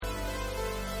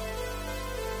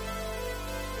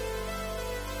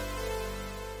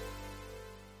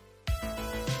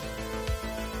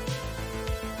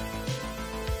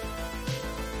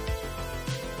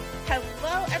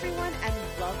everyone, and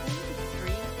welcome to the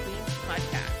Screen Queens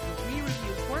podcast, where we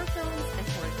review horror films and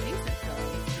horror-adjacent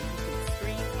films that you can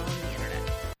stream on the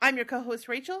internet. I'm your co-host,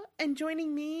 Rachel, and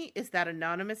joining me is that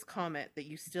anonymous comment that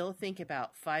you still think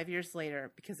about 5 years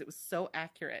later because it was so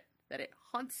accurate that it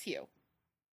haunts you.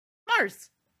 Mars!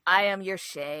 I am your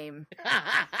shame.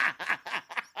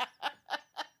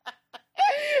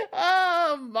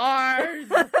 Oh, Mars!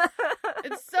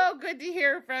 It's so good to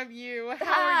hear from you.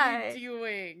 How are you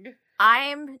doing?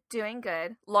 I'm doing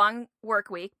good. Long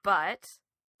work week, but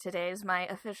today is my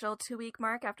official 2-week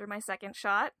mark after my second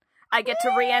shot. I get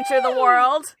to re-enter the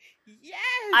world. Yes!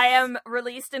 I am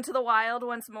released into the wild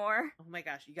once more. Oh my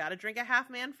gosh, you gotta drink a half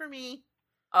man for me.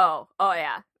 Oh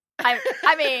yeah.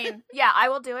 I mean, yeah, I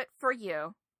will do it for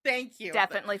you. Thank you.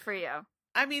 Definitely for you.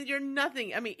 I mean, you're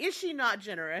nothing. I mean, is she not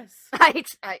generous?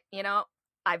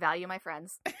 I value my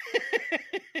friends.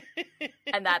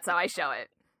 And that's how I show it.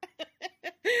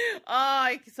 Oh,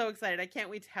 I'm so excited. I can't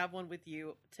wait to have one with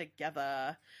you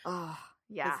together. Oh,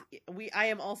 yeah. I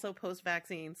am also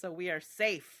post-vaccine, so we are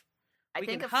safe. We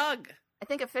can hug. I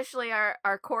think officially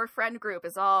our core friend group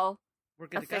is all We're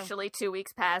good officially 2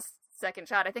 weeks past second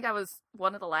shot. I think I was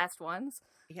one of the last ones.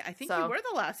 Yeah, I think you were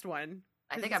the last one.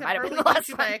 I think I might have been the last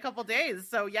one by a couple days.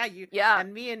 So yeah,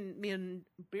 and me and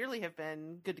Beerly have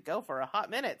been good to go for a hot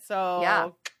minute. So yeah.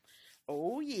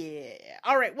 Oh yeah.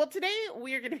 All right. Well, today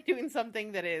we are going to be doing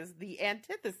something that is the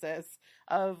antithesis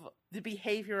of the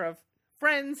behavior of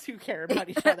friends who care about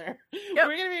each other. Yep.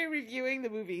 We're going to be reviewing the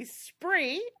movie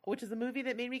Spree, which is a movie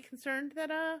that made me concerned that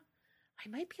I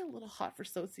might be a little hot for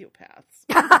sociopaths.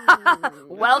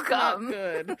 Welcome. Not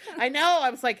good. I know. I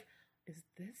was like, is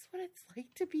this what it's like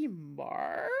to be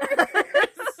Mars?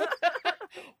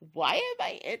 Why am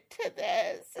I into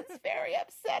this? It's very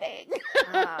upsetting.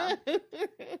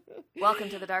 Welcome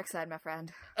to the dark side, my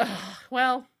friend.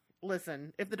 Well,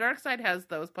 listen, if the dark side has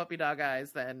those puppy dog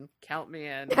eyes, then count me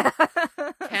in.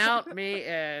 Count me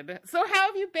in. So how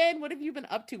have you been? What have you been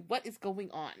up to? What is going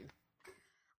on?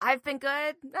 I've been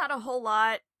good. Not a whole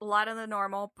lot. A lot of the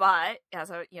normal, but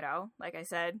as like I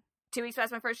said, 2 weeks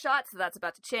past my first shot, so that's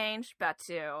about to change. About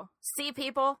to see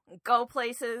people, go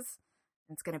places.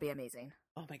 It's going to be amazing.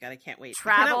 Oh my god, I can't wait.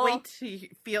 Travel. I cannot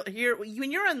wait to hear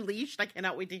when you're unleashed. I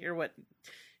cannot wait to hear what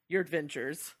your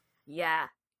adventures. Yeah.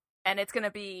 And it's going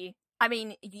to be, I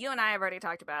mean, you and I have already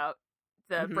talked about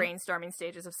the brainstorming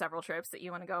stages of several trips that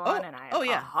you want to go on, and I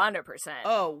 100%.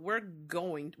 Oh, we're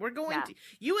going to,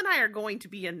 you and I are going to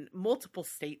be in multiple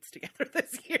states together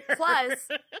this year. Plus,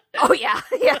 oh yeah.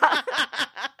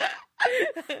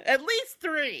 At least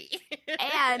 3.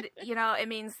 And, it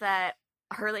means that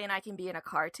Hurley and I can be in a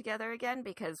car together again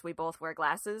because we both wear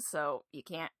glasses, so you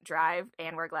can't drive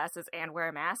and wear glasses and wear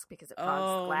a mask because it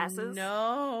fogs glasses.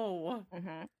 No.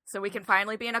 Mm-hmm. So we can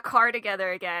finally be in a car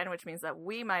together again, which means that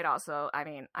we might also, I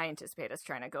mean, I anticipate us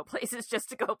trying to go places just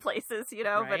to go places,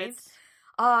 right? But it's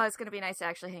going to be nice to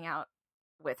actually hang out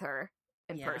with her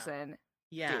in person.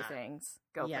 Yeah. Do things.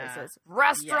 Go places.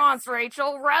 Restaurants, yes.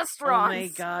 Rachel! Restaurants! Oh my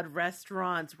god,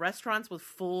 restaurants. Restaurants with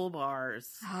full bars.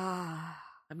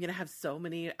 I'm gonna have so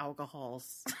many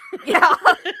alcohols. Yeah.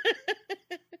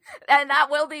 And that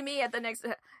will be me at the next...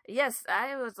 Yes,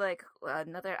 I was like,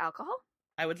 another alcohol?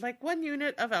 I would like 1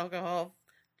 unit of alcohol,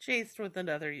 chased with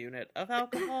another unit of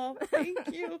alcohol.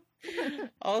 Thank you.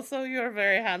 Also, you're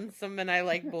very handsome, and I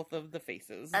like both of the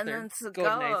faces. And they're then to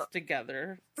go nice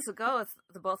together. To go with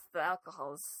both the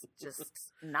alcohols,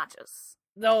 just nachos.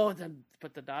 No, then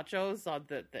put the nachos on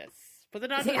this. Put the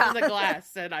nachos in the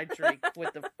glass, and I drink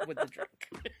with the drink.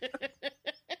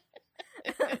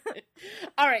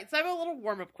 All right, so I have a little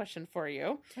warm-up question for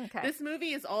you. Okay. This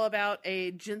movie is all about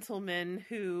a gentleman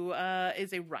who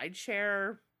is a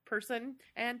rideshare person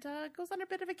and goes on a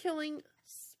bit of a killing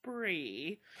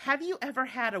spree. Have you ever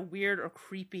had a weird or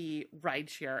creepy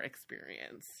rideshare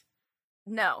experience?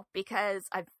 No, because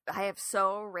I have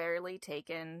so rarely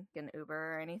taken an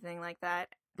Uber or anything like that.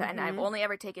 And I've only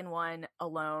ever taken one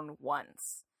alone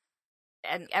once.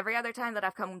 And every other time that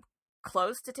I've come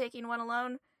close to taking one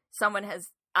alone, someone has...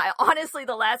 honestly,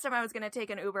 the last time I was going to take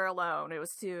an Uber alone, it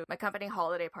was to my company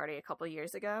holiday party a couple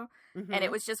years ago. And it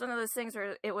was just one of those things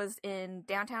where it was in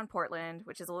downtown Portland,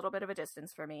 which is a little bit of a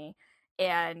distance for me.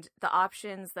 And the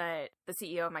options that the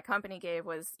CEO of my company gave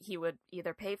was he would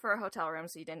either pay for a hotel room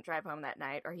so you didn't drive home that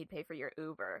night, or he'd pay for your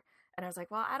Uber. And I was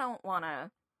like, well, I don't want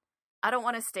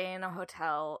to stay in a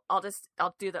hotel. I'll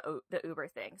do the Uber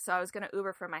thing. So I was going to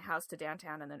Uber from my house to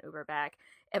downtown and then Uber back.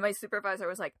 And my supervisor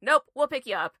was like, nope, we'll pick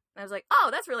you up. And I was like, oh,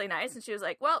 that's really nice. And she was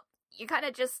like, well, you kind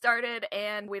of just started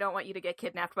and we don't want you to get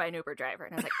kidnapped by an Uber driver.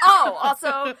 And I was like, oh,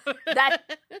 also, that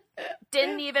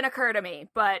didn't even occur to me,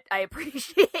 but I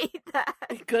appreciate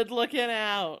that. Good looking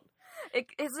out.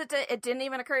 It didn't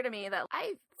even occur to me that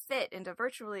I fit into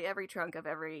virtually every trunk of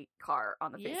every car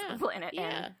on the face of the planet.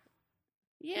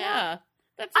 Yeah.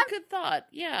 That's a good thought.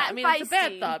 Yeah. I mean, it's a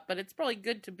bad thought, but it's probably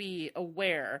good to be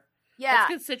aware. Yeah.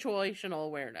 That's good situational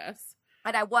awareness.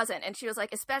 And I wasn't. And she was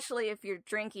like, especially if you're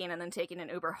drinking and then taking an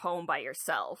Uber home by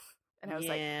yourself. And I was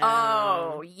like,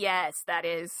 oh, yes, that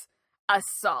is a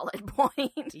solid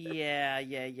point. Yeah.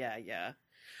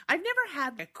 I've never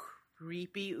had a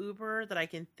creepy Uber that I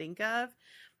can think of,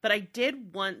 but I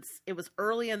did once. It was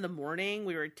early in the morning.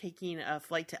 We were taking a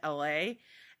flight to LA,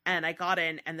 and I got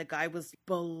in, and the guy was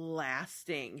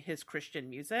blasting his Christian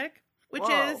music, which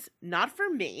is not for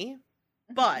me,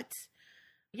 but...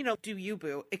 You know, do you,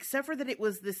 boo? Except for that it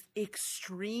was this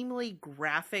extremely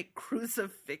graphic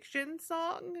crucifixion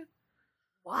song.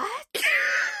 What?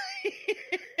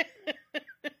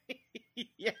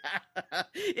 Yeah.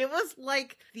 It was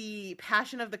like the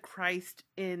Passion of the Christ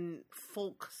in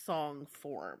folk song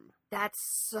form. That's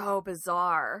so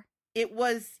bizarre. It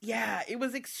was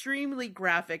extremely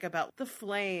graphic about the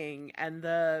flaying and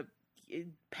the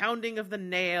pounding of the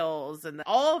nails and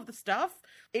all of the stuff.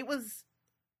 It was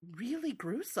really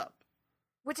gruesome.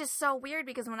 Which is so weird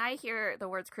because when I hear the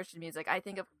words Christian music, I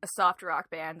think of a soft rock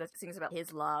band that sings about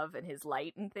his love and his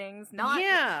light and things, not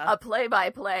a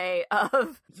play-by-play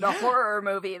of the horror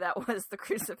movie that was the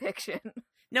crucifixion.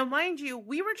 Now, mind you,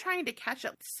 we were trying to catch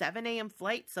a 7 a.m.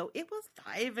 flight, so it was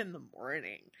 5 in the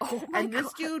morning. Oh my God.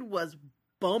 This dude was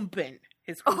bumping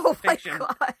his crucifixion. Oh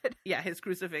my God. Yeah, his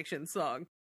crucifixion song.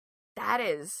 That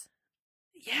is...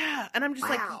 Yeah, and I'm just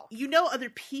like, other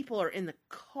people are in the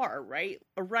car, right?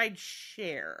 A ride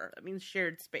share. That means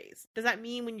shared space. Does that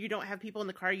mean when you don't have people in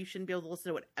the car, you shouldn't be able to listen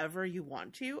to whatever you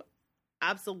want to?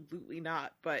 Absolutely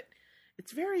not, but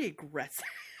it's very aggressive.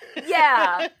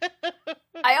 Yeah.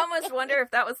 I almost wonder if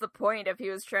that was the point, if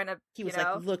he was trying to, He was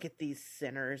like, look at these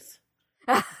sinners.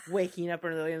 Waking up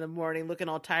early in the morning, looking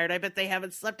all tired. I bet they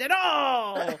haven't slept at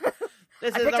all.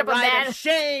 This is a ride of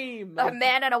shame. A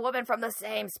man and a woman from the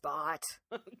same spot.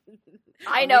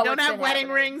 I know. We don't have wedding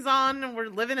rings on, and we're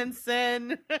living in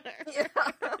sin.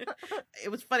 It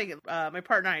was funny. My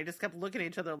partner and I just kept looking at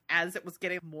each other as it was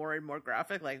getting more and more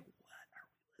graphic. Like, what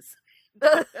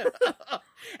are we listening to?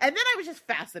 And then I was just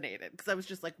fascinated because I was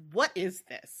just like, what is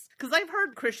this? Because I've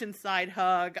heard Christian Side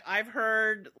Hug. I've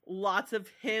heard lots of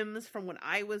hymns from when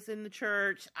I was in the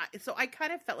church. So I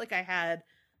kind of felt like I had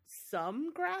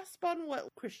some grasp on what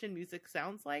Christian music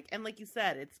sounds like. And like you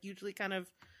said, it's usually kind of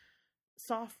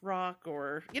soft rock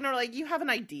or, like you have an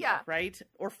idea, right?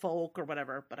 Or folk or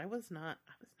whatever. But I was not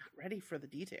ready for the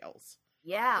details.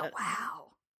 Yeah, wow.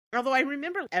 Although I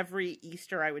remember every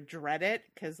Easter I would dread it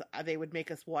because they would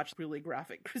make us watch really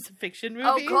graphic crucifixion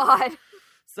movies. Oh, God.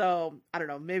 So, I don't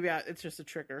know. Maybe it's just a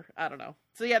trigger. I don't know.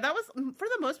 So, yeah, that was, for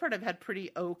the most part, I've had pretty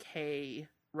okay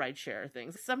rideshare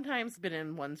things. Sometimes been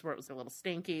in ones where it was a little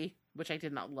stinky, which I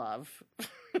did not love.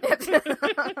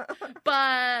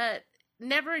 But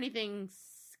never anything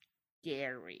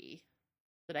scary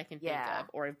that I can think of,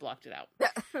 or I've blocked it out.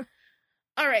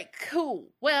 All right, cool.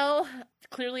 Well,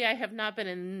 clearly I have not been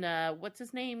in, what's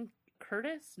his name?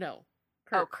 Curtis? No.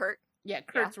 Kurt. Oh, Kurt. Yeah,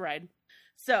 Kurt's ride.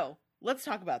 So, let's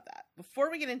talk about that.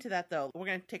 Before we get into that, though, we're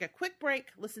going to take a quick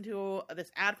break, listen to this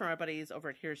ad from our buddies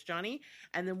over at Here's Johnny,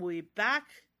 and then we'll be back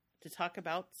to talk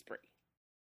about Spree.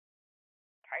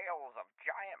 Tales of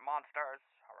giant monsters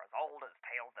are as old as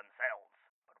tales themselves.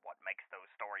 But what makes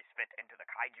those stories fit into the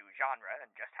kaiju genre,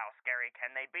 and just how scary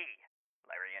can they be?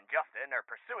 Larry and Justin are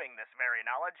pursuing this very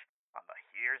knowledge on the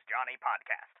Here's Johnny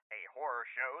podcast, a horror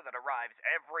show that arrives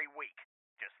every week,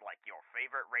 just like your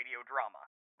favorite radio drama,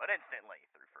 but instantly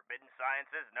through forbidden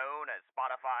sciences known as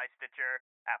Spotify, Stitcher,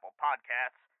 Apple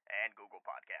Podcasts, and Google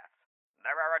Podcasts.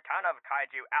 There are a ton of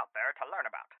kaiju out there to learn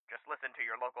about. Just listen to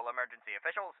your local emergency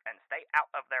officials and stay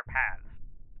out of their paths.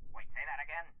 Wait, say that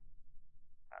again?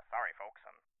 Sorry, folks,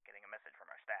 I'm getting a message from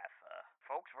our staff.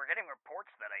 Folks, we're getting reports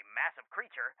that a massive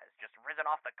creature has just risen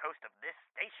off the coast of this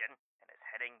station and is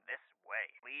heading this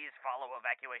way. Please follow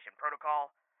evacuation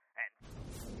protocol and...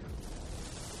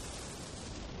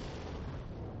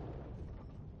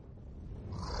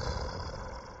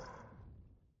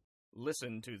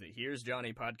 Listen to the Here's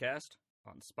Johnny podcast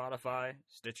on Spotify,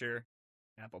 Stitcher,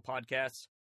 Apple Podcasts,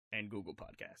 and Google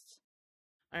Podcasts.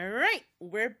 All right,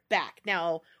 we're back.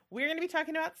 Now, we're going to be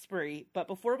talking about Spree, but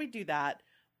before we do that,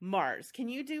 Mars, can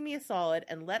you do me a solid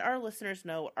and let our listeners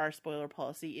know what our spoiler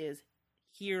policy is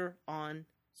here on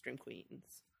Stream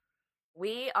Queens?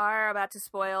 We are about to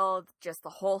spoil just the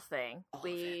whole thing.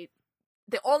 The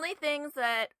only things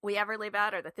that we ever leave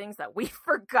out are the things that we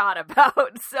forgot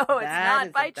about. So it's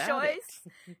not by choice.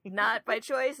 Not by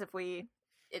choice if we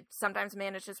sometimes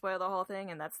manage to spoil the whole thing,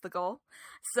 and that's the goal.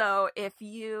 So if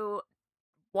you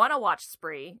want to watch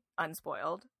Spree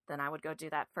unspoiled, then I would go do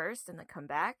that first and then come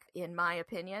back. In my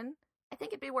opinion, I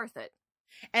think it'd be worth it.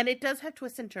 And it does have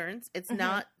twists and turns. It's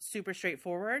not super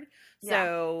straightforward.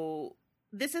 So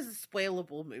this is a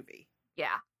spoilable movie.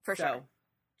 Yeah, for sure.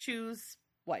 Choose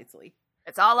wisely.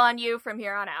 It's all on you from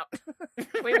here on out.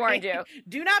 We warned you.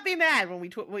 Do not be mad when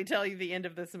we tell you the end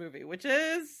of this movie, which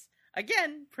is,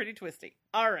 again, pretty twisty.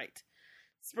 All right.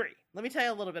 Spree. Let me tell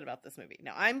you a little bit about this movie.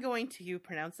 Now, I'm going to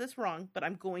pronounce this wrong, but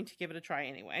I'm going to give it a try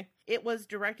anyway. It was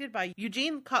directed by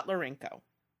Eugene Kotlarenko.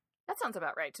 That sounds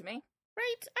about right to me.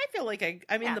 Right? I feel like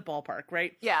I'm in the ballpark,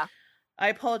 right? Yeah. I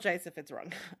apologize if it's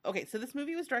wrong. Okay, so this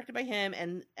movie was directed by him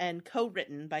and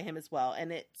co-written by him as well.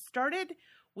 And it started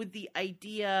with the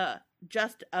idea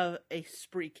just of a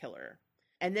spree killer.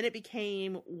 And then it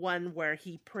became one where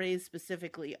he preys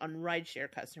specifically on rideshare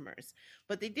customers.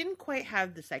 But they didn't quite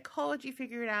have the psychology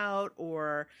figured out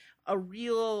or a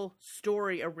real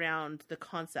story around the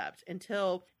concept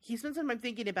until he spent some time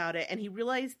thinking about it, and he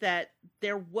realized that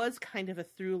there was kind of a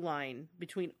through line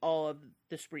between all of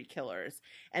the spree killers.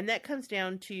 And that comes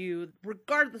down to,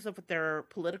 regardless of what their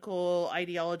political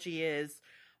ideology is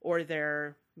or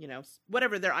their,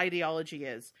 whatever their ideology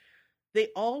is, they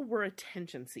all were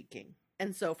attention seeking.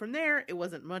 And so from there, it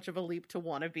wasn't much of a leap to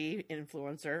want to be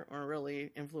influencer or really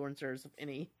influencers of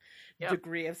any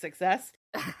degree of success.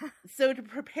 So to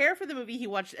prepare for the movie, he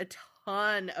watched a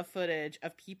ton of footage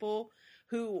of people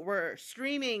who were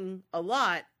streaming a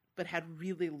lot, but had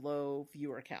really low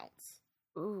viewer counts.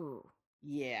 Ooh.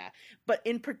 Yeah. But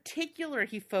in particular,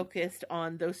 he focused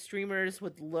on those streamers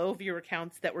with low viewer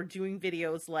counts that were doing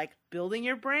videos like building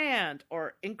your brand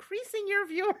or increasing your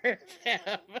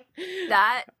viewership.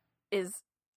 That is,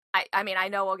 I mean, I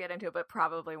know we'll get into it, but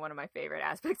probably one of my favorite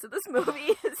aspects of this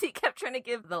movie is he kept trying to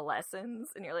give the lessons,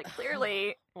 and you're like,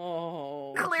 clearly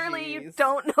you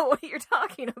don't know what you're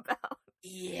talking about.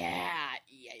 Yeah.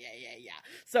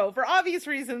 So for obvious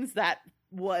reasons, that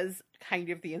was kind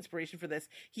of the inspiration for this.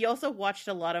 He also watched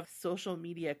a lot of social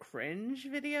media cringe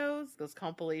videos, those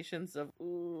compilations of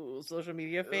social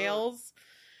media fails.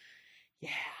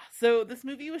 Yeah. So this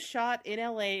movie was shot in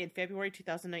LA in February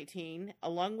 2019,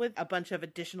 along with a bunch of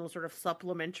additional sort of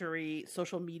supplementary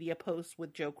social media posts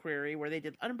with Joe Query, where they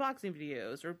did unboxing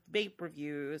videos or vape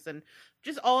reviews and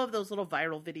just all of those little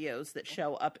viral videos that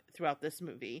show up throughout this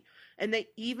movie. And they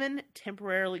even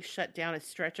temporarily shut down a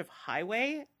stretch of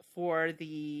highway for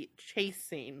the chase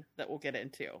scene that we'll get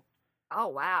into. Oh,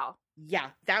 wow. Yeah,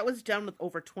 that was done with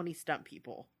over 20 stunt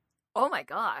people. Oh my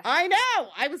gosh. I know!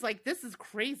 I was like, this is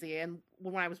crazy. And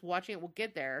when I was watching it, we'll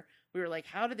get there, we were like,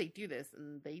 how did they do this?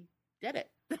 And they did it.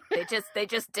 They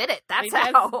just did it. That's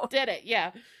how. They did it,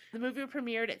 yeah. The movie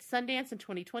premiered at Sundance in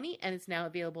 2020 and is now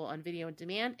available on video on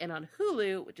demand and on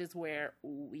Hulu, which is where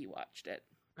we watched it.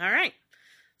 All right.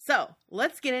 So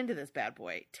let's get into this bad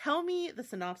boy. Tell me the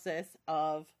synopsis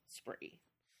of Spree.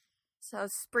 So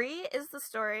Spree is the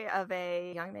story of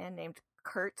a young man named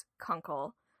Kurt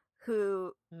Kunkel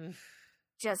who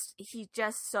just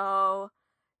so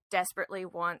desperately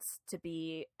wants to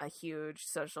be a huge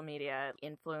social media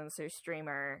influencer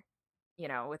streamer,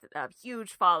 with a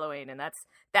huge following, and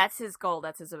that's his goal,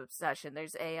 that's his obsession.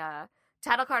 There's a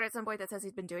title card at some point that says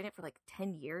he's been doing it for like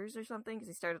 10 years or something, because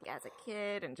he started as a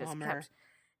kid and just kept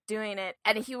doing it.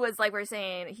 And he was, like we're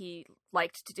saying, he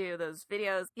liked to do those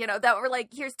videos, that were like,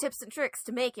 here's tips and tricks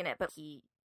to making it, but he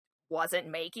wasn't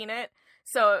making it.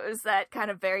 So it was that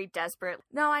kind of very desperate,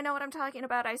 no, I know what I'm talking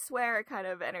about, I swear, kind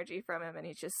of energy from him. And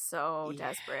he's just so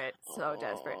desperate.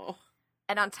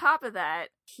 And on top of that,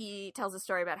 he tells a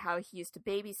story about how he used to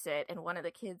babysit, and one of the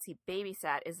kids he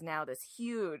babysat is now this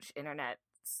huge internet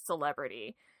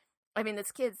celebrity. I mean,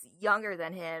 this kid's younger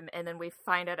than him, and then we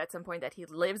find out at some point that he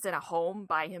lives in a home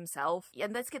by himself.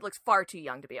 And this kid looks far too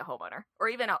young to be a homeowner, or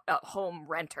even a home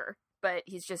renter. But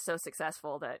he's just so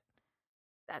successful that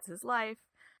that's his life.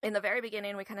 In the very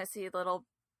beginning, we kind of see little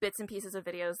bits and pieces of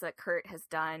videos that Kurt has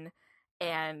done,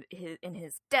 and in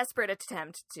his desperate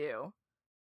attempt to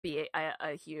be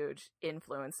a huge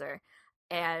influencer.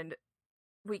 And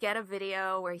we get a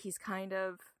video where he's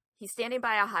standing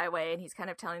by a highway, and he's kind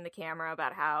of telling the camera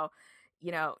about how,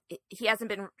 he hasn't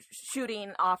been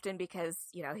shooting often because,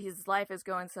 his life is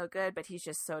going so good, but he's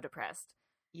just so depressed.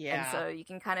 Yeah. And so you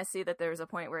can kind of see that there was a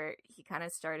point where he kind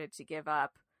of started to give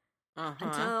up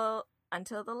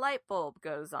until the light bulb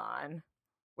goes on,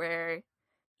 where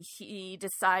he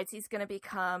decides he's going to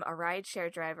become a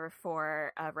rideshare driver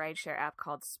for a rideshare app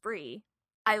called Spree.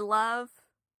 I love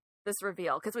this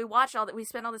reveal because we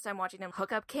spent all this time watching him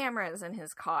hook up cameras in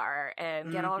his car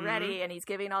and get all ready, and he's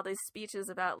giving all these speeches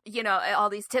about, you know,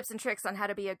 all these tips and tricks on how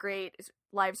to be a great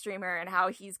live streamer and how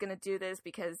he's going to do this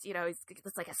because, you know,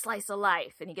 it's like a slice of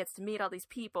life and he gets to meet all these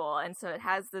people, and so it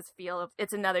has this feel of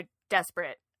it's another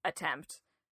desperate attempt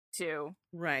to,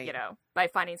 right, you know, by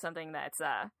finding something that's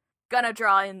gonna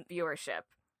draw in viewership.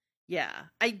 Yeah.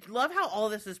 I love how all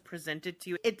this is presented to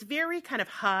you. It's very kind of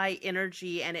high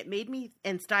energy, and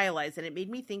and stylized, and it made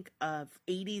me think of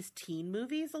 80s teen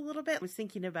movies a little bit. I was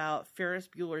thinking about Ferris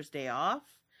Bueller's Day Off.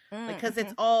 Because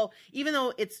it's all, even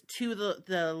though it's to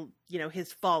the you know,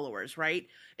 his followers, right?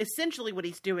 Essentially what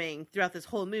he's doing throughout this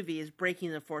whole movie is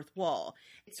breaking the fourth wall.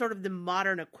 It's sort of the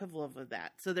modern equivalent of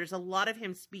that. So there's a lot of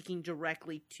him speaking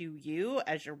directly to you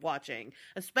as you're watching,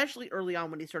 especially early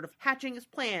on when he's sort of hatching his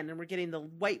plan and we're getting the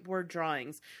whiteboard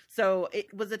drawings. So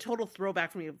it was a total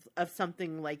throwback for me of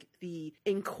something like the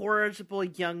incorrigible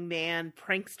young man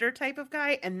prankster type of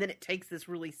guy, and then it takes this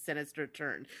really sinister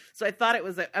turn. So I thought it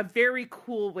was a very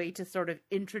cool way to sort of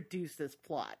introduce this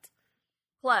plot.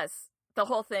 Plus, the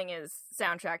whole thing is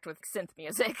soundtracked with synth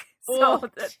music. So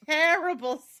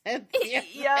terrible synth music.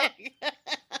 Yep.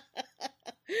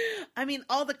 I mean,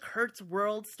 all the Kurt's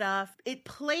World stuff. It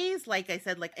plays, like I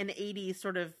said, like an 80s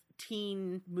sort of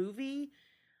teen movie,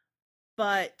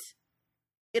 but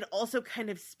it also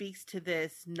kind of speaks to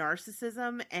this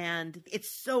narcissism, and it's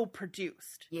so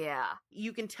produced. Yeah.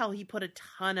 You can tell he put a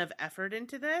ton of effort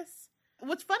into this.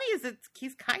 What's funny is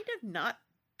he's kind of not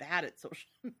bad at social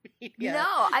media. No,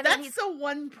 I mean, that's the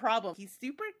one problem. He's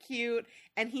super cute,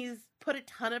 and he's put a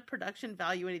ton of production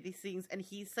value into these things, and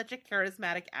he's such a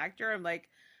charismatic actor. I'm like,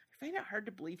 I find it hard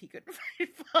to believe he couldn't find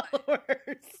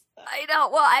followers. I know.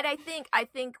 Well, and I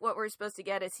think what we're supposed to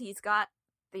get is he's got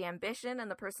the ambition and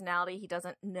the personality. He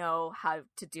doesn't know how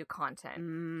to do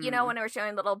content. You know, when they were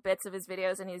showing little bits of his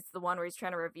videos, and he's the one where he's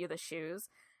trying to review the shoes,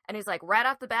 and he's like, right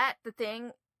off the bat, the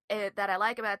thing that I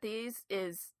like about these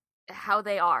is how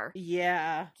they are.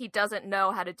 Yeah. He doesn't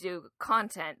know how to do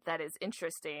content that is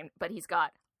interesting, but he's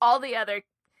got all the other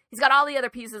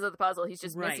pieces of the puzzle. He's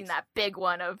just missing that big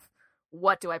one of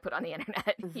what do I put on the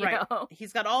internet, you know?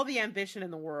 He's got all the ambition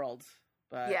in the world,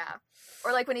 but yeah.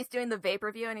 Or like when he's doing the vape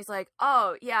review and he's like,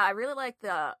 "Oh, yeah, I really like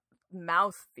the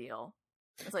mouth feel."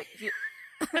 It's like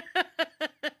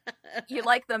you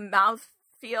like the mouth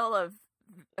feel of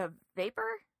vapor?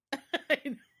 I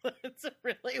know. It's a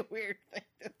really weird thing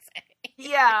to say.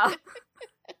 Yeah.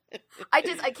 I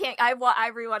can't. I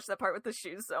rewatched that part with the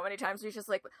shoes so many times. He's just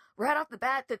like, right off the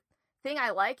bat, the thing I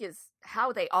like is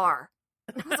how they are.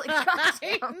 I was like,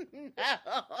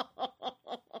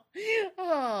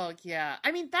 oh, yeah.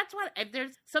 I mean, that's what,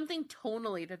 there's something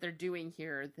tonally that they're doing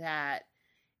here that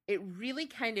it really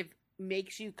kind of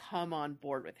makes you come on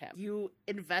board with him. You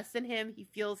invest in him. He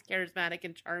feels charismatic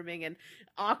and charming and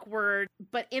awkward,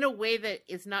 but in a way that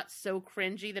is not so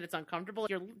cringy that it's uncomfortable.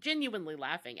 You're genuinely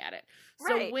laughing at it.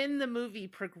 Right. So when the movie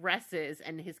progresses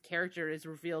and his character is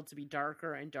revealed to be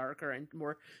darker and darker and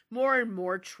more and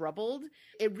more troubled,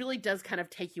 it really does kind of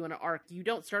take you on an arc. You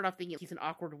don't start off thinking he's an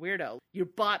awkward weirdo. You're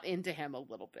bought into him a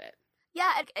little bit.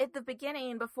 Yeah, at the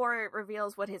beginning, before it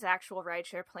reveals what his actual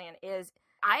rideshare plan is,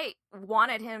 I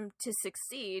wanted him to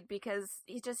succeed because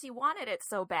he wanted it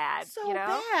so bad. So you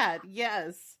know? bad,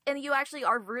 yes. And you actually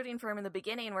are rooting for him in the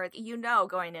beginning where you know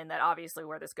going in that obviously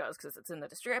where this goes because it's in the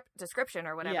description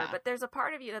or whatever. Yeah. But there's a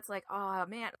part of you that's like, oh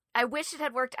man, I wish it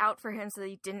had worked out for him so that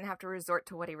he didn't have to resort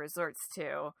to what he resorts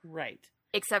to. Right.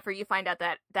 Except for you find out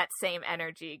that same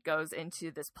energy goes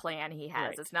into this plan he has.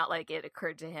 Right. It's not like it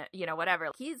occurred to him, you know, whatever.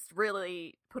 He's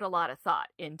really put a lot of thought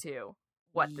into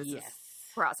what this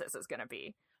process is going to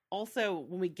be. Also,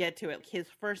 when we get to it, his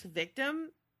first victim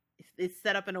is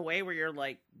set up in a way where you're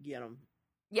like, get him.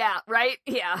 Yeah, right?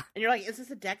 Yeah. And you're like, is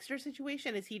this a Dexter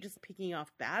situation? Is he just picking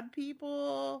off bad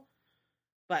people?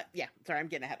 But yeah, sorry, I'm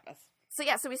getting ahead of us.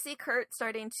 So we see Kurt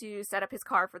starting to set up his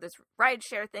car for this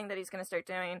rideshare thing that he's going to start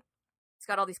doing. He's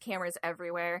got all these cameras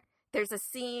everywhere. There's a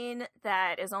scene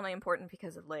that is only important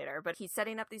because of later, but he's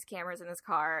setting up these cameras in his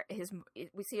car.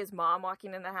 We see his mom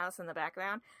walking in the house in the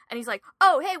background, and he's like,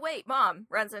 "Oh, hey, wait, Mom!"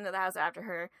 Runs into the house after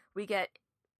her. We get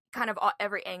kind of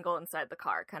every angle inside the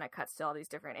car, kind of cuts to all these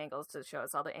different angles to show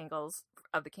us all the angles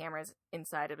of the cameras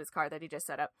inside of his car that he just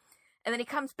set up. And then he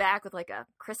comes back with like a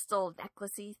crystal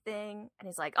necklacey thing, and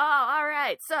he's like, "Oh, all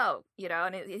right, so," you know,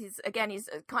 and he's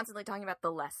constantly talking about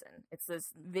the lesson. It's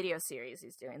this video series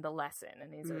he's doing, the lesson,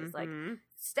 and he's always like,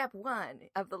 step 1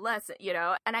 of the lesson, you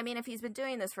know. And I mean, if he's been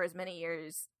doing this for as many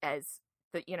years as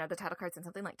the title card's in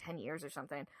something like 10 years or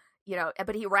something,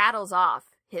 but he rattles off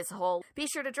his whole, be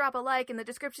sure to drop a like and the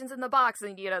description's in the box,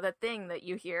 and the thing that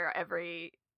you hear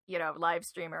every live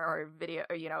streamer or video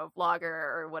or vlogger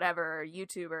or whatever, or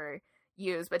YouTuber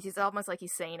use, but he's almost like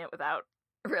he's saying it without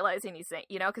realizing he's saying,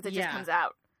 because it just comes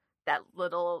out,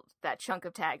 that chunk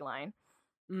of tagline.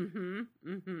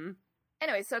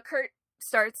 Anyway, so Kurt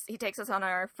he takes us on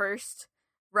our first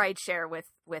ride share with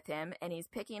him, and he's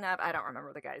picking up, I don't remember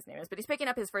what the guy's name is, but he's picking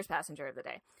up his first passenger of the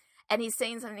day. And he's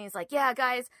saying something, he's like, yeah,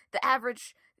 guys, the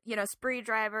average, spree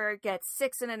driver gets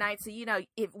 6 in a night. So,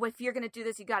 if you're going to do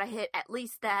this, you got to hit at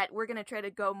least that. We're going to try to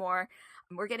go more.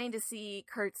 We're getting to see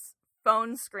Kurt's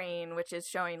phone screen, which is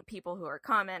showing people who are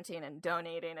commenting and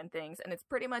donating and things. And it's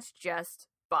pretty much just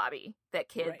Bobby, that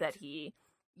kid that he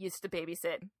used to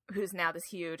babysit, who's now this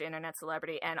huge internet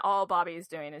celebrity. And all Bobby is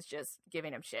doing is just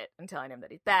giving him shit and telling him that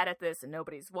he's bad at this and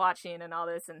nobody's watching and all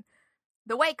this. And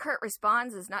the way Kurt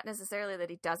responds is not necessarily that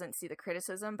he doesn't see the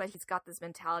criticism, but he's got this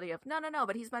mentality of, no,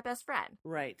 but he's my best friend.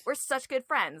 Right. We're such good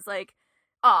friends. Like,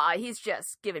 he's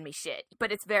just giving me shit.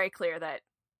 But it's very clear that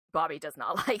Bobby does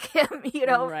not like him,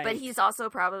 Right. But he's also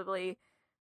probably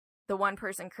the one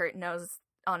person Kurt knows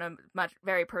on a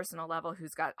very personal level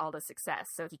who's got all the success.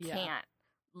 So he can't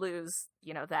lose,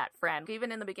 that friend.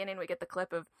 Even in the beginning, we get the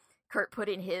clip of Kurt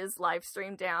putting his live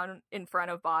stream down in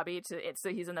front of Bobby so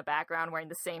he's in the background wearing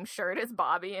the same shirt as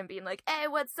Bobby and being like, hey,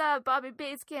 what's up, Bobby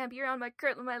Basecamp? You're on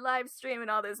my live stream and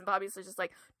all this. And Bobby's just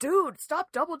like, dude,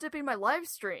 stop double dipping my live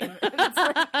stream.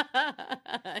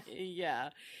 Yeah.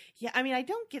 I mean, I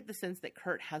don't get the sense that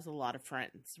Kurt has a lot of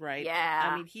friends, right? Yeah.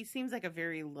 I mean, he seems like a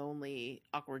very lonely,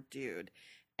 awkward dude.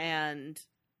 And,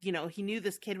 he knew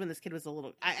this kid when this kid was a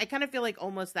little, I kind of feel like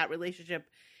almost that relationship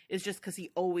is just because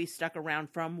he always stuck around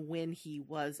from when he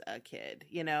was a kid,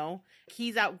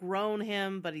 He's outgrown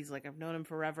him, but he's like, I've known him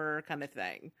forever kind of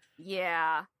thing.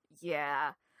 Yeah.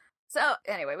 So,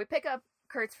 anyway, we pick up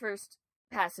Kurt's first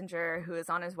passenger, who is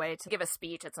on his way to give a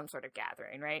speech at some sort of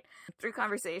gathering, right? Through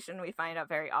conversation, we find out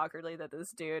very awkwardly that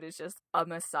this dude is just a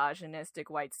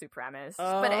misogynistic white supremacist.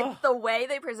 But the way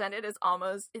they present it is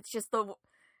it's just the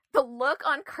look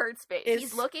on Kurt's face.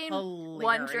 He's looking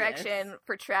one direction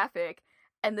for traffic,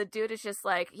 and the dude is just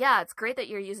like, yeah, it's great that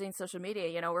you're using social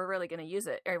media. We're really going to use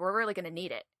it, or we're really going to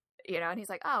need it. And he's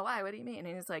like, oh, why? What do you mean?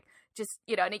 And he's like, just,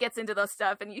 and he gets into those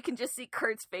stuff, and you can just see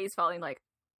Kurt's face falling like,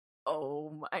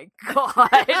 oh my God.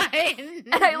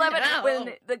 And I love it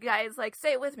when the guy is like,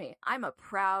 say it with me. I'm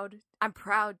proud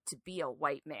to be a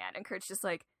white man. And Kurt's just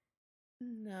like,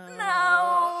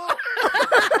 no.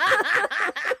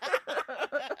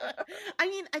 I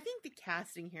mean, I think the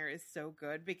casting here is so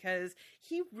good because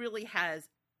he really has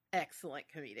excellent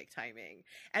comedic timing,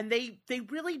 and they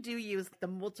really do use the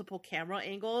multiple camera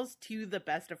angles to the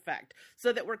best effect,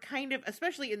 so that we're kind of,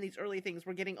 especially in these early things,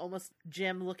 we're getting almost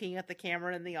Jim looking at the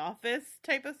camera in The Office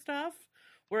type of stuff,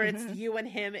 where it's you and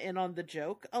him in on the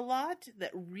joke a lot.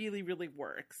 That really, really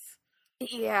works.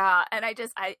 Yeah, and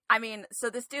I mean, so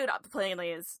this dude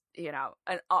plainly is,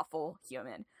 an awful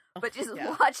human. But just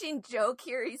watching Joe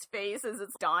Curie's face as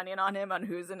it's dawning on him on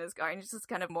who's in his car, and he's just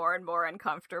kind of more and more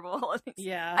uncomfortable.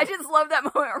 Yeah. I just love that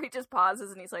moment where he just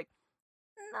pauses and he's like,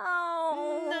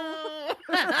 no.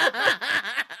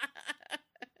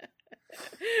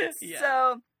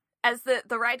 So, as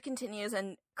the ride continues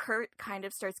and Kurt kind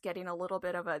of starts getting a little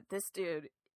bit of this dude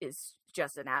is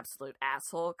just an absolute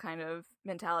asshole kind of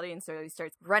mentality, and so he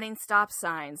starts running stop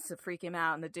signs to freak him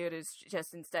out, and the dude is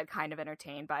just instead kind of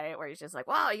entertained by it, where he's just like,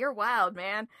 wow, you're wild,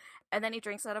 man. And then he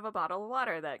drinks out of a bottle of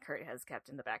water that Kurt has kept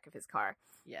in the back of his car.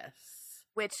 Yes.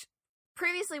 Which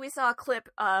previously we saw a clip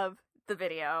of the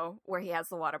video where he has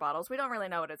the water bottles. We don't really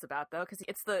know what it's about, though, because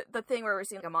it's the thing where we're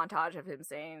seeing a montage of him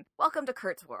saying, welcome to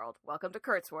Kurt's world, welcome to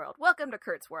Kurt's world, welcome to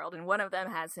Kurt's world, and one of them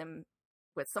has him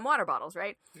with some water bottles,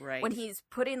 right? Right. When he's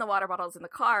putting the water bottles in the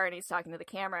car and he's talking to the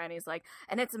camera and he's like,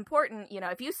 and it's important,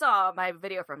 if you saw my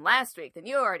video from last week, then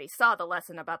you already saw the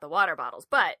lesson about the water bottles,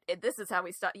 but this is how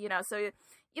we start, so you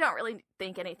don't really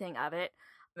think anything of it.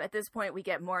 At this point, we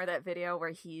get more of that video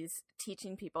where he's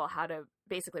teaching people how to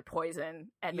basically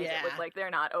poison and make it look like they're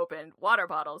not opened water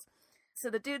bottles. So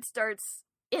the dude starts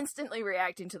instantly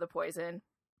reacting to the poison,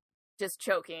 just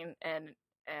choking and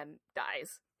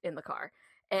dies in the car.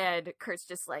 And Kurt's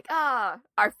just like, our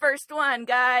first one,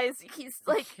 guys. He's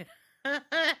like,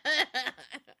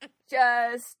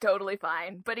 just totally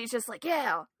fine. But he's just like,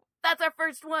 yeah, that's our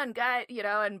first one, guy.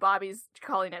 And Bobby's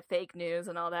calling it fake news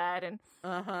and all that. And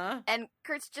and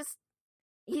Kurt's just,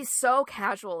 he's so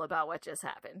casual about what just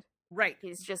happened. Right.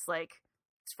 He's just like,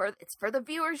 it's for the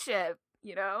viewership,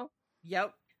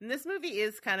 Yep. And this movie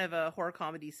is kind of a horror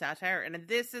comedy satire. And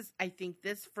this is, I think,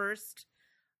 this first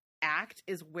act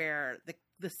is where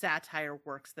the satire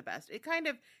works the best. It kind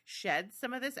of sheds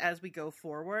some of this as we go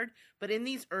forward, but in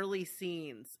these early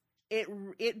scenes,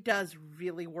 it does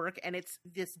really work, and it's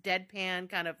this deadpan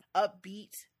kind of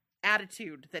upbeat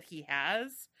attitude that he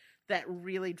has that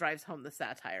really drives home the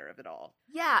satire of it all.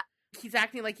 Yeah. He's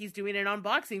acting like he's doing an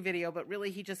unboxing video, but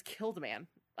really he just killed a man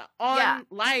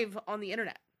live on the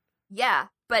internet. Yeah,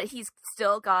 but he's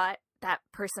still got that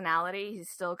personality. He's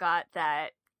still got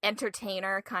that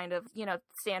entertainer kind of,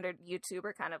 standard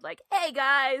YouTuber kind of like, hey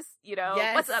guys,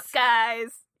 Yes. What's up guys?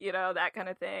 That kind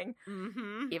of thing.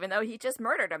 Mm-hmm. Even though he just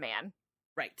murdered a man.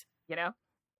 Right.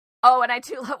 Oh, and I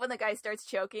do love when the guy starts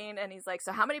choking and he's like,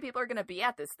 so how many people are going to be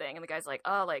at this thing? And the guy's like,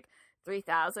 oh, like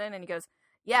 3,000. And he goes,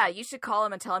 yeah, you should call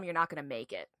him and tell him you're not going to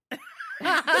make it.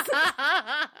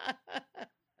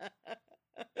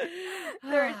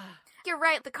 You're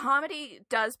right. The comedy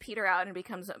does peter out and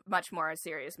becomes much more a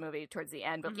serious movie towards the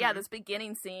end. But yeah, this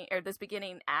beginning scene or this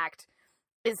beginning act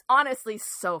is honestly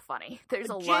so funny. There's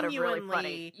a lot of really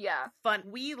funny, fun.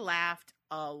 We laughed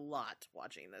a lot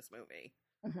watching this movie,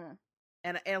 mm-hmm.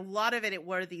 and a lot of it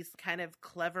were these kind of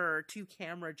clever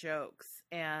 2-camera jokes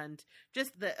and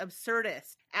just the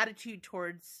absurdist attitude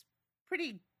towards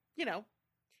pretty,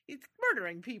 he's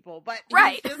murdering people, but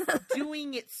right. he's just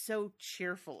doing it so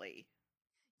cheerfully.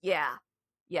 Yeah.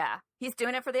 He's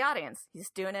doing it for the audience. He's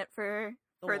doing it for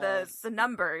the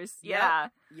numbers.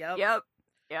 Yep.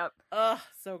 Yep. Oh,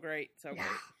 so great. So great.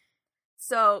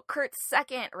 So Kurt's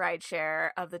second rideshare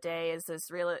of the day is this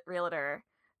realtor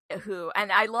who,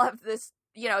 and I love this,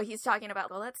 he's talking about,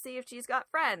 well, let's see if she's got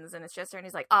friends. And it's just her. And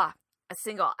he's like, a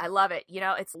single. I love it.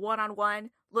 It's one-on-one,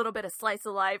 little bit of slice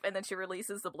of life. And then she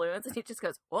releases the balloons and he just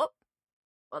goes, whoop.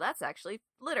 Well, that's actually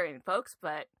littering, folks,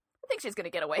 but I think she's going to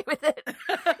get away with it.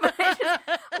 But I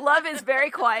just love is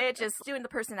very quiet, just doing the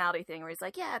personality thing where he's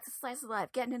like, yeah, it's a slice of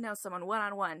life, getting to know someone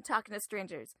one-on-one, talking to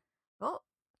strangers. Oh.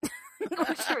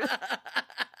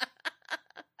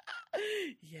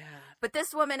 Yeah. But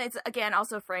this woman is, again,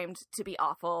 also framed to be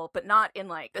awful, but not in,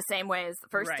 like, the same way as the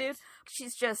first dude.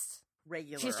 She's just...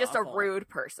 regular She's just awful. A rude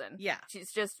person. Yeah.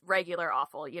 She's just regular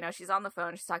awful. She's on the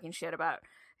phone, she's talking shit about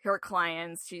her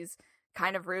clients, she's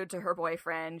kind of rude to her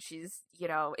boyfriend. She's,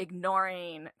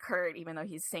 ignoring Kurt even though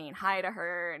he's saying hi to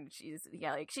her, and she's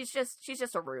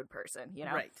just a rude person,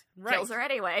 Right. Kills her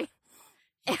anyway.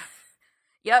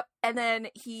 Yep. And then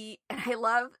I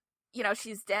love,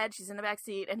 she's dead, she's in the back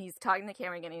seat, and he's talking to the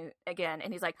camera again,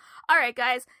 and he's like, all right,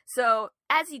 guys, so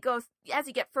as you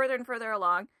get further and further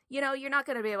along, you're not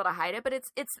going to be able to hide it, but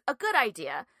it's a good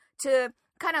idea to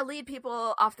kind of lead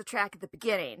people off the track at the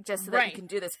beginning just so that you can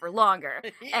do this for longer.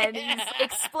 And he's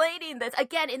explaining this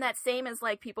again in that same as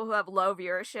like people who have low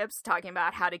viewerships talking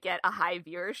about how to get a high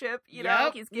viewership,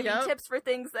 he's giving tips for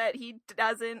things that he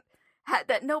doesn't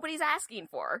that nobody's asking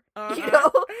for,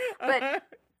 but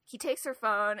he takes her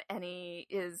phone and he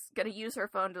is going to use her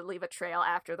phone to leave a trail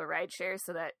after the rideshare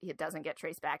so that it doesn't get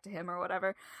traced back to him or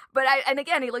whatever. But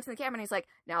again, he looks in the camera and he's like,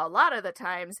 now a lot of the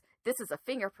times this is a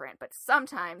fingerprint, but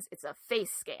sometimes it's a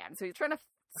face scan. So he's trying to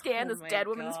scan this dead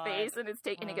woman's face and it's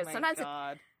taking, he goes, sometimes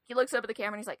he looks up at the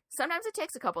camera and he's like, sometimes it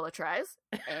takes a couple of tries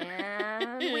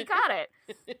and we got it.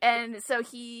 And so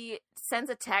he sends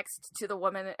a text to the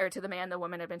woman or to the man the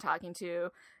woman had been talking to,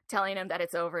 telling him that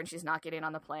it's over and she's not getting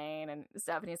on the plane and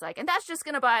stuff. And he's like, and that's just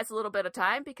going to buy us a little bit of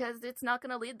time because it's not going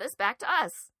to lead this back to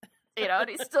us. And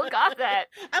he's still got that.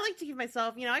 I like to give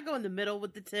myself, I go in the middle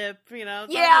with the tip, so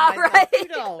yeah, right.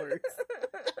 $2.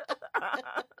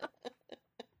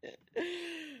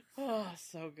 Oh,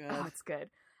 so good. Oh, it's good.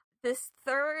 This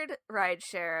third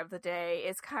rideshare of the day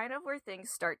is kind of where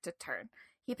things start to turn.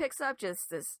 He picks up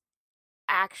just this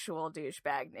actual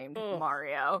douchebag named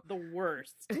Mario. The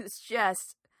worst. It's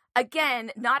just,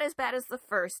 again, not as bad as the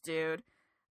first dude.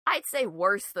 I'd say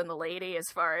worse than the lady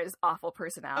as far as awful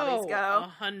personalities go.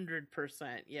 100%.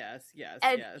 Yes.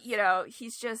 And,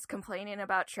 he's just complaining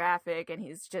about traffic and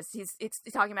he's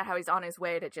talking about how he's on his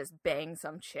way to just bang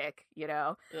some chick,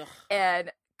 Ugh.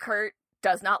 And Kurt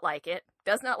does not like it,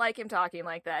 does not like him talking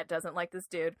like that, doesn't like this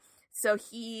dude. So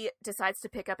he decides to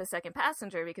pick up a second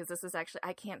passenger because this is actually,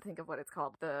 I can't think of what it's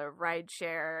called, the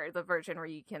rideshare, the version where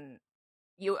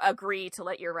you agree to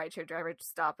let your rideshare driver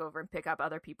stop over and pick up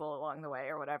other people along the way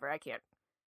or whatever. I can't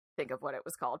think of what it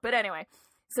was called. But anyway,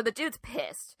 so the dude's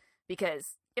pissed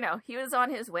because, he was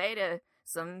on his way to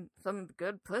some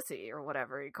good pussy or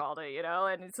whatever he called it,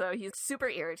 and so he's super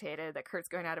irritated that Kurt's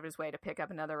going out of his way to pick up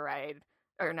another ride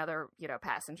or another,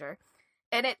 passenger.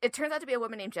 And it turns out to be a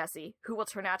woman named Jessie, who will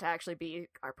turn out to actually be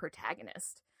our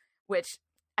protagonist, which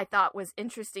I thought was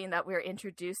interesting that we're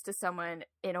introduced to someone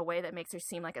in a way that makes her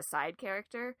seem like a side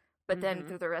character, but then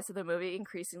through the rest of the movie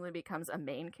increasingly becomes a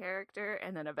main character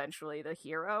and then eventually the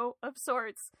hero of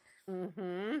sorts.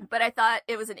 But I thought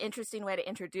it was an interesting way to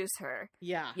introduce her.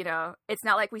 Yeah. You know, it's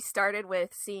not like we started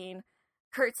with seeing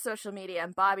Kurt's social media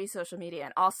and Bobby's social media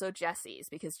and also Jesse's,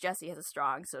 because Jessie has a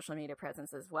strong social media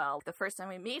presence as well. The first time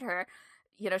we meet her,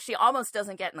 you know, she almost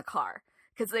doesn't get in the car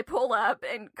because they pull up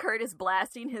and Kurt is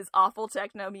blasting his awful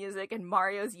techno music and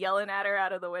Mario's yelling at her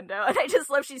out of the window. And I just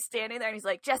love she's standing there and he's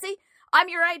like, Jessie, I'm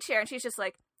your rideshare. And she's just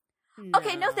like,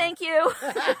 okay, no thank you.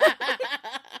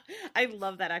 I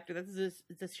love that actor. That's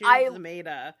Shields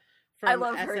Zameda from I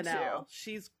love SNL. her too.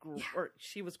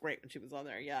 She was great when she was on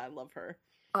there. Yeah, I love her.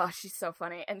 Oh, she's so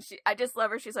funny. And I just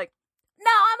love her. She's like,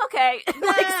 no, I'm okay.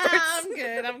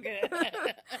 I'm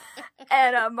good.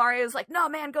 And Mario's like, no,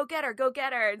 man, go get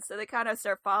her. And so they kind of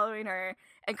start following her.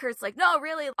 And Kurt's like, no,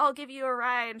 really, I'll give you a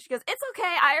ride. And she goes, it's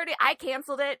okay. I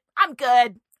canceled it. I'm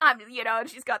good. And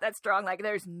she's got that strong, like,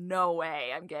 there's no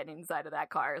way I'm getting inside of that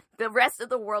car. The rest of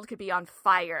the world could be on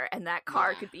fire and that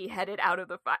car could be headed out of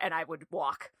the fire and I would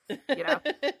walk, Yeah.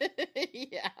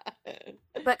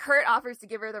 But Kurt offers to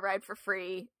give her the ride for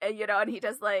free, and he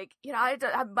does like,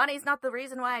 money's not the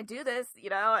reason why I do this,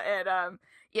 and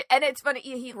it's funny,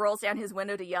 he rolls down his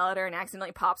window to yell at her and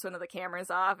accidentally pops one of the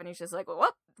cameras off, and he's just like, well,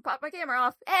 whoop, pop my camera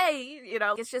off, hey,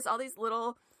 it's just all these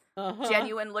little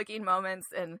genuine looking moments.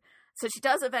 And so she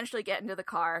does eventually get into the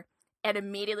car and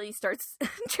immediately starts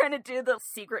trying to do the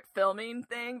secret filming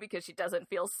thing because she doesn't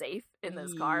feel safe in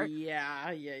this car.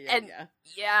 Yeah.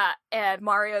 And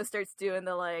Mario starts doing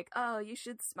the like, oh, you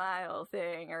should smile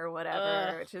thing or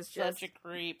whatever, which is just such a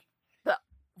creep. The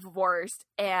worst.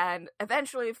 And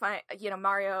eventually,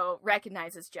 Mario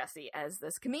recognizes Jessie as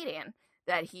this comedian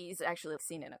that he's actually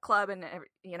seen in a club and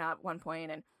at one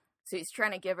point, and so he's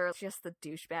trying to give her just the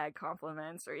douchebag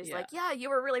compliments, or he's like, yeah,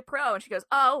 you were really pro. And she goes,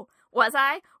 oh, was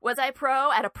I? Was I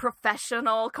pro at a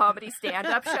professional comedy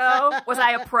stand-up show? Was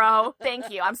I a pro? Thank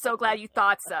you. I'm so glad you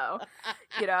thought so.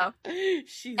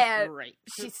 She's great.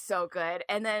 She's so good.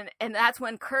 And that's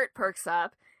when Kurt perks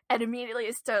up and immediately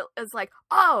is like,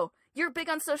 oh, you're big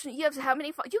on social. You have how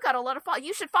many? You got a lot of follow.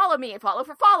 You should follow me. Follow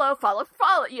for follow. Follow for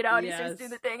follow. And he starts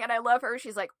doing the thing, and I love her.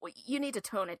 She's like, well, you need to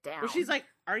tone it down. Well, she's like,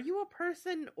 are you a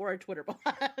person or a Twitter bot?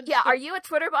 Yeah, are you a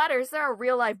Twitter bot or is there a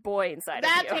real life boy inside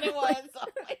That's of you? That's what it was.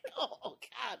 Oh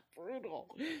God,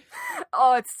 brutal.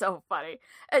 Oh, it's so funny.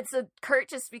 And so Kurt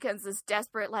just becomes this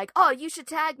desperate, like, oh, you should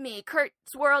tag me,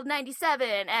 Kurt's World 97,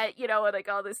 and like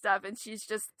all this stuff. And she's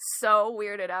just so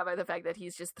weirded out by the fact that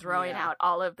he's just throwing out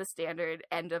all of the standard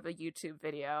end of a YouTube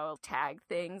video tag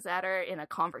things at her in a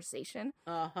conversation.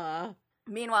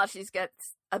 Meanwhile, she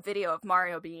gets a video of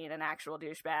Mario being an actual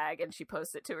douchebag, and she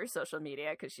posts it to her social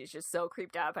media because she's just so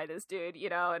creeped out by this dude,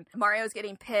 and Mario's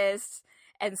getting pissed.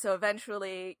 And so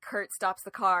eventually Kurt stops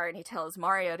the car and he tells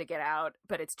Mario to get out,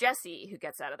 but it's Jessie who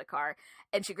gets out of the car,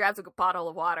 and she grabs a bottle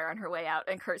of water on her way out,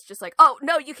 and Kurt's just like, oh,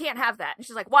 no, you can't have that. And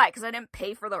she's like, why? Because I didn't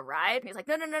pay for the ride? And he's like,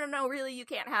 no, really, you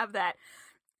can't have that.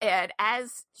 And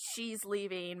as she's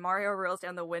leaving, Mario rolls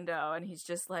down the window and he's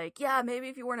just like, yeah, maybe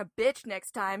if you weren't a bitch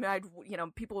next time,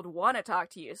 people would want to talk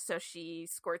to you. So she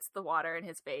squirts the water in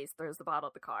his face, throws the bottle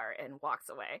at the car, and walks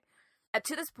away.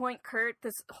 To this point, Kurt,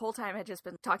 this whole time, had just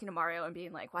been talking to Mario and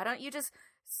being like, why don't you just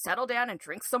settle down and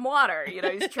drink some water?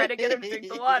 He's trying to get him to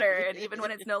drink the water. And even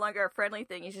when it's no longer a friendly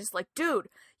thing, he's just like, dude,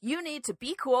 you need to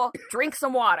be cool. Drink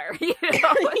some water.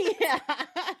 Yeah.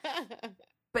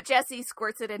 But Jessie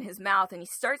squirts it in his mouth and he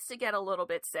starts to get a little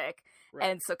bit sick. Right.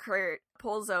 And so Kurt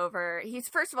pulls over. He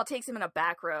first of all takes him in a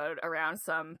back road around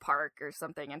some park or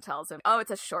something and tells him, oh, it's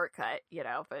a shortcut,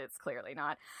 but it's clearly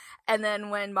not. And then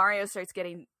when Mario starts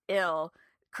getting ill,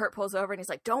 Kurt pulls over and he's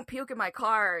like, don't puke in my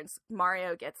car. And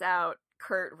Mario gets out.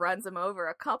 Kurt runs him over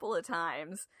a couple of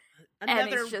times.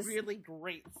 Another really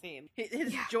great scene.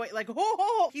 His joy, like,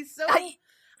 he's so...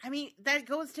 that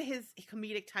goes to his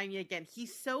comedic timing again.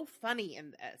 He's so funny in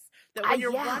this that when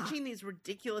you're watching these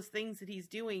ridiculous things that he's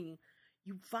doing,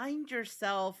 you find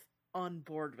yourself on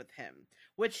board with him,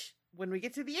 which, when we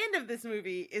get to the end of this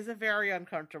movie, is a very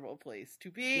uncomfortable place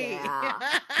to be.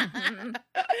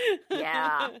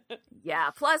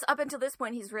 Yeah. Plus, up until this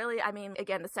point, he's really,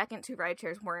 again, the second two ride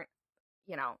shares weren't,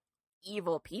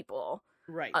 evil people.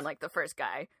 Right. Unlike the first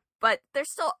guy. But they're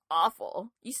still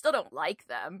awful. You still don't like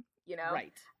them.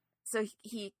 Right. So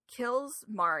he kills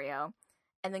Mario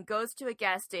and then goes to a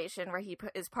gas station where he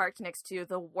is parked next to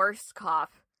the worst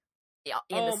cop in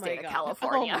the state of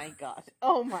California.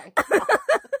 Oh my God.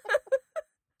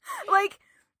 Like,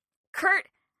 Kurt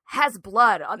has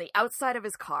blood on the outside of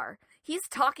his car. He's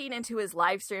talking into his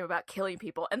live stream about killing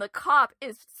people, and the cop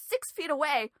is 6 feet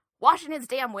away washing his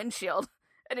damn windshield.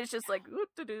 And it's just like,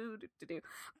 do.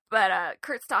 But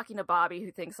Kurt's talking to Bobby,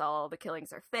 who thinks all the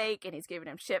killings are fake, and he's giving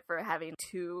him shit for having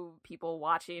 2 people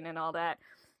watching and all that.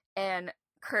 And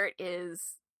Kurt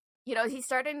is, you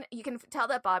can tell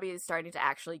that Bobby is starting to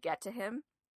actually get to him.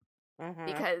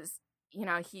 Because,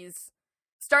 he's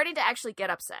starting to actually get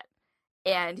upset.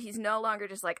 And he's no longer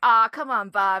just like, come on,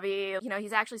 Bobby.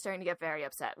 He's actually starting to get very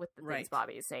upset with the things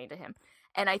Bobby is saying to him.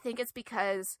 And I think it's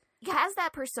because he has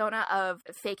that persona of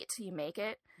fake it till you make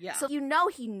it. Yeah. So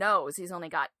he knows he's only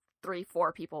got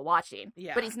 3-4 people watching.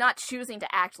 Yeah. But he's not choosing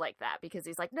to act like that because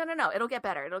he's like, no, it'll get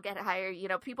better. It'll get higher.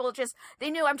 People they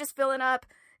knew I'm just filling up,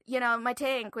 my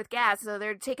tank with gas, so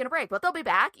they're taking a break. But they'll be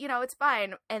back. It's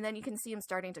fine. And then you can see him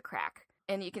starting to crack.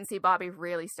 And you can see Bobby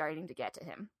really starting to get to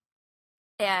him.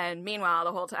 And meanwhile,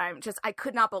 the whole time, I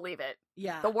could not believe it.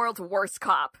 Yeah. The world's worst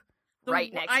cop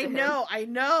right next to him. I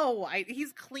know.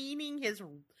 He's cleaning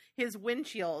his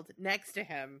windshield next to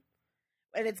him.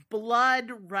 And it's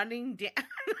blood running down.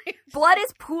 Blood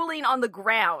is pooling on the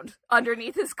ground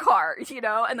underneath his car,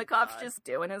 and the cop's just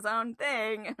doing his own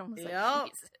thing. And I'm like,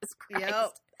 Jesus Christ.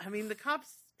 Yep. I mean, the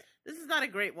cops... This is not a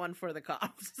great one for the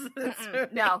cops.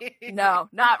 No,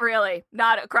 not really.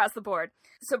 Not across the board.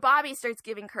 So Bobby starts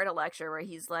giving Kurt a lecture where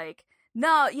he's like,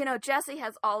 no, Jessie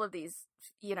has all of these,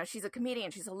 she's a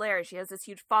comedian. She's hilarious. She has this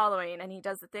huge following. And he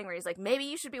does the thing where he's like, maybe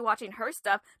you should be watching her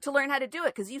stuff to learn how to do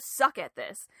it because you suck at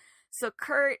this. So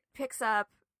Kurt picks up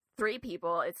 3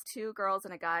 people. It's 2 girls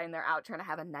and a guy, and they're out trying to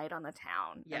have a night on the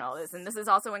town and all this. And this is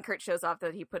also when Kurt shows off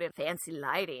that he put in fancy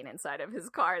lighting inside of his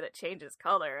car that changes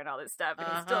color and all this stuff.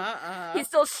 And he's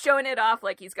still showing it off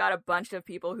like he's got a bunch of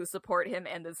people who support him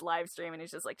and this live stream. And he's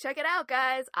just like, check it out,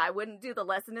 guys. I wouldn't do the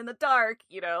lesson in the dark,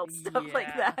 stuff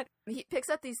like that. He picks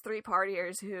up these 3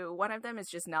 partiers who one of them is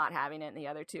just not having it, and the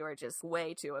other 2 are just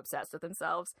way too obsessed with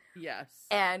themselves. Yes.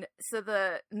 And so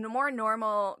the more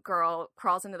normal girl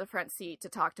crawls into the front seat to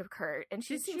talk to Kurt, and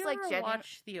she seems like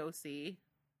watch The OC.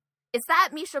 Is that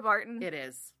Misha Barton? It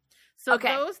is. So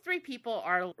those 3 people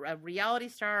are a reality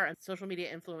star, a social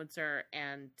media influencer,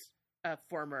 and a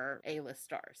former A-list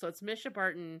star. So it's Misha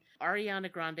Barton,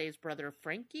 Ariana Grande's brother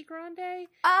Frankie Grande,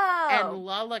 and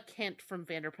Lala Kent from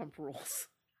Vanderpump Rules.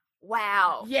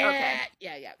 Wow. Yeah. Okay.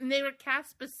 Yeah. And they were cast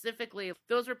specifically.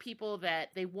 Those were people that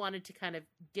they wanted to kind of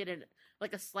get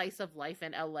a slice of life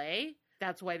in LA.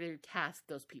 That's why they cast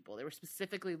those people. They were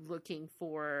specifically looking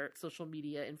for social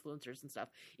media influencers and stuff.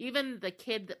 Even the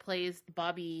kid that plays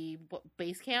Bobby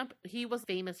Basecamp, he was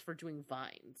famous for doing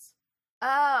Vines.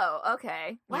 Oh,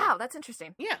 okay. Wow, that's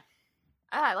interesting. Yeah.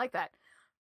 I like that.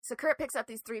 So Kurt picks up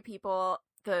these 3 people.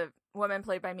 The woman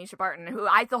played by Misha Barton, who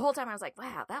the whole time I was like,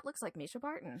 wow, that looks like Misha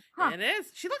Barton. Huh. It is.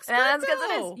 She looks good, though.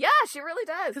 It is. Yeah, she really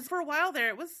does. Because for a while there,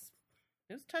 it was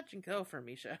touch and go for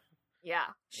Misha. Yeah.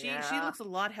 She looks a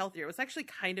lot healthier. It was actually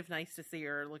kind of nice to see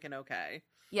her looking okay.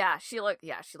 Yeah, she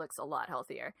looks a lot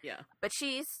healthier. Yeah. But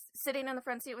she's sitting in the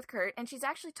front seat with Kurt, and she's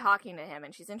actually talking to him,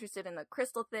 and she's interested in the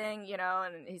crystal thing,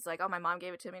 and he's like, oh, my mom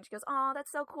gave it to me, and she goes, oh, that's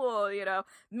so cool,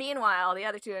 Meanwhile, the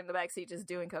other 2 in the backseat just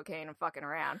doing cocaine and fucking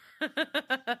around.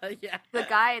 Yeah. The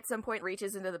guy at some point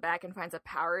reaches into the back and finds a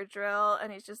power drill,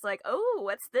 and he's just like, oh,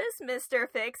 what's this, Mr.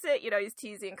 Fix-It? He's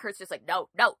teasing. Kurt's just like, no.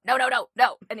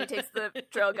 And he takes the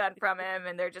drill gun from him,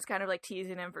 and they're just kind of like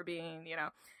teasing him for being,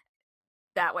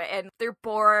 that way. And they're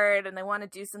bored and they want to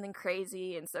do something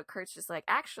crazy. And so Kurt's just like,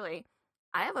 actually,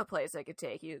 I have a place I could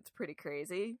take you. It's pretty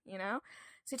crazy, So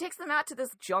he takes them out to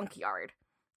this junkyard.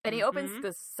 And he opens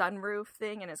the sunroof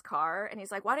thing in his car, and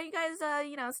he's like, why don't you guys,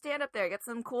 stand up there, get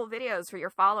some cool videos for your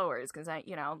followers, because,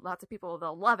 lots of people,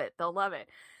 they'll love it.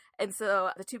 And so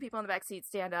the 2 people in the back seat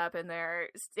stand up, and they're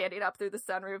standing up through the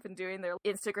sunroof and doing their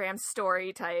Instagram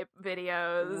story type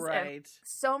videos. Right. And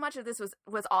so much of this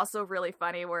was also really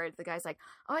funny, where the guy's like,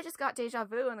 oh, I just got deja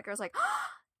vu, and the girl's like, oh,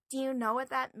 do you know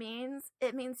what that means?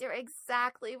 It means you're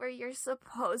exactly where you're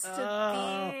supposed to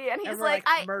be. And he's like,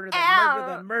 murder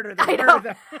them.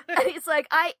 And he's like,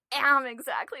 I am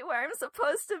exactly where I'm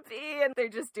supposed to be. And they're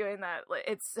just doing that.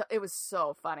 It was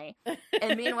so funny.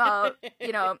 And meanwhile,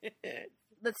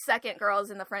 the second girl's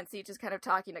in the front seat just kind of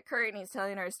talking to Kurt, and he's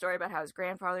telling her a story about how his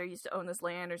grandfather used to own this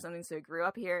land or something, so he grew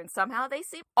up here, and somehow they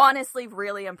seem honestly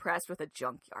really impressed with a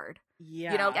junkyard.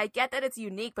 Yeah. I get that it's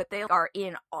unique, but they are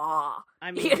in awe. I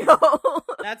mean,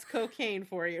 that's cocaine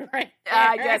for you, right?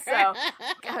 I guess so.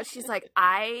 God, she's like,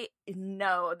 I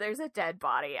know there's a dead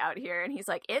body out here, and he's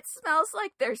like, it smells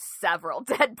like there's several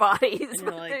dead bodies. And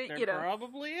you're like, there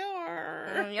probably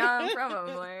are. Yeah,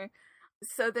 probably.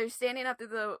 So they're standing up through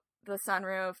the the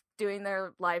sunroof, doing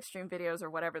their live stream videos or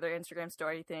whatever, their Instagram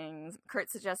story things. Kurt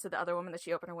suggested the other woman that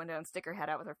she open her window and stick her head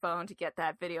out with her phone to get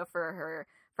that video for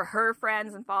her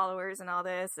friends and followers and all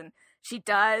this. And she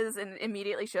does, and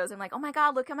immediately shows him like, oh my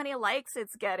God, look how many likes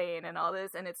it's getting and all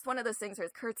this. And it's one of those things where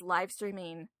Kurt's live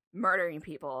streaming murdering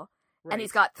people. Right. And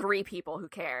he's got 3 people who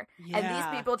care. Yeah. And these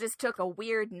people just took a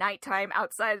weird nighttime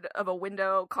outside of a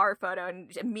window car photo,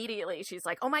 and immediately she's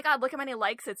like, oh my God, look how many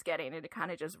likes it's getting. And it kind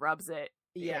of just rubs it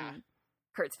in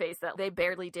Kurt's face that they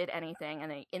barely did anything, and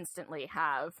they instantly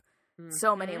have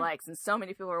so many likes, and so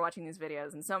many people are watching these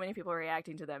videos, and so many people are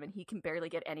reacting to them, and he can barely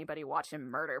get anybody watch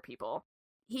him murder people.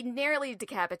 He nearly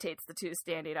decapitates the 2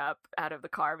 standing up out of the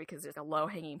car because there's a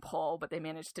low-hanging pole, but they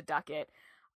managed to duck it.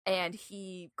 And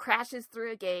he crashes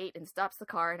through a gate and stops the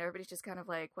car, and everybody's just kind of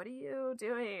like, "What are you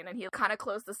doing?" And he'll kind of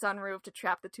close the sunroof to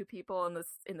trap the 2 people in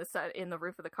the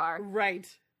roof of the car. Right.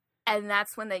 And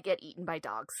that's when they get eaten by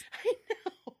dogs. I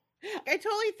know. I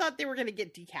totally thought they were going to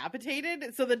get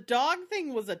decapitated, so the dog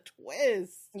thing was a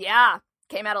twist. Yeah,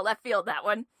 came out of left field, that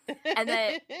one. And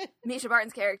then Mischa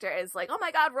Barton's character is like, "Oh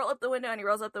my God, roll up the window!" And he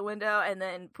rolls up the window and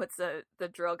then puts the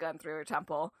drill gun through her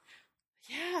temple.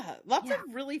 Yeah, lots of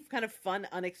really kind of fun,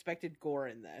 unexpected gore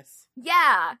in this.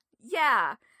 Yeah.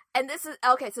 And this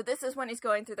is when he's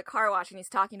going through the car wash and he's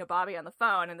talking to Bobby on the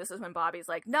phone, and this is when Bobby's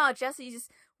like, no, Jessie's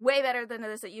way better than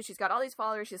this at you. She's got all these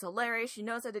followers, she's hilarious, she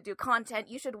knows how to do content,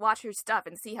 you should watch her stuff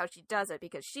and see how she does it,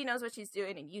 because she knows what she's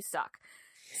doing and you suck.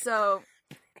 So...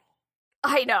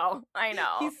 I know.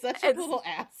 He's such a little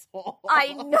asshole.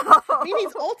 I know. I mean,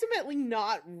 he's ultimately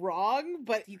not wrong,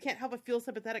 but you can't help but feel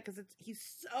sympathetic because he's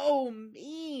so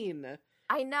mean.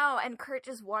 I know, and Kurt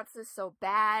just wants this so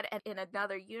bad, and in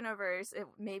another universe,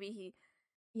 maybe he,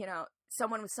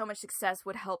 someone with so much success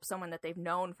would help someone that they've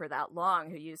known for that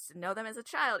long, who used to know them as a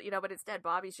child, but instead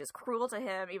Bobby's just cruel to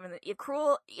him, even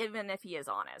if he is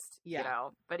honest,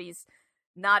 but he's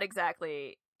not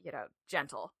exactly...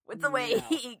 gentle with the way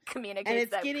he communicates. And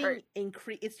it's getting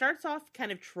it starts off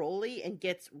kind of trolly and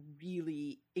gets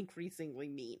really increasingly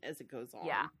mean as it goes on.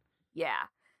 Yeah.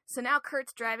 So now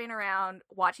Kurt's driving around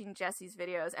watching Jessie's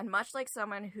videos, and much like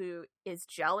someone who is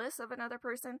jealous of another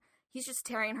person, he's just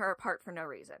tearing her apart for no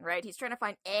reason, right? He's trying to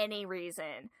find any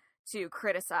reason to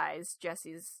criticize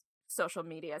Jessie's social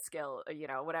media skill,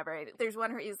 whatever. There's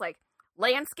one where he's like,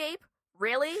 landscape?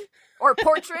 Really? Or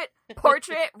portrait?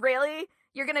 Really?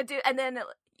 You're gonna do, and then,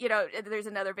 there's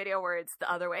another video where it's the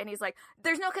other way, and he's like,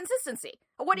 there's no consistency.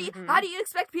 How do you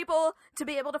expect people to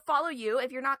be able to follow you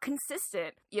if you're not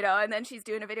consistent? And then she's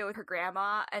doing a video with her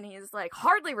grandma, and he's like,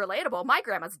 hardly relatable, my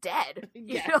grandma's dead.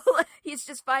 Yes. He's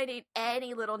just finding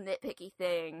any little nitpicky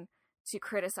thing to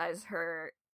criticize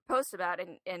her post about,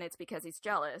 and it's because he's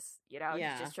jealous, He's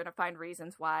just trying to find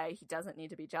reasons why he doesn't need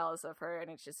to be jealous of her, and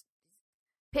it's just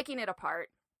picking it apart.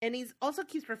 And he's also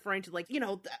keeps referring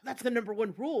to, that's the number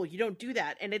one rule. You don't do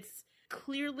that. And it's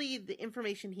clearly the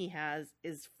information he has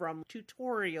is from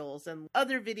tutorials and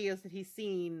other videos that he's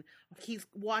seen. He's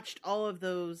watched all of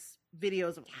those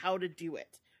videos of how to do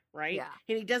it, right? Yeah.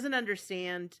 And he doesn't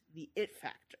understand the it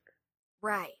factor.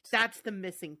 Right. That's the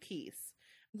missing piece.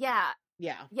 Yeah.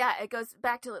 Yeah. Yeah, it goes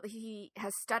back to he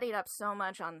has studied up so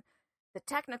much on the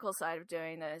technical side of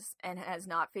doing this and has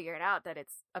not figured out that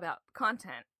it's about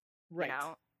content. Right.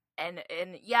 And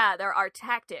yeah, there are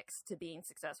tactics to being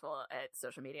successful at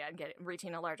social media and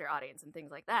reaching a larger audience and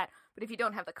things like that. But if you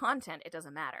don't have the content, it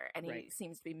doesn't matter. And he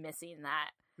seems to be missing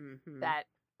that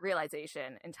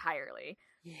realization entirely.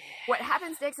 Yeah. What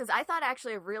happens next is, I thought,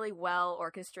 actually a really well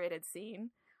orchestrated scene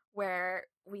where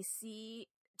we see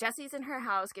Jessie's in her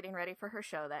house getting ready for her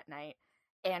show that night,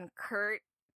 and Kurt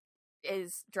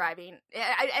is driving.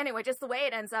 Anyway, just the way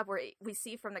it ends up, where we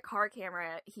see from the car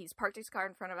camera, he's parked his car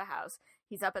in front of a house.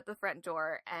 He's up at the front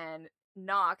door and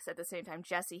knocks at the same time.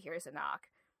 Jessie hears a knock,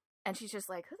 and she's just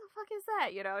like, who the fuck is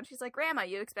that? And she's like, Grandma,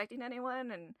 you expecting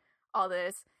anyone? And all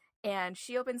this. And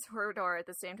she opens her door at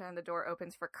the same time the door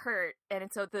opens for Kurt.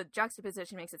 And so the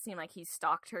juxtaposition makes it seem like he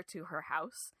stalked her to her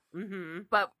house. Mm-hmm.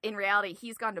 But in reality,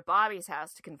 he's gone to Bobby's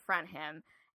house to confront him.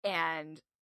 And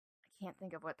can't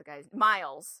think of what the guy's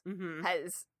Miles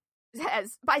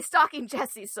has by stalking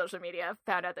Jessie's social media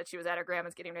found out that she was at her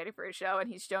grandma's getting ready for a show, and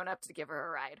he's shown up to give her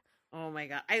a ride. Oh my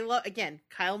God, I love, again,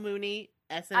 Kyle Mooney,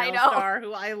 SNL star,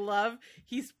 who I love.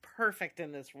 He's perfect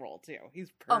in this role too.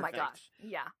 He's perfect. Oh my gosh,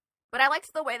 yeah. But I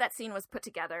liked the way that scene was put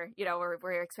together. Where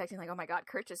we're expecting like, oh my God,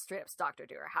 Kurt just straight up stalked her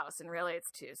to her house, and really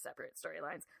it's 2 separate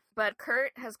storylines. But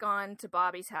Kurt has gone to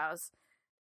Bobby's house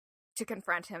to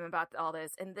confront him about all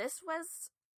this, and this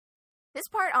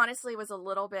part, honestly, was a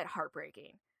little bit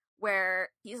heartbreaking, where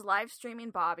he's live streaming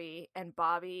Bobby, and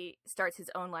Bobby starts his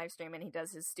own live stream, and he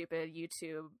does his stupid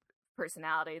YouTube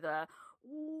personality, the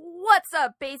 "what's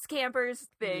up, base campers"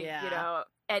 thing, Yeah. you know,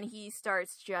 and he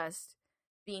starts just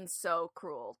being so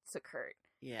cruel to Kurt.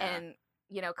 Yeah. And,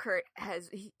 you know, Kurt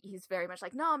he's very much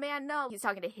like, "No, man, no." He's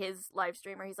talking to his live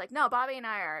streamer. He's like, "No, Bobby and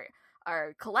I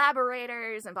are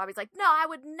collaborators." And Bobby's like, "No, I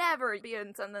would never be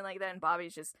in something like that." And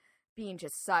Bobby's just being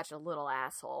just such a little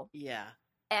asshole. Yeah.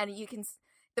 And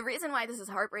the reason why this is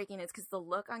heartbreaking is because the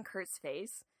look on Kurt's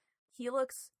face, he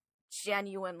looks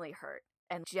genuinely hurt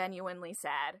and genuinely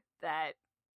sad that,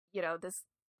 you know, this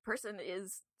person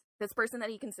that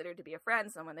he considered to be a friend,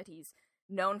 someone that he's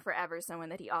known forever, someone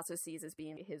that he also sees as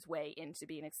being his way into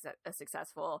being a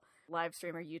successful live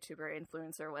streamer, YouTuber,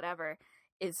 influencer, whatever,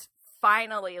 is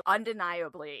finally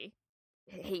undeniably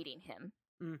hating him.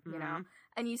 Mm-hmm. You know,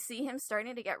 and you see him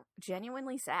starting to get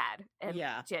genuinely sad and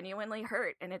genuinely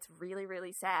hurt, and it's really,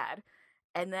 really sad.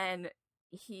 And then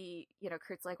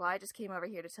Kurt's like, "Well, I just came over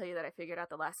here to tell you that I figured out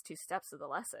the last 2 steps of the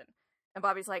lesson." And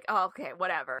Bobby's like, "Oh, okay,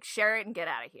 whatever. Share it and get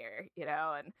out of here," you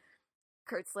know. And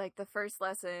Kurt's like, "The first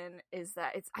lesson is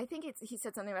that he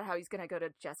said something about how he's going to go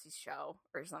to Jessie's show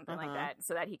or something like that,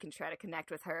 so that he can try to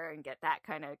connect with her and get that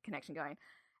kind of connection going.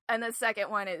 And the second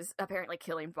one is apparently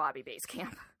killing Bobby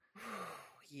Basecamp."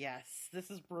 Yes,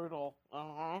 this is brutal.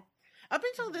 Up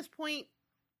until this point,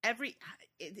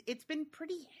 it's been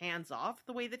pretty hands-off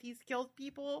the way that he's killed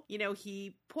people. You know,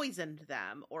 he poisoned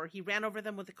them, or he ran over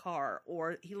them with a car,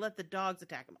 or he let the dogs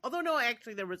attack him. Although, no,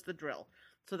 actually, there was the drill,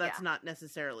 so that's not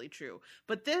necessarily true.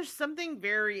 But there's something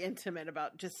very intimate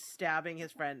about just stabbing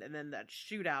his friend, and then that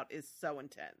shootout is so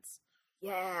intense.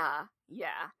 Yeah.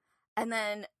 And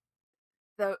then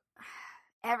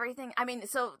everything, I mean,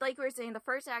 so like we were saying, the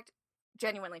first act,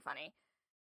 genuinely funny.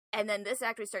 And then this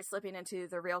act we start slipping into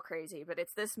the real crazy, but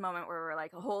it's this moment where we're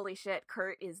like, holy shit,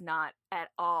 Kurt is not at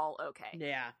all okay.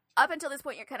 Yeah. Up until this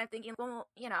point, you're kind of thinking, well,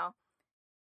 you know,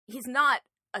 he's not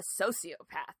a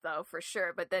sociopath, though, for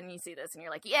sure. But then you see this and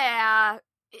you're like, he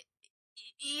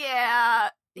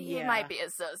might be a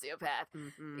sociopath.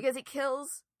 Mm-hmm. Because he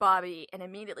kills Bobby and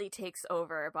immediately takes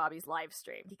over Bobby's live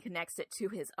stream. He connects it to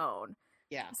his own.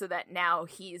 Yeah. So that now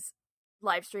he's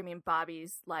live streaming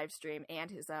Bobby's live stream and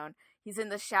his own. He's in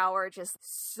the shower just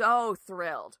so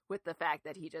thrilled with the fact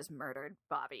that he just murdered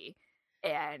Bobby.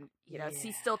 And, you know,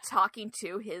 he's still talking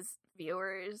to his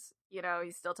viewers. You know,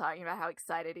 he's still talking about how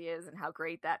excited he is and how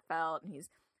great that felt. And he's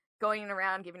going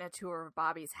around giving a tour of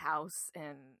Bobby's house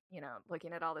and, you know,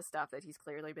 looking at all the stuff that he's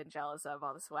clearly been jealous of,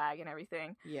 all the swag and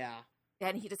everything. Yeah.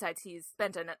 And he decides he's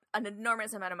spent an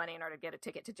enormous amount of money in order to get a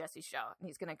ticket to Jessie's show. And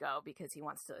he's going to go because he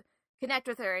wants to connect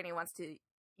with her and he wants to,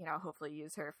 you know, hopefully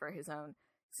use her for his own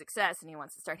success. And he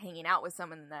wants to start hanging out with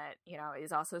someone that, you know,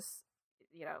 is also,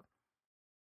 you know,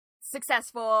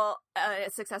 successful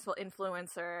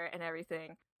influencer and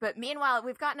everything. But meanwhile,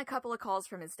 we've gotten a couple of calls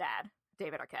from his dad,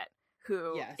 David Arquette,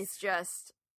 who is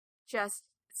just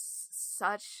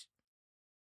such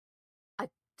a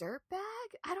dirtbag.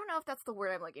 I don't know if that's the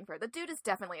word I'm looking for. The dude is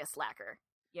definitely a slacker,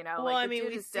 you know? Well, like, I mean,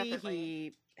 we see definitely...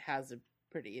 he has a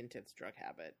pretty intense drug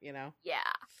habit, you know?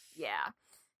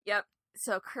 Yep.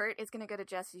 So Kurt is going to go to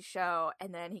Jessie's show,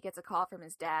 and then he gets a call from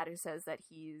his dad who says that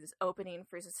he's opening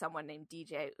for someone named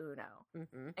DJ Uno.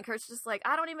 Mm-hmm. And Kurt's just like,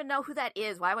 I don't even know who that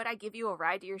is. Why would I give you a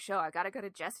ride to your show? I got to go to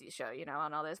Jessie's show, you know,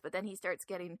 and all this. But then he starts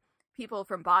getting people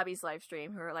from Bobby's live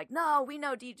stream who are like, no, we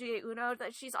know DJ Uno.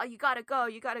 That you got to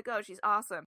go. She's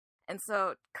awesome. And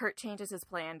so Kurt changes his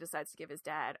plan, decides to give his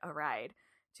dad a ride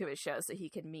to his show so he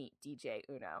can meet DJ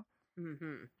Uno.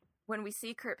 Mm-hmm. When we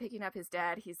see Kurt picking up his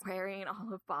dad, he's wearing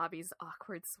all of Bobby's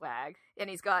awkward swag. And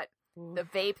he's got the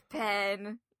vape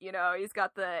pen, you know, he's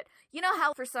got you know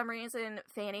how for some reason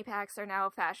fanny packs are now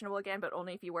fashionable again, but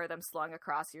only if you wear them slung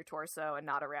across your torso and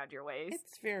not around your waist?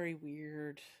 It's very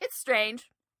weird. It's strange.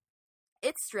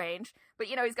 But,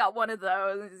 you know, he's got one of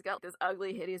those. He's got this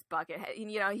ugly, hideous bucket head.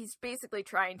 And, you know, he's basically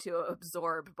trying to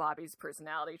absorb Bobby's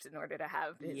personality in order to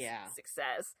have his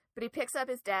success. But he picks up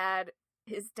his dad.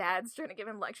 His dad's trying to give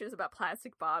him lectures about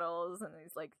plastic bottles, and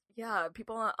he's like, yeah,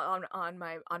 people on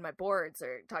my boards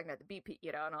are talking about the BP,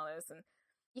 you know, and all this. And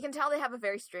you can tell they have a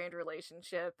very strained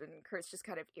relationship, and Kurt's just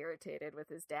kind of irritated with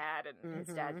his dad, and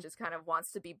his dad just kind of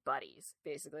wants to be buddies,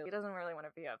 basically. He doesn't really want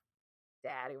to be a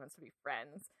dad, he wants to be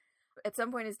friends. At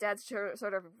some point, his dad's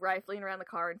sort of rifling around the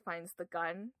car and finds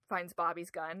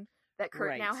Bobby's gun that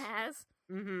Kurt now has.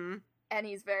 Mm-hmm. And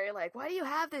he's very like, why do you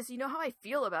have this? You know how I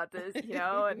feel about this, you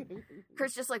know? And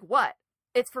Kurt's just like, what?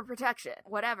 It's for protection.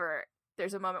 Whatever.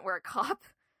 There's a moment where a cop...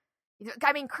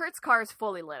 I mean, Kurt's car is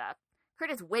fully lit up. Kurt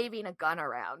is waving a gun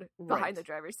around behind the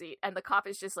driver's seat, and the cop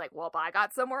is just like, well, I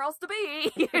got somewhere else to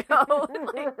be, you know?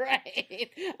 Like, right.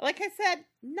 Like I said,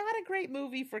 not a great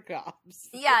movie for cops.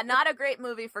 Yeah, not a great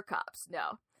movie for cops,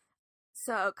 no.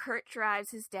 So Kurt drives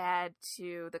his dad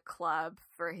to the club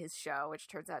for his show, which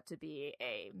turns out to be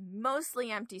a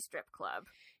mostly empty strip club.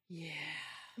 Yeah.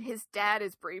 His dad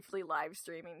is briefly live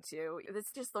streaming too.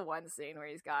 It's just the one scene where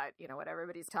he's got, you know, what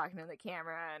everybody's talking to the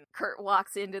camera, and Kurt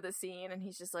walks into the scene and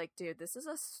he's just like, dude, this is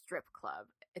a strip club.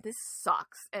 This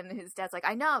sucks. And his dad's like,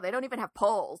 I know, they don't even have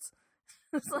poles.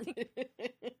 It's like,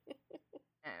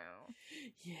 oh.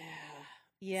 Yeah.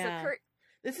 Yeah. So Kurt...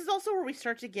 This is also where we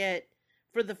start to get,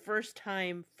 for the first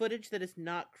time, footage that has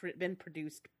not been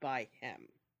produced by him.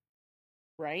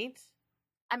 Right?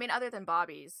 I mean, other than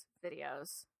Bobby's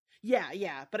videos.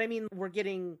 Yeah, but I mean, we're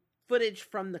getting footage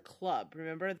from the club,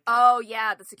 remember? Oh,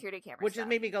 yeah, the security camera Which stuff. has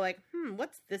made me go like,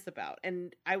 what's this about?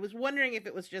 And I was wondering if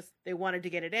it was just they wanted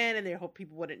to get it in and they hope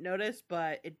people wouldn't notice,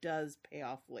 but it does pay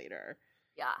off later.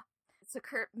 Yeah. So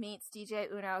Kurt meets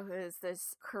DJ Uno, who is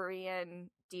this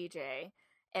Korean DJ,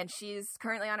 and she's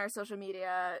currently on our social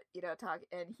media, you know,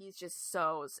 and he's just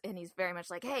and he's very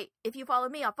much like, hey, if you follow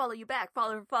me, I'll follow you back,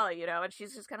 follow, you know, and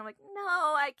she's just kind of like, no,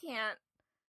 I can't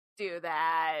do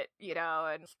that, you know,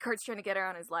 and Kurt's trying to get her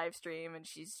on his live stream, and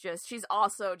she's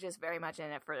also just very much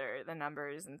in it for the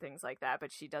numbers and things like that,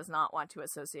 but she does not want to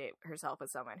associate herself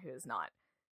with someone who is not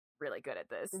really good at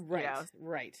this. Right, you know?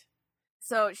 right.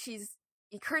 So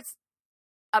Kurt's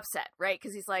upset, right?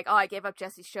 Because he's like, oh, I gave up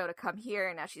Jesse's show to come here,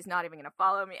 and now she's not even gonna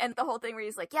follow me. And the whole thing where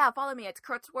he's like, yeah, follow me, it's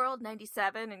Kurt's World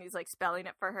 97, and he's like spelling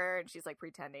it for her, and she's like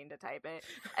pretending to type it.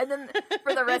 And then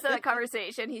for the rest of the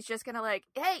conversation, he's just gonna like,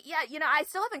 hey, yeah, you know, I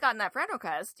still haven't gotten that friend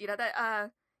request, you know,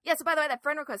 that yeah, so by the way, that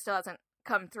friend request still hasn't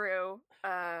come through.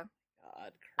 God,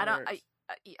 Kurt.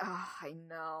 I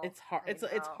know. It's hard.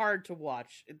 It's hard to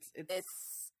watch.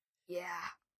 It's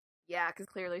yeah, because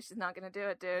clearly she's not going to do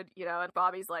it, dude. You know, and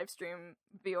Bobby's live stream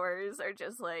viewers are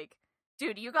just like,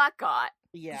 dude, you got.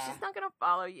 Yeah. She's not going to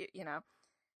follow you, you know.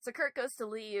 So Kurt goes to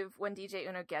leave when DJ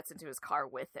Uno gets into his car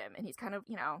with him, and he's kind of,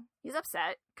 you know, he's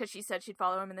upset because she said she'd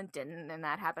follow him and then didn't, and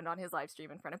that happened on his live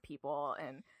stream in front of people,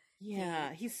 and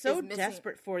yeah, he's so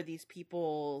desperate for these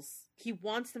people's... He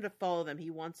wants them to follow them. He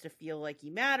wants to feel like he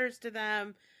matters to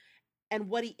them. And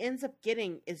what he ends up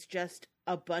getting is just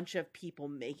a bunch of people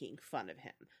making fun of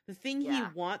him. The thing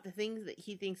the thing that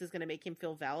he thinks is going to make him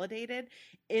feel validated,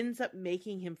 ends up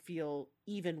making him feel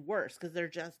even worse because they're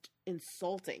just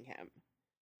insulting him.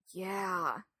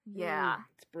 Yeah.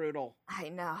 It's brutal. I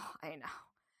know.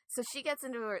 So she gets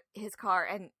into his car,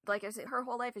 and like I said, her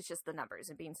whole life is just the numbers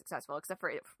and being successful, except for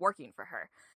it working for her.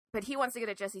 But he wants to get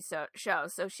a Jesse show,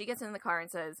 so she gets in the car and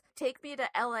says, take me to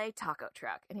LA Taco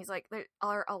Truck. And he's like, there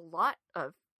are a lot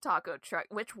of taco truck.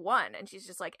 Which one? And she's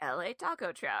just like, LA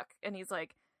Taco Truck. And he's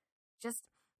like, just,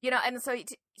 you know, and so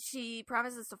she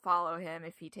promises to follow him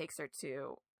if he takes her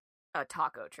to a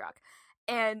taco truck.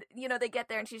 And, you know, they get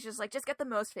there and she's just like, just get the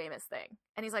most famous thing.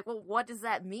 And he's like, well, what does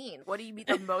that mean? What do you mean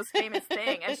the most famous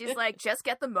thing? And she's like, just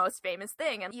get the most famous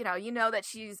thing. And, you know that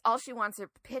all she wants are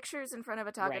pictures in front of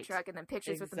a taco truck and then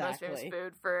pictures with the most famous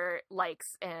food for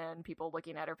likes and people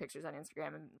looking at her pictures on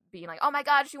Instagram and being like, oh my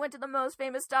God, she went to the most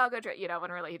famous taco truck. You know,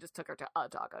 when really he just took her to a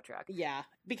taco truck. Yeah.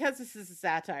 Because this is a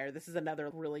satire, this is another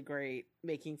really great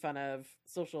making fun of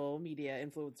social media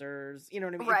influencers. You know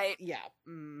what I mean? Right.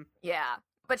 Yeah.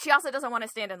 But she also doesn't want to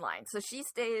stand in line. So she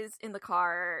stays in the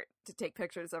car to take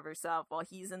pictures of herself while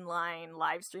he's in line,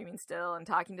 live streaming still, and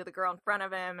talking to the girl in front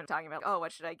of him and talking about, oh,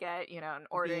 what should I get? You know, and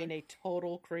ordering. Being a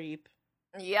total creep.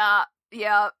 Yeah.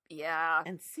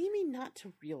 And seeming not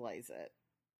to realize it.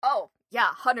 Oh, yeah,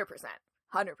 100%.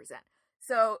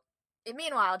 So,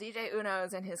 meanwhile, DJ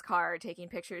Uno's in his car taking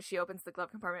pictures. She opens the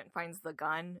glove compartment and finds the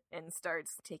gun and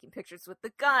starts taking pictures with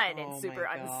the gun in super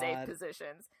unsafe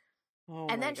positions. Oh,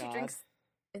 and then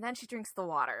she drinks the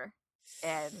water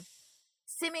and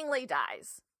seemingly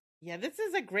dies. Yeah, this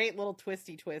is a great little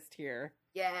twisty twist here.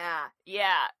 Yeah.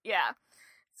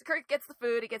 So Kurt gets the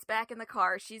food, he gets back in the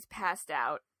car, she's passed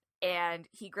out, and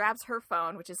he grabs her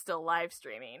phone, which is still live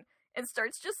streaming, and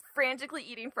starts just frantically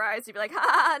eating fries. He'd be like,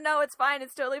 ha, no, it's fine,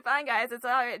 it's totally fine, guys, it's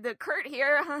all right, the Kurt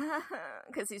here,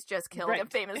 because he's just killed a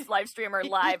famous live streamer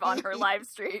live on her live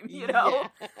stream, you know?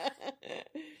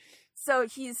 Yeah. So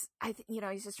he's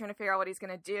just trying to figure out what he's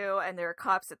going to do, and there are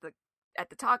cops at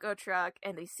the taco truck,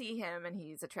 and they see him, and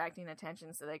he's attracting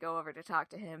attention, so they go over to talk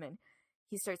to him, and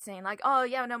he starts saying, like, oh,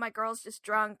 yeah, no, my girl's just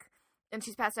drunk, and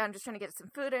she's passed out, I'm just trying to get some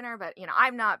food in her, but, you know,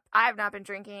 I've not been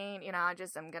drinking, you know, I'm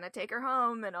going to take her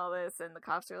home, and all this, and the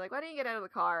cops are like, why don't you get out of the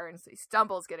car? And so he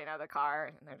stumbles getting out of the car,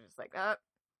 and they're just like, oh,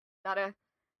 not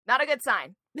Not a good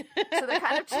sign. So they're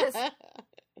kind of just...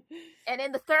 And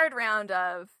in the third round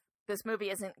of this movie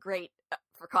isn't great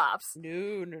for cops.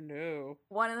 No.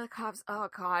 One of the cops, oh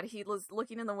god, he was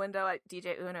looking in the window at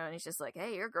DJ Uno and he's just like,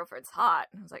 hey, your girlfriend's hot.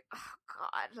 And I was like, oh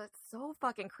god, that's so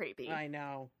fucking creepy. I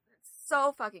know. It's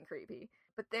so fucking creepy.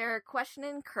 But they're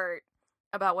questioning Kurt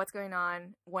about what's going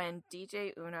on when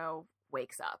DJ Uno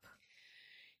wakes up.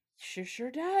 Sure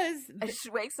does. And she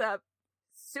wakes up,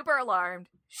 super alarmed,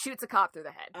 shoots a cop through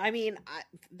the head. I mean,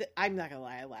 I'm not gonna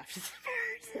lie, I laughed at the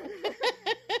part.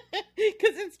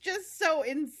 Because it's just so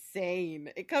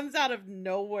insane. It comes out of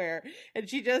nowhere, and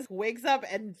she just wakes up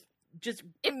and just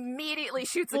immediately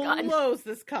shoots a gun. Blows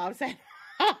this cop's head.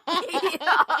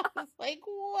 It's like,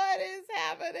 what is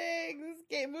happening?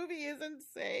 This movie is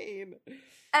insane.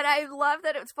 And I love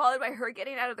that it was followed by her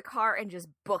getting out of the car and just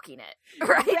booking it.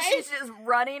 Right? She's just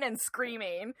running and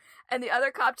screaming. And the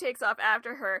other cop takes off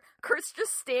after her. Kurt's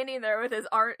just standing there with his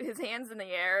hands in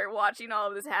the air, watching all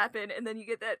of this happen. And then you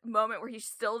get that moment where he's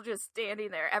still just standing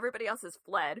there. Everybody else has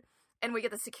fled. And we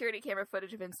get the security camera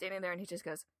footage of him standing there, and he just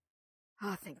goes,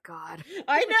 oh, thank God.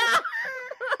 I know!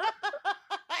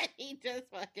 He just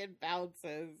fucking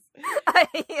bounces.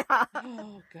 Yeah.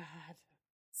 Oh, God.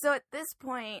 So at this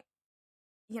point,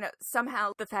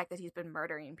 somehow the fact that he's been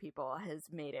murdering people has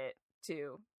made it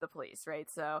to the police, right?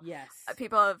 So yes,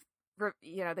 people have,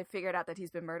 they figured out that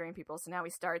he's been murdering people. So now we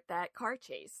start that car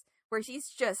chase where he's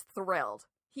just thrilled.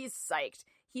 He's psyched.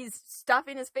 He's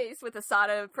stuffing his face with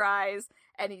asada fries,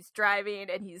 and he's driving,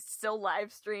 and he's still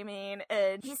live streaming,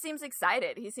 and he seems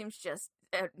excited. He seems just,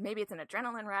 maybe it's an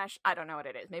adrenaline rush. I don't know what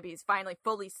it is. Maybe he's finally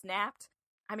fully snapped.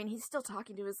 I mean, he's still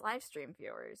talking to his live stream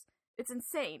viewers. It's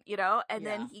insane, And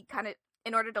then he kind of,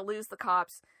 in order to lose the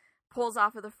cops, pulls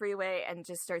off of the freeway and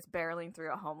just starts barreling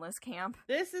through a homeless camp.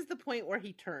 This is the point where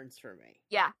he turns for me.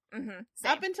 Yeah. Mm-hmm.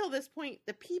 Up until this point,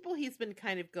 the people he's been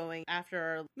kind of going after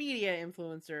are media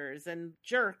influencers and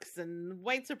jerks and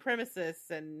white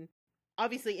supremacists, and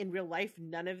obviously in real life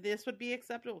none of this would be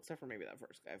acceptable except for maybe that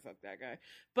first guy. Fuck that guy.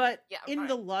 But in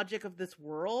the logic of this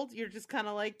world, you're just kind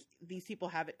of like, these people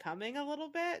have it coming a little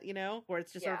bit, where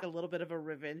it's just like a little bit of a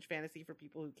revenge fantasy for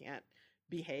people who can't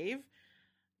behave.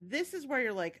 This is where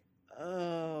you're like,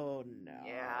 oh no.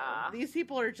 Yeah. These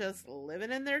people are just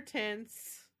living in their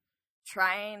tents.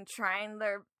 Trying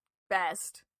their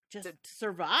best. Just to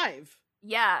survive.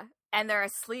 Yeah. And they're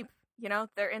asleep.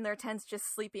 They're in their tents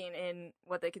just sleeping in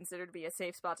what they consider to be a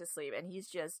safe spot to sleep. And he's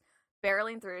just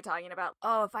barreling through talking about,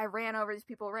 oh, if I ran over these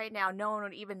people right now, no one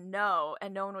would even know,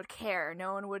 and no one would care.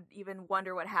 No one would even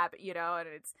wonder what happened, and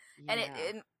it's... Yeah.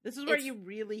 And this is where you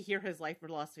really hear his life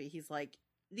philosophy. He's like,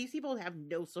 these people have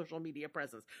no social media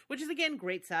presence, which is, again,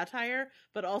 great satire,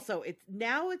 but also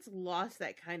it's lost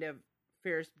that kind of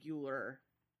Ferris Bueller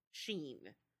sheen.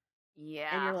 Yeah.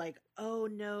 And you're like, oh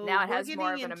no. Now it has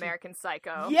more of an American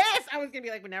Psycho. Yes! I was going to be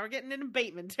like, but now we're getting into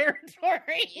Bateman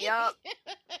territory. Yep.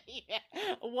 Yeah,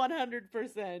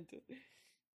 100%.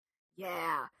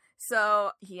 Yeah.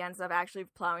 So he ends up actually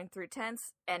plowing through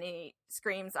tents, and he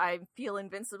screams, I feel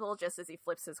invincible, just as he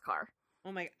flips his car.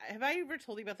 Oh my, have I ever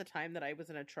told you about the time that I was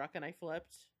in a truck and I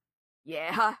flipped?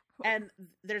 Yeah. And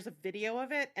there's a video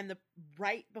of it, and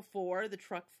right before the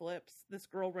truck flips, this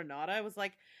girl, Renata, was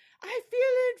like, I feel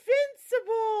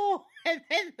invincible! And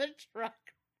then the truck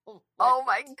flipped. Oh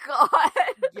my god!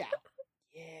 Yeah.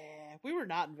 Yeah. We were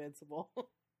not invincible.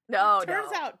 No,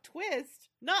 Turns out, twist,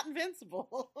 not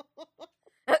invincible.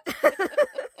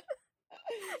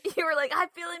 You were like, I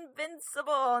feel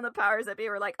invincible, and the powers that be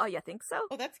were like, oh, you think so?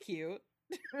 Oh, that's cute.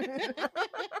 Yeah.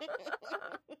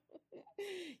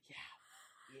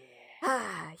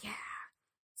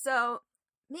 So,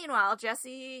 meanwhile,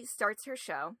 Jessie starts her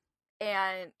show,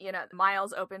 and,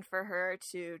 Miles opened for her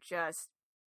to just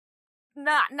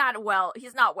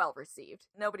he's not well received.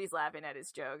 Nobody's laughing at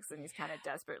his jokes, and he's kind of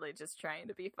desperately just trying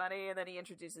to be funny, and then he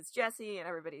introduces Jessie, and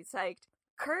everybody's psyched.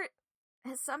 Kurt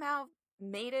has somehow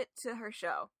made it to her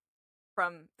show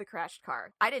from the crashed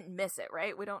car. I didn't miss it,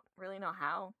 right? We don't really know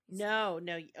how. No.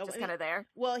 Just kind of there.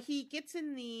 Well, he gets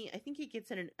in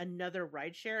another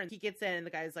rideshare, and he gets in, and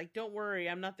the guy's like, don't worry,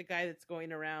 I'm not the guy that's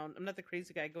going around, I'm not the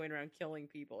crazy guy going around killing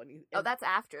people. And that's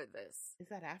after this. Is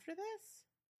that after this?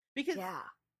 Because... Yeah.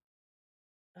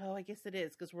 Oh, I guess it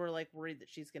is, because we're, like, worried that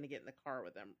she's going to get in the car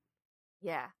with him.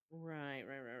 Yeah. Right.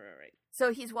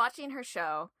 So he's watching her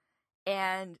show,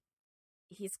 and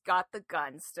he's got the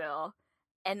gun still,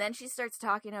 and then she starts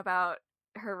talking about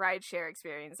her rideshare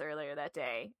experience earlier that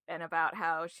day, and about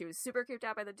how she was super creeped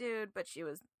out by the dude, but she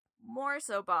was more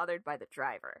so bothered by the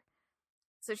driver.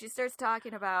 So she starts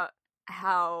talking about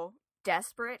how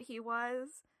desperate he was,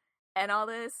 and all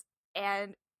this,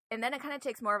 and And then it kind of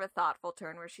takes more of a thoughtful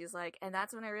turn where she's like, and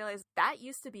that's when I realized that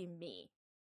used to be me.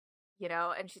 You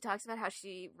know, and she talks about how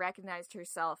she recognized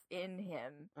herself in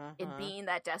him, in being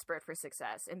that desperate for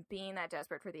success, and being that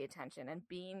desperate for the attention, and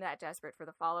being that desperate for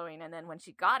the following. And then when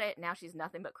she got it, now she's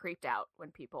nothing but creeped out when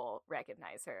people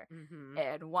recognize her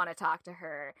and want to talk to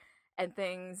her and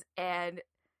things. And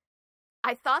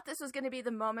I thought this was going to be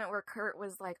the moment where Kurt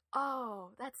was like,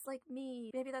 oh, that's like me.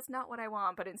 Maybe that's not what I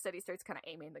want. But instead he starts kind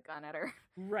of aiming the gun at her.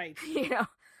 Right. You know?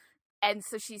 And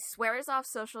so she swears off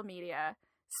social media,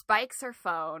 spikes her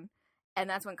phone, and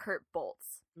that's when Kurt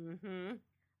bolts.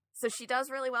 So she does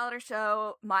really well at her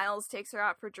show. Miles takes her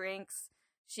out for drinks.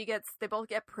 They both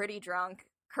get pretty drunk.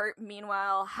 Kurt,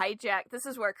 meanwhile, this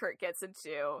is where Kurt gets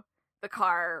into the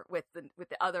car with the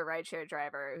other rideshare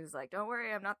driver who's like, don't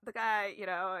worry, I'm not the guy, you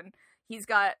know, and he's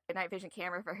got a night vision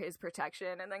camera for his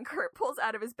protection. And then Kurt pulls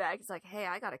out of his bag. He's like, hey,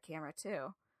 I got a camera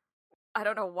too. I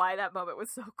don't know why that moment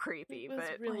was so creepy. It was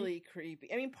but really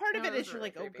creepy. I mean, part of it is you're really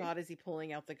like, creepy. oh God, is he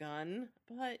pulling out the gun?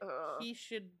 But he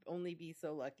should only be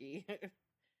so lucky.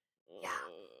 Yeah.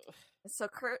 So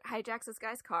Kurt hijacks this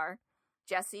guy's car.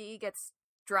 Jesse gets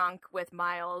drunk with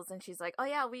Miles, and she's like, oh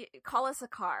yeah, call us a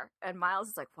car. And Miles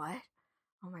is like, what?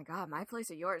 Oh my God, my place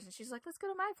or yours? And she's like, let's go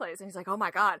to my place. And he's like, oh my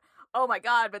God.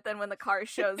 But then when the car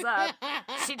shows up,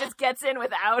 she just gets in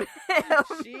without him.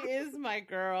 She is my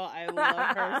girl. I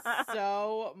love her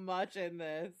so much in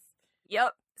this.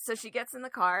 Yep. So she gets in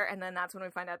the car, and then that's when we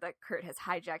find out that Kurt has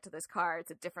hijacked this car. It's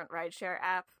a different rideshare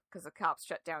app because the cops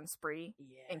shut down Spree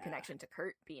in connection to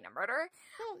Kurt being a murderer.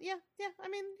 Oh, yeah. I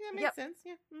mean, that makes sense.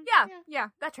 Yeah,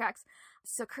 that tracks.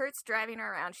 So Kurt's driving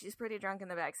her around. She's pretty drunk in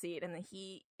the backseat, and then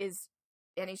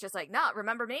he's just like, no,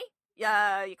 remember me?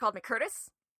 Yeah, you called me Curtis,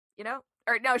 you know?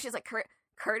 Or no, she's like,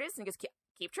 Curtis? And he goes,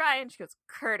 keep trying. She goes,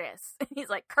 Curtis. And he's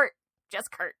like, Kurt. Just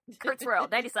Kurt. Kurt's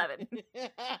World, 97.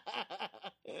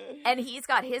 And he's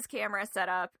got his camera set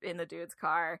up in the dude's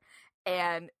car.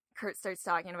 And Kurt starts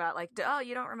talking about, like, oh,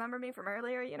 you don't remember me from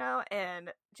earlier, you know?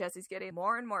 And Jesse's getting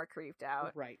more and more creeped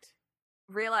out. Right.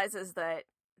 Realizes that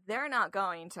they're not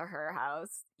going to her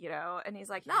house, you know? And he's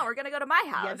like, no, we're going to go to my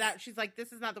house. Yeah, she's like,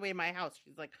 this is not the way to my house.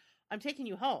 She's like, I'm taking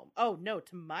you home. Oh, no,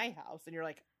 to my house. And you're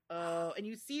like, oh. And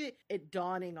you see it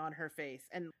dawning on her face.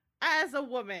 And as a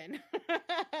woman,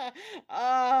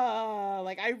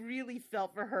 like I really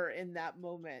felt for her in that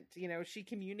moment. You know, she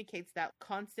communicates that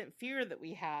constant fear that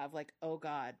we have, like, oh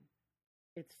God,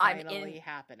 it's finally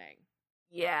happening.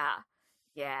 Yeah.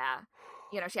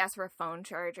 You know, she asked for a phone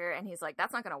charger, and he's like,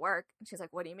 that's not going to work. And she's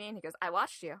like, what do you mean? He goes, I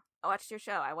watched you. I watched your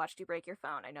show. I watched you break your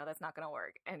phone. I know that's not going to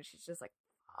work. And she's just like,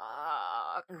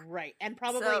 fuck. Right. And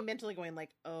probably mentally going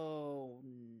like, oh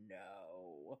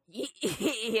no.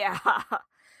 Yeah.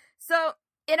 So,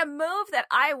 in a move that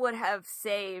I would have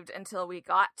saved until we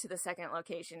got to the second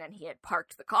location and he had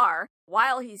parked the car,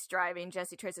 while he's driving,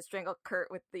 Jesse tries to strangle Kurt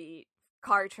with the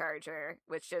car charger,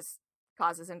 which just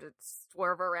causes him to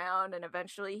swerve around, and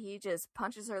eventually he just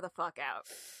punches her the fuck out.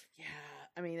 Yeah.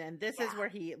 I mean, and this is where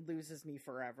he loses me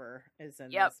forever, is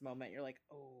in this moment. You're like,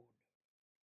 oh.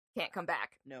 Can't come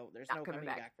back. No, there's no coming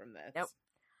back from this. Nope.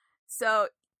 So,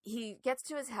 he gets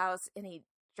to his house, and he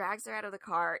drags her out of the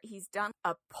car. He's done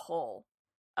a poll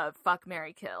of fuck,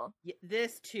 marry, kill. Yeah,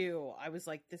 this too, I was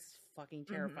like, this is fucking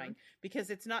terrifying, because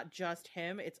it's not just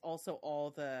him, it's also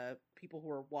all the people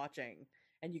who are watching,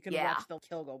 and you can watch the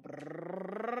kill go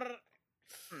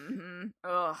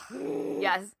Ugh.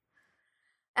 Yes.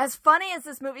 As funny as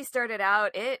this movie started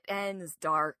out, it ends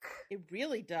dark. It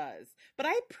really does. But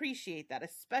I appreciate that,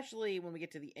 especially when we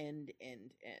get to the end.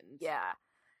 Yeah.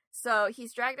 So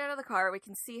he's dragged out of the car. We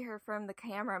can see her from the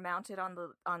camera mounted on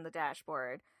the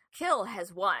dashboard. Kill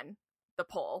has won the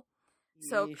poll.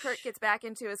 So Kurt gets back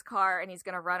into his car and he's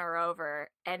going to run her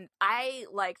over. And I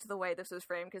liked the way this was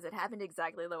framed because it happened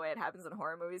exactly the way it happens in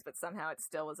horror movies, but somehow it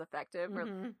still was effective.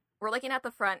 Mm-hmm. We're looking at the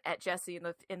front at Jesse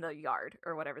in the yard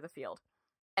or whatever, the field.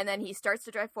 And then he starts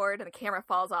to drive forward and the camera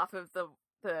falls off of the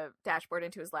dashboard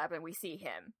into his lap and we see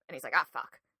him. And he's like, ah,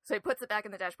 fuck. So he puts it back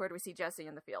in the dashboard. We see Jesse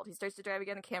in the field. He starts to drive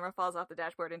again. The camera falls off the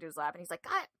dashboard into his lap. And he's like,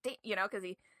 God damn, you know, because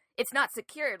it's not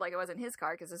secured like it was in his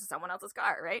car because this is someone else's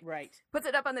car, right? Right. Puts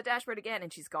it up on the dashboard again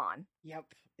and she's gone. Yep.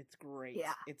 It's great.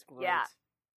 Yeah. It's great. Yeah.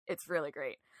 It's really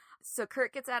great. So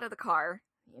Kurt gets out of the car.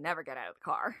 You never get out of the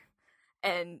car.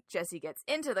 And Jesse gets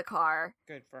into the car.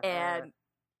 Good for her. And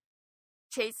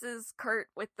chases Kurt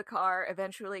with the car,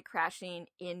 eventually crashing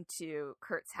into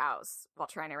Kurt's house while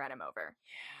trying to run him over.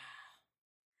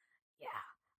 Yeah.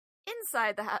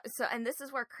 Inside the house, and this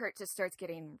is where Kurt just starts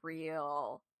getting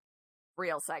real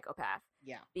psychopath.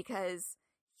 Yeah. Because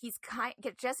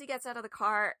Jesse gets out of the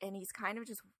car and he's kind of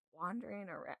just wandering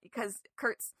around, because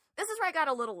this is where I got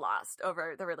a little lost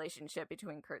over the relationship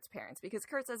between Kurt's parents, because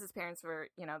Kurt says his parents were,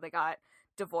 they got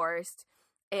divorced.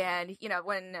 And,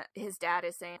 when his dad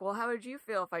is saying, well, how would you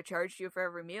feel if I charged you for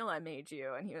every meal I made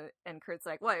you? And Kurt's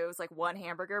like, what? It was like one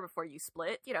hamburger before you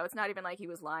split? It's not even like he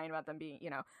was lying about them being,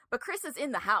 But Chris is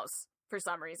in the house for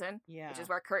some reason, which is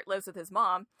where Kurt lives with his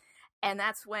mom. And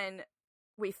that's when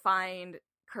we find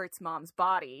Kurt's mom's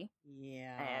body.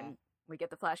 Yeah. And we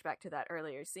get the flashback to that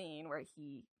earlier scene where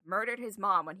he murdered his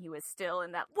mom when he was still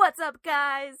in that, what's up,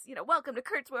 guys? Welcome to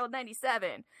Kurt's World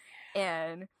 97.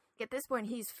 And at this point,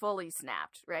 he's fully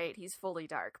snapped, right? He's fully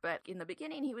dark. But in the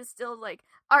beginning, he was still like,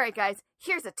 all right, guys,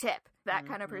 here's a tip. That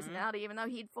kind of personality, even though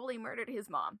he'd fully murdered his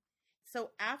mom.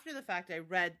 So after the fact, I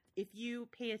read, if you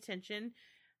pay attention,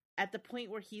 at the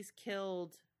point where he's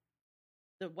killed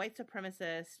the white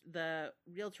supremacist, the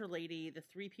realtor lady, the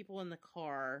 3 people in the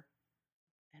car,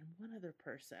 and one other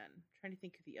person. I'm trying to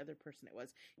think who the other person it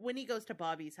was. When he goes to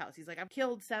Bobby's house, he's like, I've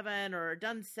killed 7 or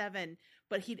done 7,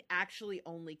 but he'd actually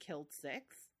only killed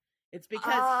 6. It's because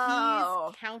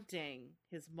he's counting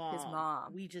his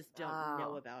mom. We just don't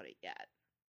know about it yet.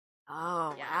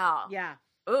 Oh, yeah. Wow. Yeah.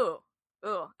 Ooh,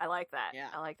 I like that. Yeah.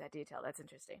 I like that detail. That's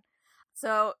interesting.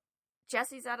 So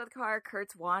Jesse's out of the car.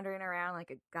 Kurt's wandering around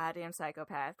like a goddamn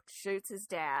psychopath. Shoots his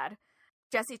dad.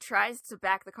 Jesse tries to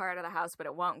back the car out of the house, but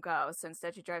it won't go. So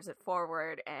instead she drives it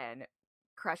forward and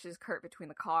crushes Kurt between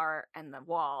the car and the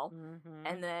wall. Mm-hmm.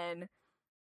 And then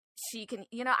she can,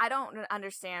 I don't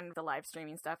understand the live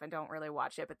streaming stuff and don't really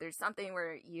watch it, but there's something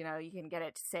where, you can get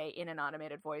it to say in an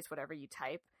automated voice whatever you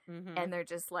type. Mm-hmm. And they're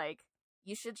just like,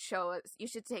 you should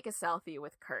take a selfie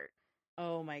with Kurt.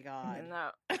 Oh my God.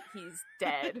 No, he's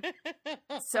dead.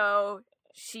 So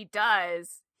she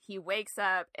does. He wakes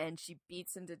up and she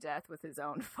beats him to death with his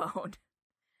own phone.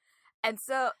 And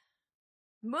so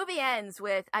movie ends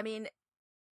with,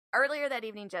 earlier that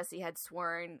evening, Jessie had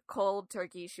sworn cold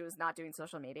turkey she was not doing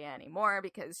social media anymore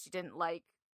because she didn't like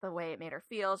the way it made her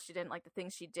feel. She didn't like the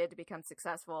things she did to become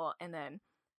successful, and then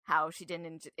how she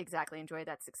didn't exactly enjoy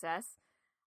that success.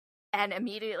 And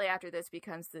immediately after this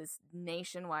becomes this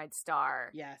nationwide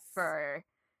star. Yes. For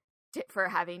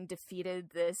having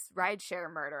defeated this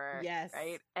rideshare murderer. Yes.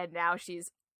 Right? And now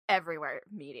she's everywhere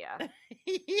media.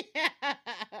 Yeah.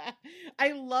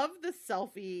 I love the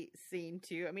selfie scene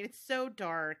too. It's so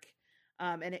dark.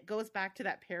 And it goes back to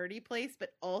that parody place, but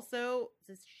also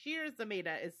Shears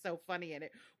Zameda is so funny in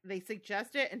it. They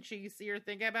suggest it and you see her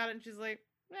thinking about it and she's like,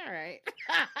 all right.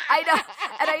 I know.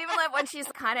 And I even love when she's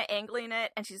kind of angling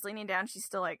it and she's leaning down, she's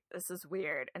still like, this is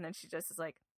weird. And then she just is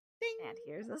like, ding. And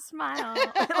here's a smile.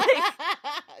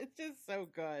 It's just so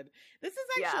good. This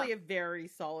is actually a very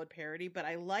solid parody, but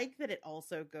I like that it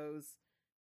also goes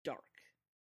dark.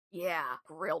 Yeah,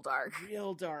 real dark.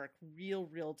 Real dark.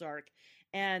 Real dark.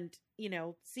 And,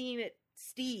 seeing it,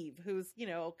 Steve, who's,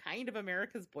 kind of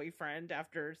America's boyfriend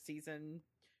after season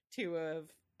 2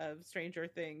 of Stranger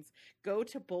Things, go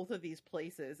to both of these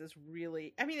places is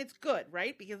really, it's good,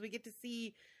 right? Because we get to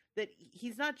see that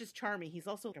he's not just charming, he's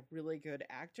also a really good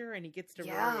actor, and he gets to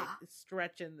really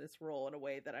stretch in this role in a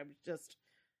way that I'm just,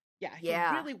 he's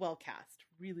really well cast.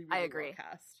 Really I agree. well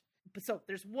cast. But so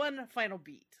there's one final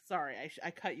beat. Sorry,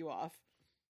 I cut you off.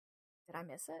 Did I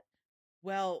miss it?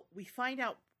 Well, we find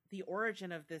out the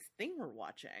origin of this thing we're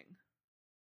watching.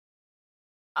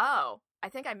 Oh, I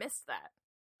think I missed that.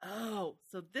 Oh,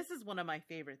 so this is one of my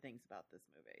favorite things about this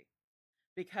movie.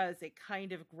 Because it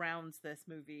kind of grounds this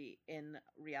movie in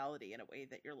reality in a way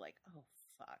that you're like, oh,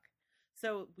 fuck.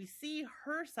 So we see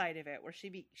her side of it where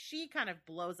she kind of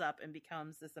blows up and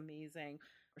becomes this amazing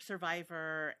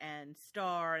survivor and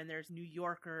star. And there's New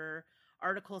Yorker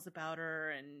articles about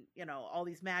her and, all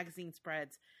these magazine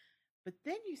spreads. But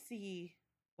then you see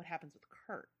what happens with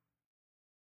Kurt.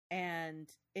 And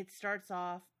it starts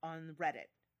off on Reddit.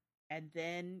 And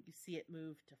then you see it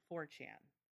move to 4chan.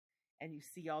 And you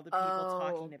see all the people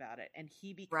talking about it, and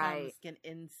he becomes an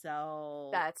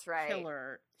incel. That's right.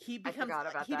 Killer. He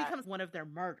becomes one of their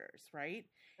martyrs, right?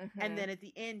 Mm-hmm. And then at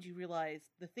the end, you realize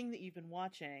the thing that you've been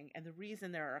watching, and the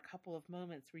reason there are a couple of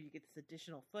moments where you get this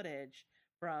additional footage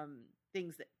from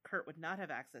things that Kurt would not have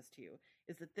access to,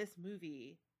 is that this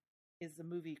movie is a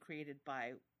movie created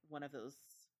by one of those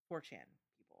 4chan.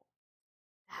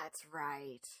 That's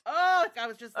right. Oh, I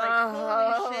was just like,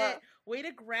 holy shit. Way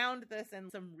to ground this in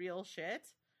some real shit.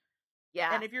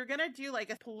 Yeah. And if you're going to do like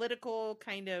a political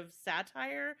kind of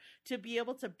satire, to be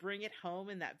able to bring it home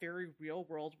in that very real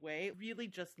world way really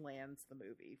just lands the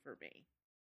movie for me.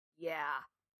 Yeah.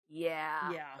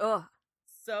 Yeah. Yeah. Ugh.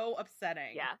 So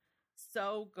upsetting. Yeah.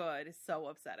 So good. So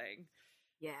upsetting.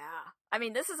 Yeah.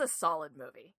 This is a solid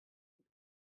movie.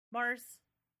 Mars,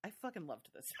 I fucking loved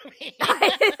this movie.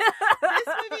 This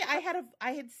movie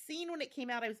I had seen when it came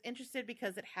out. I was interested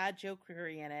because it had Joe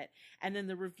Keery in it, and then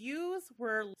the reviews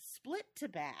were split to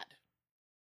bad.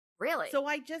 Really? So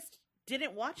I just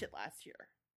didn't watch it last year.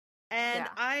 And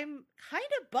I'm kind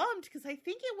of bummed because I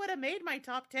think it would have made my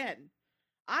top 10.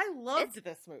 I loved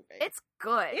this movie. It's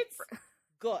good. It's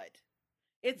good.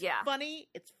 It's funny.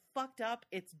 It's fucked up.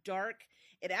 It's dark.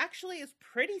 It actually is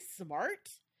pretty smart.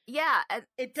 Yeah.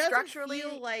 It doesn't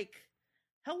feel like,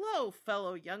 hello,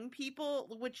 fellow young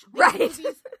people, which these right.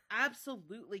 movies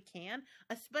absolutely can,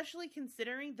 especially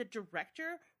considering the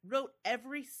director wrote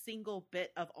every single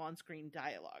bit of on-screen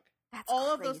dialogue. That's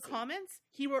all crazy. Of those comments,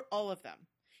 he wrote all of them.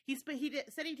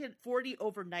 Said he did 40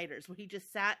 overnighters where he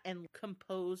just sat and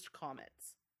composed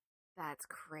comments. That's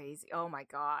crazy. Oh my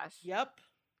gosh. Yep.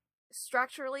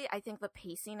 Structurally, I think the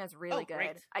pacing is really good.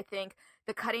 Great. I think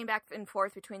the cutting back and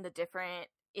forth between the different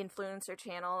influencer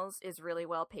channels is really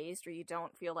well paced, or you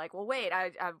don't feel like, well, wait,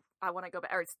 I want to go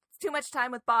back, or it's too much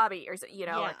time with Bobby, or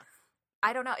like,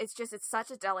 I don't know. It's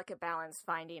such a delicate balance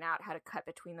finding out how to cut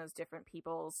between those different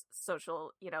people's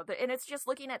social, and it's just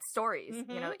looking at stories,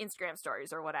 Instagram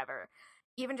stories or whatever.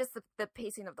 Even just the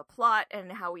pacing of the plot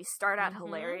and how we start out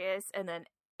hilarious and then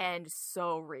end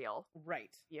so real.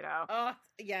 Right. Oh,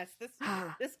 yes. This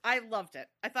I loved it.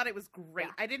 I thought it was great.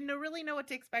 Yeah. I didn't really know what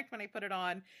to expect when I put it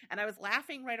on, and I was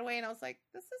laughing right away, and I was like,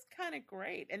 this is kind of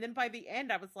great. And then by the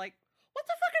end, I was like, what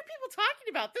the fuck are people talking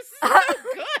about? This is so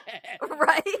good.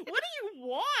 Right? What do you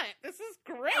want? This is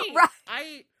great. Right.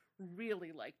 I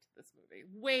really liked this movie.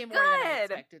 Way more Good. than I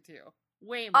expected to.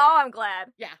 Way more. Oh, I'm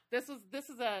glad. Yeah, this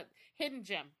is a hidden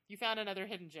gem. You found another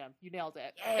hidden gem. You nailed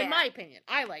it. Yeah. In my opinion.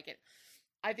 I like it.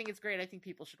 I think it's great. I think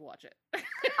people should watch it.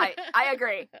 I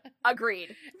agree.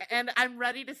 Agreed. And I'm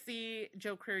ready to see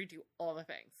Joe Keery do all the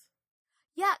things.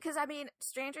 Yeah, because,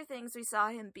 Stranger Things, we saw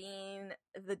him being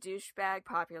the douchebag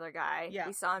popular guy. Yeah.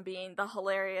 We saw him being the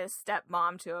hilarious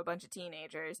stepmom to a bunch of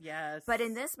teenagers. Yes. But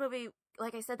in this movie,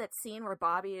 like I said, that scene where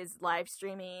Bobby is live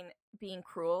streaming being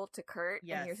cruel to Kurt,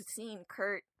 and you're seeing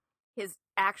Kurt, his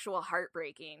actual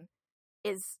heartbreaking,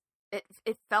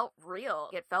 it felt real.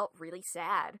 It felt really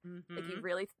sad. Mm-hmm. Like you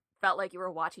really felt like you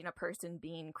were watching a person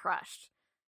being crushed,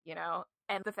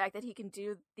 And the fact that he can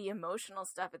do the emotional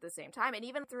stuff at the same time. And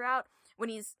even throughout, when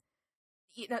he's,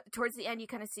 towards the end, you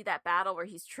kind of see that battle where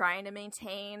he's trying to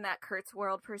maintain that Kurt's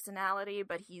World personality,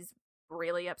 but he's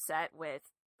really upset with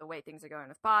the way things are going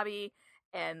with Bobby.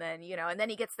 And then, and then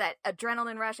he gets that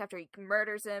adrenaline rush after he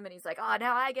murders him, and he's like, oh,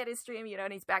 now I get his stream,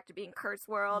 and he's back to being Kurt's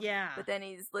World. Yeah. But then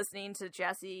he's listening to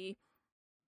Jesse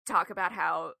talk about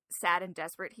how sad and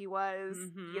desperate he was,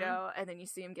 and then you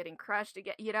see him getting crushed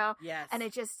again, Yes. And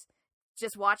it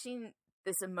just watching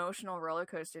this emotional roller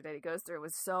coaster that he goes through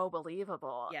was so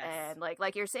believable. Yes. And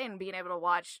like you're saying, being able to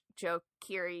watch Joe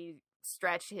Keery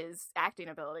stretch his acting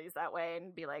abilities that way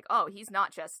and be like, oh, he's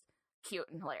not just cute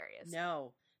and hilarious.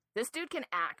 No. This dude can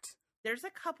act. There's a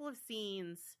couple of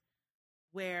scenes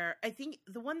where I think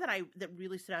the one that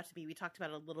really stood out to me, we talked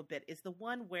about it a little bit, is the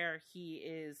one where he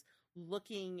is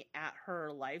looking at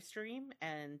her live stream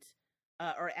and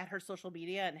or at her social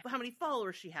media and how many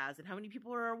followers she has and how many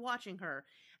people are watching her.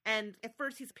 And at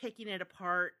first he's picking it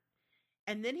apart,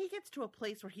 and then he gets to a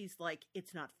place where he's like,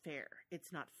 it's not fair.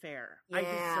 It's not fair. Yeah. I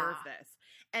deserve this.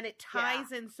 And it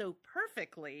ties in so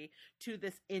perfectly to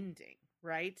this ending,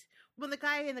 right? When the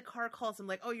guy in the car calls him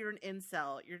like, oh, you're an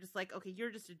incel, you're just like, okay, you're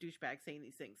just a douchebag saying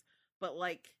these things. But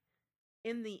like,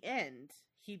 in the end,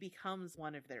 he becomes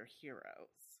one of their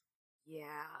heroes.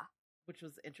 Yeah. Which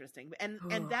was interesting. And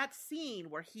that scene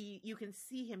where you can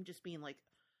see him just being like,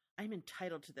 I'm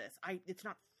entitled to this. It's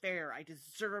not fair. I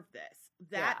deserve this.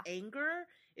 That anger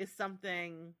is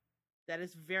something that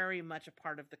is very much a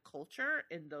part of the culture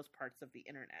in those parts of the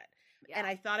internet. Yeah. And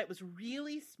I thought it was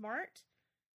really smart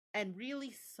and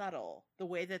really subtle the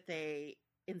way that they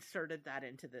inserted that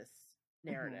into this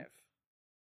narrative.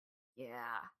 Mm-hmm.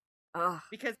 Yeah. Ugh.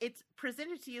 Because it's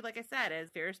presented to you, like I said, as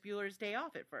Ferris Bueller's Day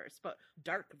Off at first, but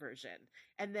dark version.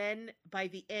 And then by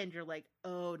the end, you're like,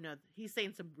 oh no, he's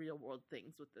saying some real world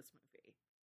things with this movie.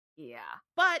 Yeah.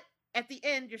 But at the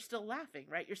end, you're still laughing,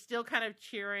 right? You're still kind of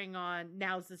cheering on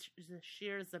now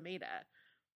Zashir Zamata.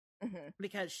 Mm-hmm.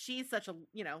 Because she's such a,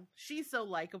 she's so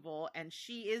likable, and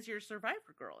she is your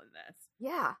survivor girl in this.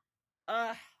 Yeah.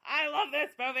 I love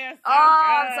this movie. It's so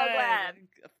I'm good. so glad.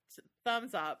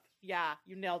 Thumbs up. Yeah,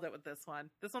 you nailed it with this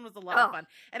one. This one was a lot of fun.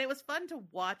 And it was fun to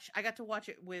watch. I got to watch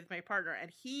it with my partner,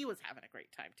 and he was having a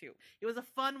great time, too. It was a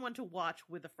fun one to watch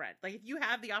with a friend. Like, if you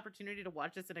have the opportunity to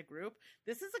watch this in a group,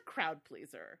 this is a crowd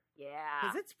pleaser. Yeah.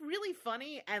 Because it's really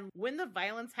funny, and when the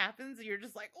violence happens, you're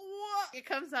just like, what? It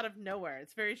comes out of nowhere.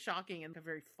 It's very shocking in a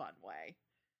very fun way.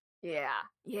 Yeah.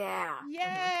 Yeah.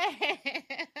 Yay!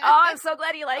 Oh, I'm so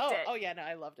glad you liked it. Oh, yeah, no,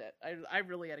 I loved it. I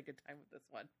really had a good time with this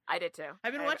one. I did too.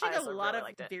 I've been watching a lot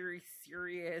really of very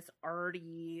serious,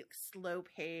 arty,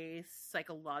 slow-paced,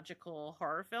 psychological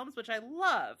horror films, which I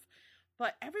love.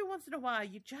 But every once in a while,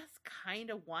 you just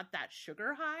kind of want that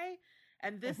sugar high.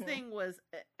 And this thing was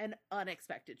an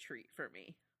unexpected treat for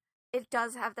me. It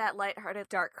does have that lighthearted,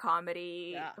 dark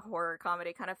comedy, horror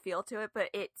comedy kind of feel to it, but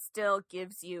it still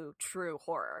gives you true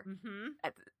horror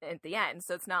at the end.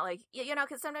 So it's not like, you know,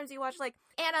 because sometimes you watch like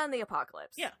Anna and the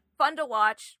Apocalypse. Yeah. Fun to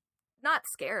watch, not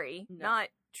scary, not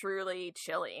truly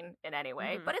chilling in any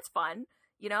way, but it's fun,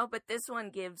 you know, but this one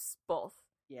gives both.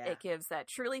 Yeah. It gives that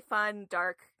truly fun,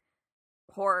 dark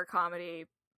horror comedy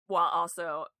while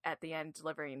also at the end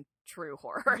delivering true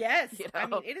horror. Yes. You know? I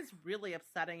mean, it is really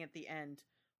upsetting at the end.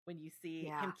 When you see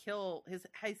him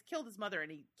he's killed his mother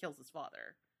and he kills his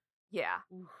father. Yeah.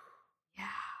 Oof. Yeah.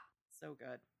 So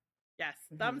good. Yes.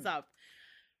 Thumbs up.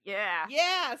 Yeah.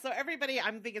 Yeah. So everybody,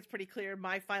 I think it's pretty clear.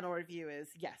 My final review is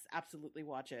yes, absolutely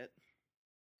watch it.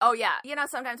 Oh yeah. You know,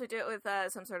 sometimes we do it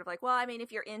with some sort of like, well, I mean,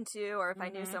 if you're into, or if I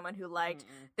knew someone who liked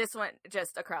this one,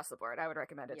 just across the board, I would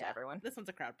recommend it to everyone. This one's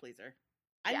a crowd pleaser.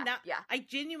 I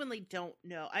genuinely don't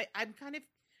know. I'm kind of,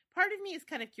 part of me is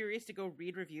kind of curious to go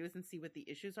read reviews and see what the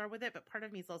issues are with it, but part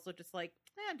of me is also just like,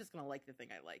 I'm just going to like the thing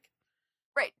I like.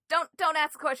 Right. Don't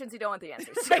ask questions you don't want the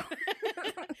answers to.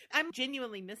 I'm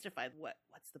genuinely mystified.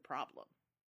 What's the problem?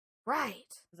 Right.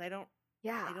 Because I don't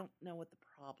know what the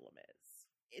problem is.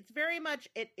 It's very much,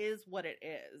 it is what it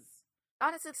is.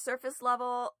 Honestly, surface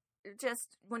level,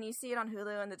 just when you see it on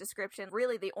Hulu in the description,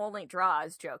 really the only draw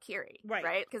is Joe Keery.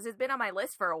 Right? Because it's been on my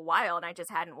list for a while and I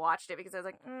just hadn't watched it because I was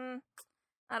like,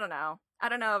 I don't know. I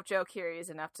don't know if Joe Keery is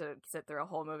enough to sit through a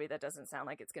whole movie that doesn't sound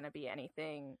like it's going to be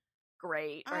anything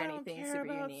great or anything super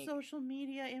unique. I don't care about social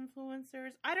media influencers.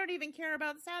 I don't even care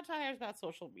about satires about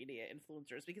social media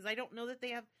influencers because I don't know that they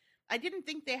have. I didn't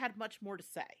think they had much more to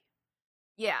say.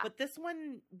 Yeah. But this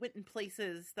one went in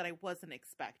places that I wasn't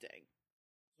expecting.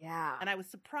 Yeah. And I was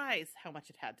surprised how much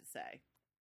it had to say.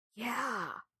 Yeah.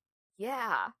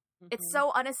 Yeah. It's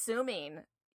so unassuming.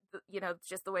 You know,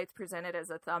 just the way it's presented as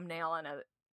a thumbnail and a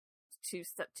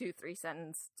 2-3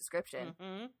 sentence description.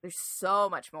 There's so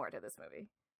much more to this movie.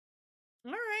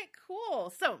 All right,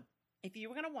 cool. So, if you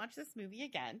were going to watch this movie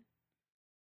again,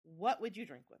 what would you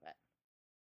drink with it?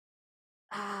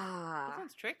 That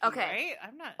sounds tricky, right?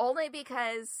 I'm not. Only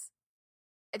because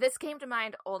this came to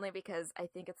mind only because I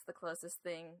think it's the closest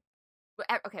thing.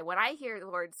 Okay, when I hear the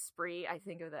word spree, I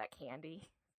think of that candy.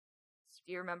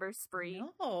 Do you remember Spree?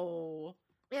 No.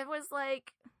 It was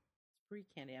like Spree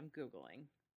candy. I'm Googling.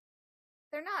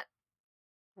 They're not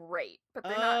great, but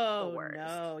they're not the worst.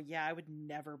 No, yeah, I would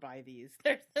never buy these.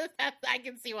 I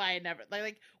can see why I never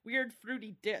like weird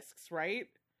fruity discs, right?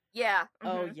 Yeah.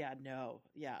 Oh yeah, no,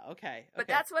 yeah, okay. But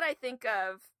that's what I think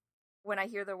of when I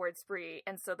hear the word Spree,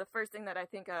 and so the first thing that I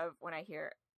think of when I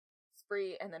hear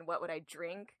Spree, and then what would I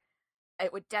drink?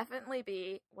 It would definitely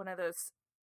be one of those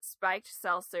spiked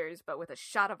seltzers, but with a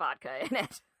shot of vodka in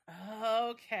it.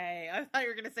 Okay, I thought you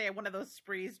were gonna say one of those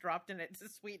Sprees dropped in it to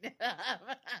sweeten it up.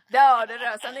 No,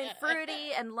 something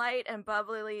fruity and light and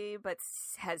bubbly, but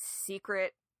has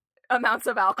secret amounts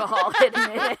of alcohol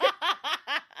hidden in it.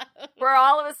 Where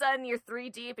all of a sudden you're 3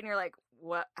 deep and you're like,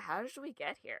 "What? How did we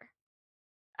get here?"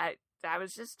 I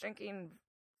was just drinking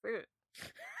fruit,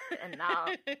 and now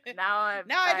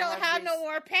I don't have no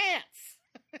more pants.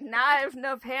 Now I have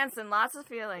no pants and lots of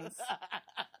feelings.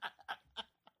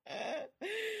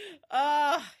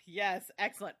 Oh, yes.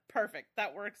 Excellent. Perfect.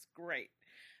 That works great.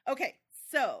 Okay.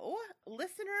 So,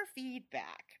 listener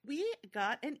feedback. We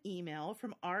got an email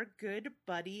from our good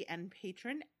buddy and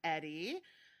patron, Eddie.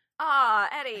 Ah,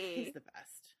 Eddie. He's the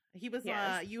best. He was,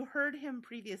 you heard him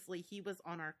previously. He was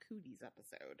on our Cooties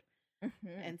episode.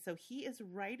 And so he is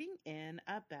writing in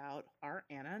about our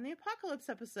Anna and the Apocalypse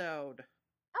episode.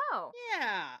 Oh.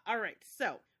 Yeah. All right.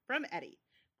 So, from Eddie.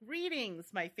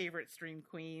 Greetings, my favorite stream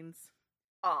queens.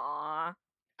 Aww.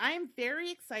 I'm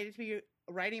very excited to be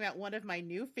writing about one of my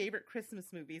new favorite Christmas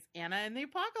movies, Anna and the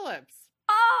Apocalypse.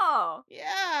 Oh!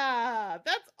 Yeah,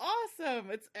 that's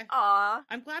awesome. Aw.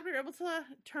 I'm glad we were able to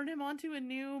turn him onto a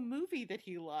new movie that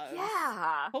he loves.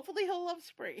 Yeah. Hopefully he'll love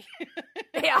Spree.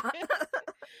 Yeah.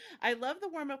 I love the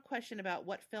warm-up question about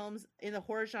what films in the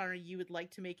horror genre you would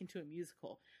like to make into a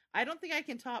musical. I don't think I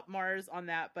can top Mars on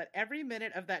that, but every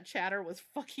minute of that chatter was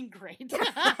fucking great.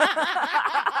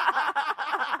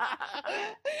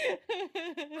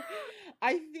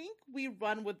 I think we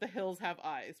run with The Hills Have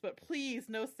Eyes, but please,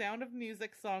 no Sound of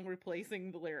Music song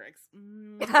replacing the lyrics.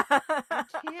 I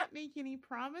can't make any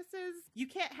promises. You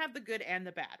can't have the good and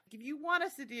the bad. If you want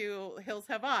us to do Hills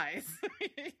Have Eyes,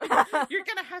 you're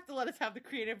going to have to let us have the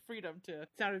creative freedom to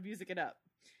Sound of Music it up.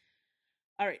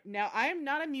 All right, now I am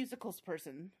not a musicals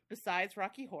person besides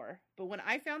Rocky Horror, but when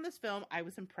I found this film, I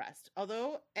was impressed.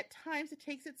 Although at times it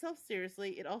takes itself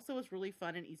seriously, it also was really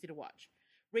fun and easy to watch.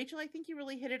 Rachel, I think you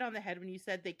really hit it on the head when you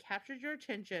said they captured your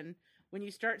attention when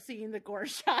you start seeing the gore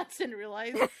shots and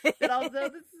realize that although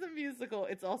this is a musical,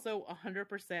 it's also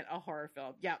 100% a horror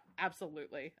film. Yeah,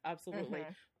 absolutely. Absolutely.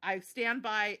 Mm-hmm. I stand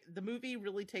by, the movie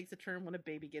really takes a turn when a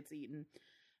baby gets eaten.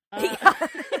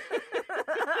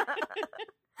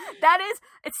 That is,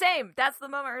 it's same. That's the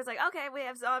moment where it's like, okay, we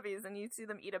have zombies, and you see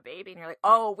them eat a baby, and you're like,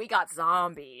 oh, we got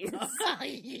zombies.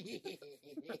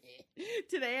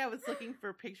 Today I was looking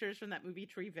for pictures from that movie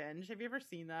Treevenge. Have you ever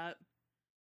seen that?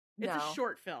 It's No. a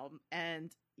short film,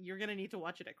 and you're going to need to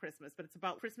watch it at Christmas, but it's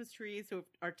about Christmas trees who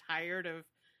are tired of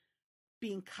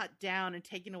being cut down and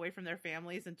taken away from their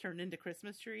families and turned into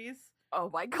Christmas trees.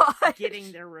 Oh my god.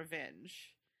 Getting their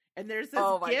revenge. And there's this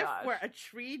gif where a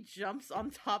tree jumps on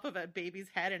top of a baby's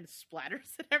head and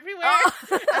splatters it everywhere. Oh.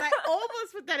 And I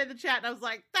almost put that in the chat, and I was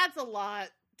like, that's a lot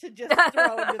to just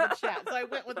throw into the chat. So I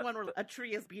went with one where a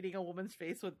tree is beating a woman's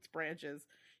face with its branches.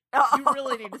 Oh. You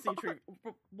really need to see Tree.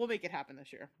 We'll make it happen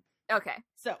this year. Okay.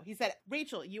 So he said,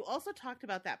 Rachel, you also talked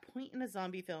about that point in a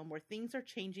zombie film where things are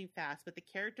changing fast, but the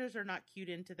characters are not cued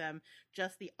into them,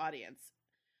 just the audience.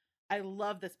 I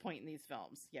love this point in these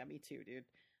films. Yeah, me too, dude.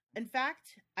 In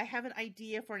fact, I have an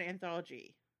idea for an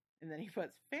anthology. And then he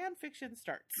puts, fan fiction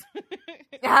starts.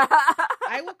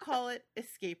 I will call it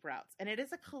Escape Routes. And it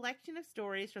is a collection of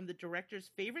stories from the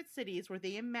director's favorite cities where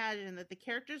they imagine that the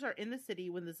characters are in the city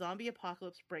when the zombie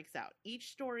apocalypse breaks out. Each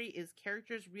story is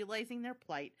characters realizing their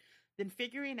plight, then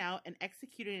figuring out and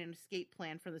executing an escape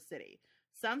plan from the city.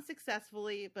 Some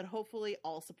successfully, but hopefully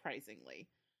all surprisingly.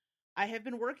 I have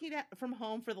been working from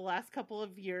home for the last couple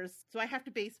of years, so I have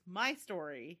to base my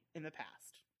story in the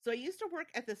past. So I used to work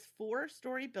at this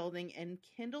 4-story building in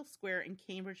Kendall Square in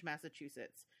Cambridge,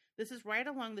 Massachusetts. This is right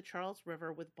along the Charles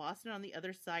River with Boston on the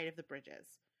other side of the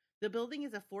bridges. The building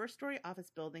is a 4-story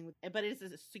office building, but it is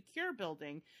a secure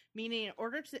building, meaning in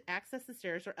order to access the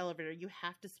stairs or elevator, you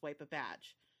have to swipe a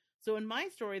badge. So in my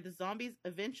story, the zombies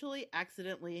eventually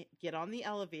accidentally get on the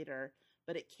elevator,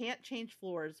 but it can't change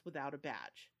floors without a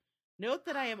badge. Note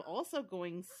that I am also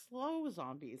going slow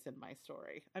zombies in my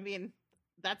story. I mean,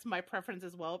 that's my preference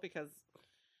as well because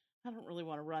I don't really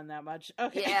want to run that much.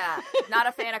 Okay. Yeah, not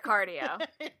a fan of cardio.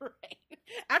 Right.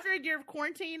 After a year of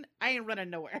quarantine, I ain't running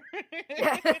nowhere.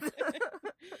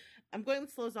 I'm going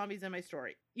with slow zombies in my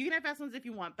story. You can have fast ones if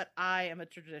you want, but I am a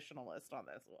traditionalist on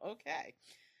this. Okay.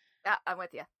 Yeah, I'm with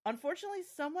you. Unfortunately,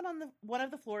 someone on one of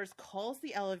the floors calls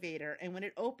the elevator, and when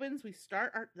it opens, we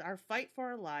start our fight for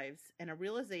our lives and a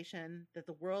realization that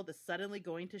the world is suddenly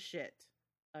going to shit.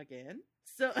 Again?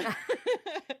 So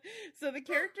the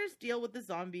characters deal with the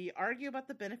zombie, argue about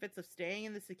the benefits of staying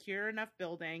in the secure enough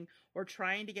building or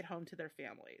trying to get home to their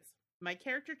families. My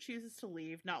character chooses to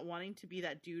leave, not wanting to be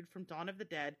that dude from Dawn of the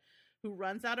Dead who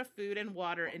runs out of food and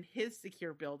water in his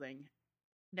secure building.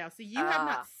 Now, so you have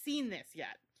not seen this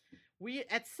yet.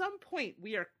 At some point,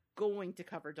 we are going to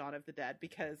cover Dawn of the Dead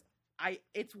because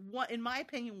it's in my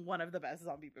opinion, one of the best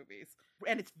zombie movies.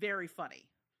 And it's very funny.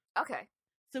 Okay.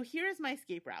 So here is my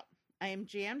escape route. I am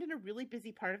jammed in a really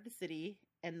busy part of the city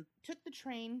and took the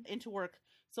train into work.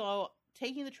 So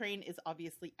taking the train is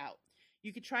obviously out.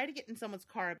 You could try to get in someone's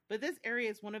car, but this area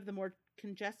is one of the more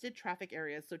congested traffic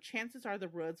areas. So chances are the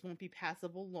roads won't be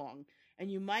passable long.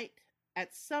 And you might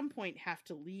at some point have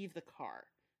to leave the car.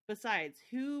 Besides,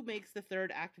 who makes the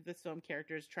third act of this film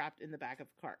characters trapped in the back of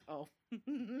a car? Oh. Do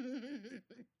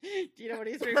you know what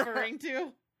he's referring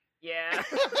to? Yeah. I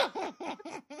can't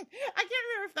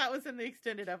remember if that was in the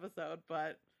extended episode,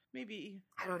 but maybe.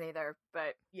 I don't either,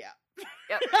 but. Yeah.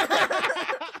 Yep.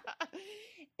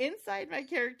 Inside, my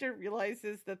character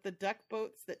realizes that the duck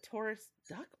boats that tourists.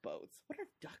 Duck boats? What are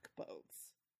duck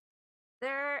boats?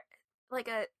 They're like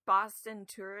a Boston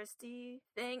touristy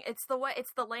thing. It's the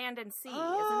land and sea, isn't it?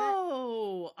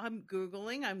 Oh, I'm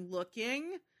Googling. I'm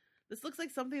looking. This looks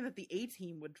like something that the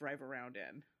A-Team would drive around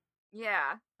in.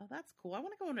 Yeah. Oh, that's cool. I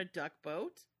want to go on a duck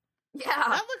boat. Yeah.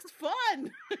 That looks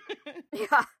fun.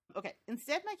 Yeah. Okay,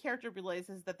 instead my character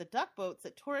realizes that the duck boats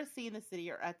that tourists see in the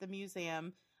city are at the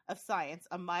Museum of Science,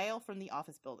 a mile from the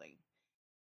office building.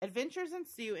 Adventures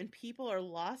ensue and people are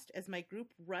lost as my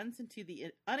group runs into the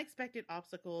unexpected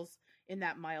obstacles in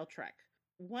that mile trek.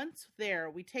 Once there,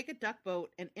 we take a duck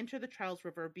boat and enter the Charles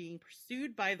River, being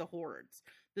pursued by the hordes.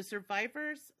 The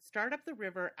survivors start up the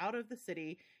river out of the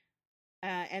city,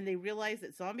 and they realize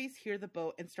that zombies hear the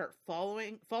boat and start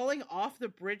falling off the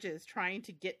bridges, trying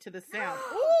to get to the sound.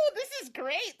 Ooh, this is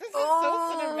great! This is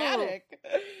so cinematic.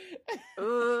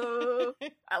 Ooh,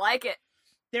 I like it.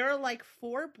 There are like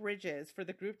 4 bridges for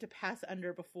the group to pass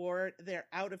under before they're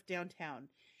out of downtown.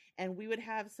 And we would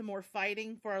have some more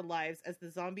fighting for our lives as the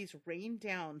zombies rain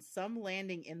down, some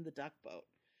landing in the duck boat.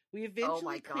 We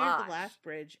eventually cleared the last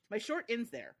bridge. My short ends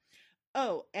there.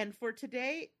 Oh, and for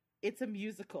today, it's a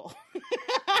musical.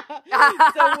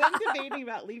 So when debating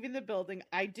about leaving the building,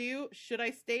 I do Should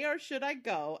I Stay or Should I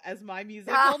Go as my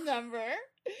musical number.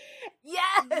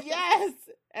 Yes! Yes!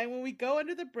 And when we go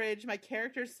under the bridge, my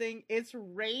characters sing It's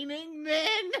Raining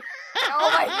Men.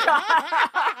 Oh my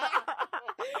god!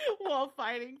 While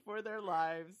fighting for their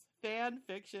lives. Fan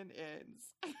fiction ends.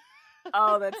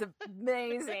 Oh, that's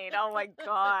amazing. Oh my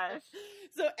gosh.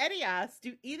 So Eddie asks,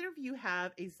 do either of you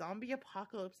have a zombie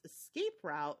apocalypse escape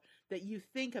route that you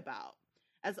think about?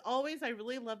 As always, I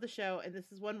really love the show, and this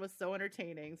one was so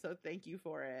entertaining, so thank you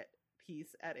for it.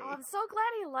 Peace, Eddie. Oh, I'm so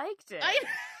glad he liked it. I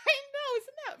know,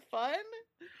 isn't that fun?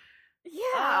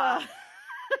 Yeah.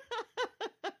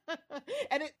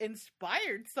 And it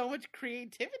inspired so much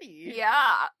creativity.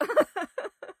 Yeah.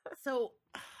 So,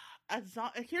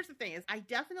 here's the thing: is I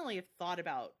definitely have thought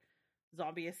about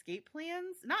zombie escape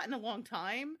plans, not in a long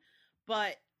time,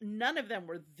 but none of them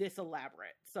were this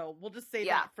elaborate. So we'll just say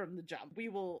that from the jump. We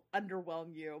will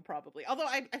underwhelm you probably. Although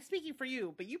I'm speaking for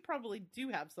you, but you probably do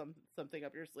have something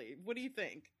up your sleeve. What do you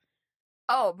think?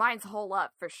 Oh, mine's whole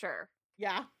up for sure.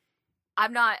 Yeah.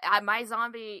 I'm not. My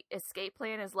zombie escape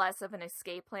plan is less of an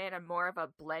escape plan and more of a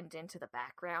blend into the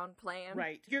background plan.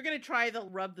 Right. You're gonna try to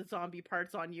rub the zombie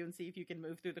parts on you and see if you can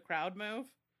move through the crowd move.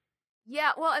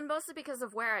 Yeah. Well, and mostly because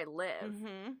of where I live.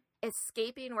 Mm-hmm.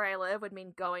 Escaping where I live would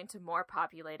mean going to more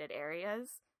populated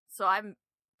areas, so I'm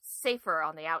safer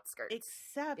on the outskirts.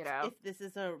 Except if this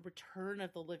is a Return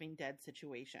of the Living Dead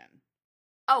situation.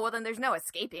 Oh, well, then there's no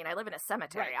escaping. I live in a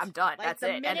cemetery. Right. I'm done. Like, that's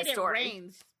it. End of story.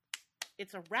 Rains,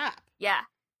 it's a wrap. Yeah.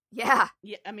 Yeah.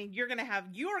 Yeah. I mean, you're gonna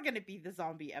be the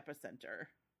zombie epicenter.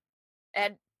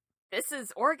 And this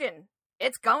is Oregon.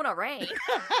 It's gonna rain.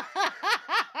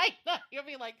 I know. You'll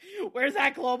be like, where's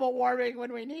that global warming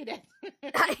when we need it?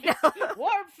 I know.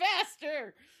 Warm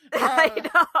faster. I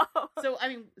know. So, I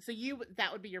mean,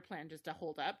 that would be your plan, just to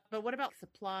hold up. But what about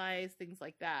supplies, things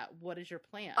like that? What is your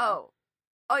plan? Oh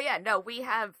yeah, no, we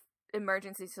have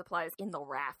emergency supplies in the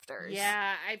rafters.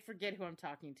 Yeah, I forget who I'm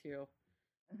talking to.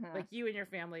 Mm-hmm. Like, you and your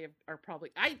family are probably...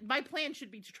 my plan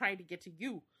should be to try to get to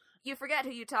you. You forget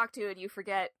who you talk to, and you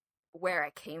forget where I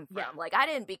came from. Yeah. Like, I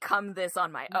didn't become this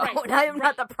on my own. Right, I am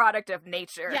not the product of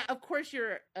nature. Yeah, of course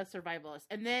you're a survivalist.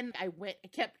 And then I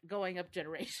kept going up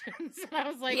generations. And I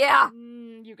was like, yeah,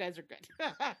 you guys are good.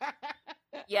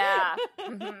 Yeah.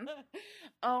 Mm-hmm.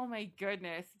 Oh my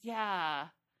goodness. Yeah.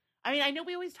 I mean, I know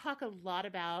we always talk a lot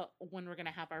about when we're going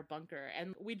to have our bunker,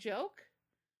 and we joke,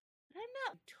 but I'm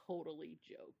not totally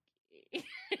joking.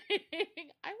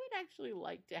 I would actually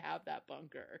like to have that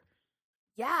bunker.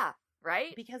 Yeah.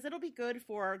 Right? Because it'll be good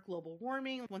for global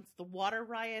warming. Once the water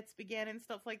riots begin and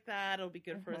stuff like that, it'll be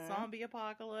good for a zombie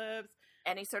apocalypse.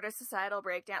 Any sort of societal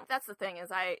breakdown. That's the thing, is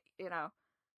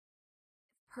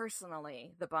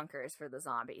personally, the bunker is for the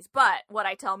zombies. But what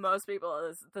I tell most people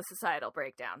is the societal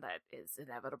breakdown that is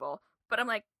inevitable. But I'm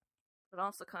like, but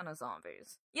also kind of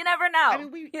zombies. You never know. I mean,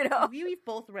 we've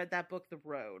both read that book, The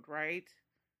Road, right?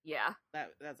 Yeah.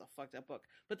 That's a fucked up book.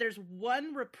 But there's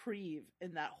one reprieve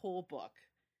in that whole book.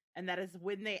 And that is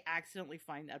when they accidentally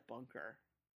find that bunker.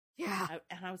 Yeah.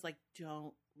 And I was like,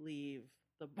 don't leave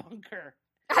the bunker.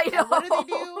 I know. And what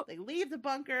do? They leave the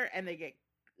bunker and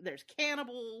there's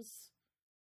cannibals.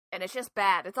 And it's just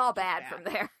bad. It's all bad from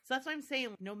there. So that's why I'm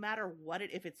saying, no matter what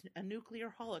if it's a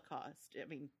nuclear holocaust, I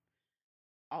mean,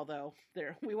 although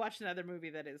we watched another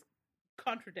movie that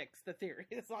contradicts the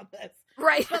theories on this.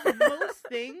 Right. But most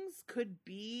things could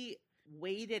be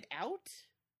waited out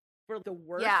for the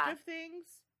worst of things.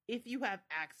 If you have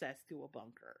access to a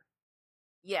bunker.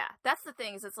 Yeah, that's the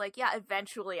thing. Is it's like, yeah,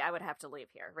 eventually I would have to leave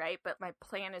here, right? But my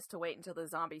plan is to wait until the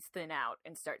zombies thin out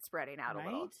and start spreading out a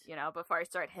little, before I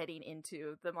start heading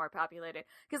into the more populated.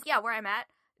 Because, yeah, where I'm at,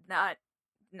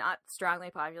 not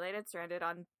strongly populated, surrounded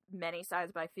on many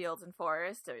sides by fields and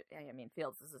forests. I mean,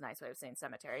 fields is a nice way of saying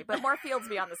cemetery, but more fields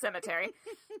beyond the cemetery.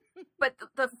 But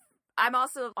I'm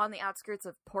also on the outskirts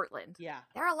of Portland. Yeah.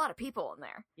 There are a lot of people in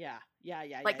there. Yeah.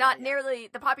 Like, not nearly,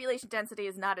 the population density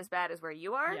is not as bad as where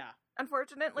you are, Yeah.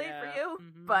 unfortunately for you,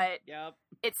 Mhm. but Yep.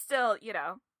 it's still, you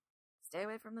know, stay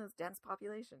away from those dense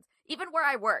populations. Even where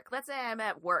I work, let's say I'm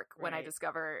at work when I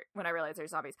realize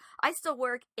there's zombies. I still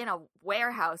work in a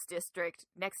warehouse district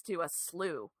next to a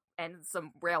slough and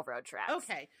some railroad tracks.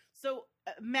 Okay. So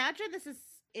imagine this is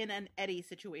in an Eddie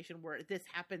situation where this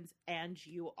happens and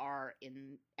you are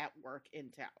at work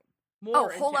in town.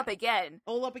 Hold up again.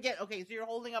 Hold up again. Okay, so you're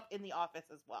holding up in the office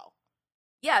as well.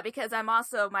 Yeah, because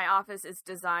my office is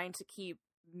designed to keep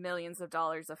millions of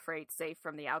dollars of freight safe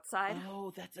from the outside.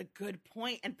 Oh, that's a good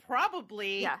point. And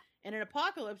probably in an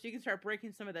apocalypse, you can start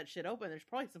breaking some of that shit open. There's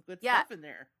probably some good stuff in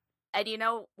there. And you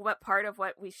know what part of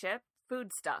what we ship?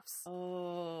 Foodstuffs.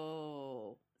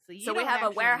 Oh. So we have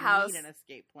a warehouse. Need an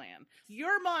escape plan.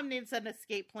 Your mom needs an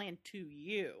escape plan to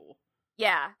you.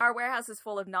 Yeah. Our warehouse is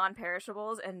full of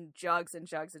non-perishables and jugs and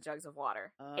jugs and jugs of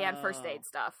water. And first aid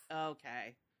stuff.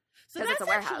 Okay. So 'Cause that's it's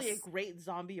a actually warehouse. a great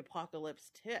zombie apocalypse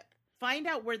tip. Find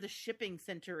out where the shipping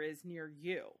center is near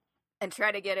you. And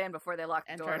try to get in before they lock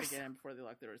the doors. Try to get in before they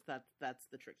lock the doors. That's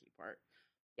the tricky part.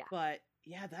 Yeah. But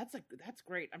yeah, that's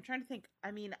great. I'm trying to think.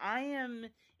 I mean, I am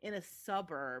in a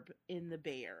suburb in the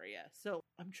Bay Area. So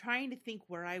I'm trying to think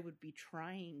where I would be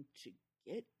trying to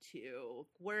get to.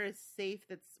 Where is safe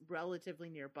that's relatively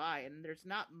nearby, and there's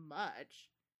not much.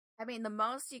 I mean, the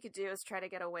most you could do is try to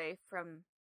get away from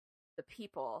the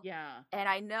people. Yeah. And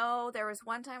I know there was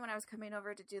one time when I was coming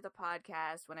over to do the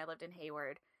podcast when I lived in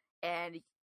Hayward, and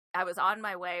I was on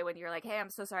my way when you're like, hey, I'm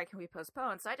so sorry, can we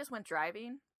postpone? So I just went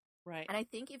driving. Right. And I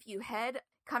think if you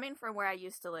coming from where I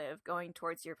used to live, going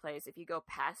towards your place, if you go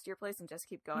past your place and just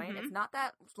keep going, it's not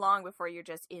that long before you're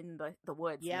just in the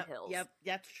woods and the hills. Yep,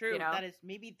 that's true. You know?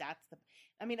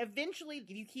 Eventually, if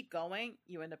you keep going,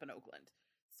 you end up in Oakland.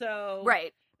 So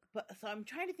right. So I'm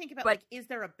trying to think about, is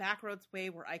there a backroads way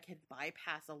where I could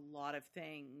bypass a lot of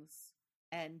things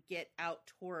and get out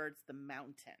towards the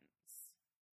mountains?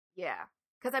 Yeah.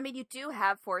 Because, I mean, you do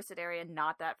have forested area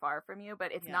not that far from you,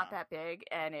 but it's not that big,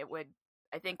 and it would,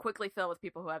 I think, quickly fill with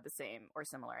people who have the same or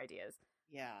similar ideas.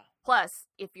 Yeah. Plus,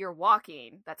 if you're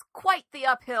walking, that's quite the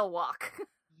uphill walk.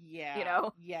 Yeah. You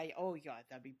know? Yeah. Oh, yeah,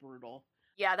 that'd be brutal.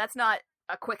 Yeah, that's not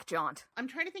a quick jaunt. I'm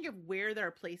trying to think of where there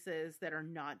are places that are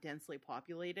not densely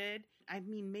populated. I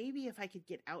mean, maybe if I could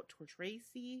get out to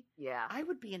Tracy, I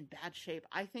would be in bad shape.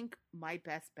 I think my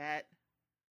best bet,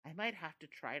 I might have to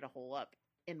try to hole up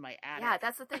in my attic. Yeah,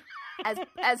 that's the thing.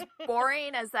 As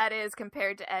boring as that is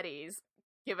compared to Eddie's,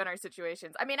 given our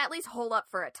situations, I mean, at least hole up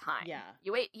for a time. Yeah.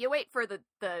 You wait for the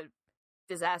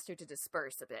disaster to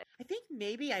disperse a bit. I think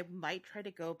maybe I might try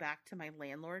to go back to my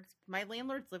landlords. My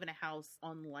landlords live in a house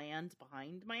on land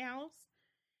behind my house.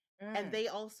 And they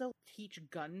also teach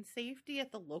gun safety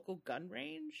at the local gun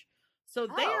range. So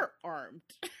they are armed.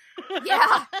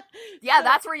 Yeah. Yeah,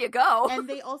 that's where you go. And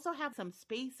they also have some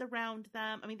space around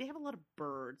them. I mean, they have a lot of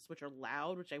birds, which are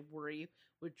loud, which I worry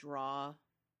would draw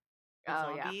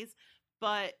zombies. Yeah.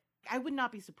 But I would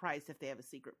not be surprised if they have a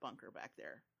secret bunker back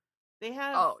there. They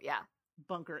have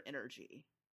bunker energy.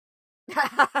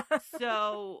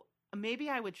 So maybe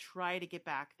I would try to get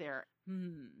back there.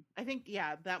 I think,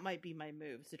 that might be my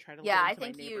moves to try to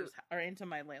into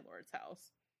my landlord's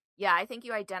house. Yeah, I think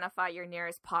you identify your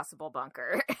nearest possible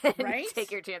bunker and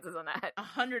take your chances on that.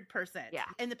 100%. Yeah.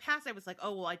 In the past, I was like,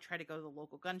 oh, well, I try to go to the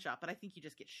local gun shop, but I think you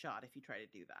just get shot if you try to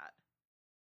do that.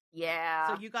 Yeah.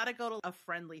 So you got to go to a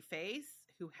friendly face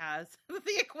who has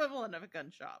the equivalent of a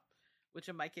gun shop, which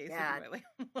in my case is my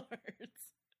landlords.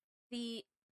 The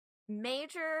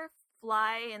major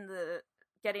fly in the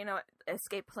getting an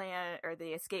escape plan, or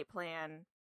the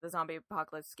zombie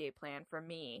apocalypse escape plan for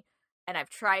me, and I've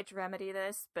tried to remedy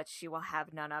this, but she will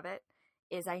have none of it,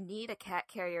 is I need a cat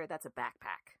carrier that's a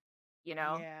backpack. You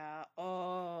know? Yeah.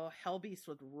 Oh, Hellbeast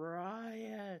would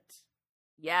riot.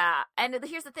 Yeah. And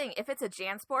here's the thing. If it's a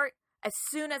JanSport, as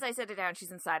soon as I sit it down,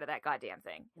 she's inside of that goddamn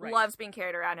thing. Right. Loves being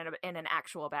carried around in an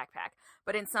actual backpack.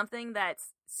 But in something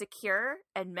that's secure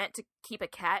and meant to keep a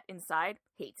cat inside,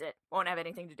 hates it. Won't have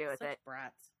anything to do with it.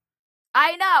 Brats.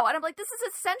 I know. And I'm like, this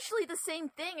is essentially the same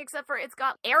thing, except for it's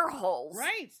got air holes.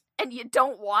 Right. And you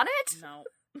don't want it? No.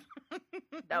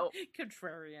 No.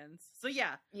 Contrarians. So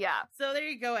yeah. Yeah. So there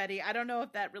you go, Eddie. I don't know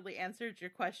if that really answered your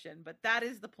question, but that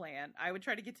is the plan. I would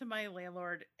try to get to my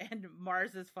landlord, and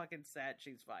Mars is fucking set.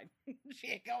 She's fine. She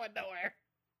ain't going nowhere.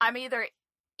 I'm either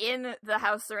in the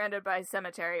house surrounded by a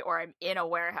cemetery, or I'm in a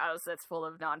warehouse that's full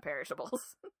of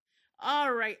non-perishables.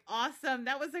 All right. Awesome.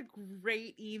 That was a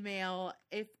great email.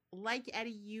 If, like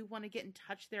Eddie, you want to get in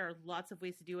touch, there are lots of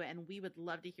ways to do it, and we would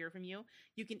love to hear from you.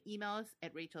 You can email us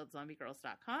at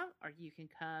rachel@zombiegirls.com, or you can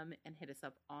come and hit us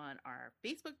up on our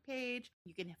Facebook page.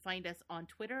 You can find us on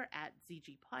Twitter at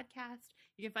ZG Podcast.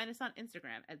 You can find us on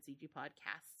Instagram at ZG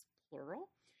Podcasts,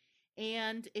 plural.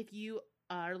 And if you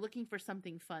are looking for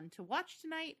something fun to watch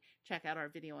tonight, check out our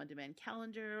video on demand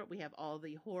calendar. We have all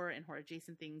the horror and horror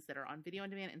adjacent things that are on video on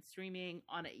demand and streaming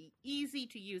on an easy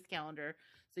to use calendar,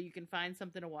 so you can find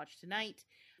something to watch tonight.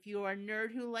 If you are a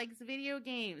nerd who likes video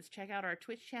games, check out our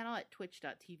Twitch channel at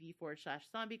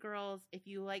twitch.tv/zombiegirls. If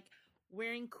you like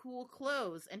wearing cool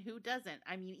clothes, and who doesn't?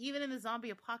 I mean, even in the zombie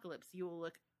apocalypse, you will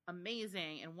look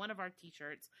amazing in one of our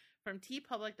t-shirts from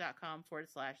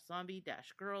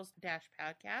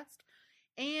tpublic.com/zombie-girls-podcast.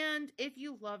 And if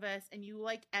you love us and you,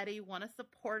 like Eddie, want to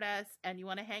support us and you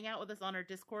want to hang out with us on our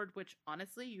Discord, which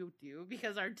honestly you do,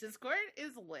 because our Discord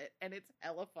is lit and it's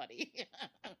hella funny.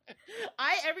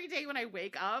 Every day when I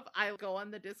wake up, I go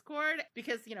on the Discord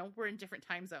because, we're in different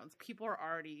time zones. People are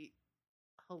already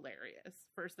hilarious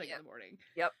first thing in the morning.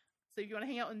 Yep. So if you want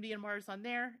to hang out with me and Mars on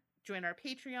there, join our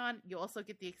Patreon. You'll also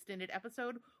get the extended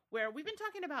episode where we've been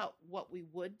talking about what we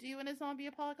would do in a zombie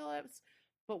apocalypse.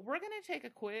 But we're going to take a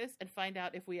quiz and find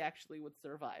out if we actually would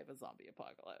survive a zombie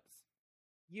apocalypse.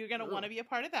 You're going to want to be a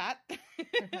part of that.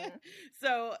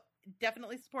 So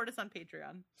definitely support us on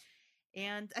Patreon.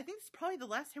 And I think this is probably the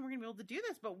last time we're going to be able to do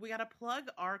this, but we got to plug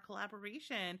our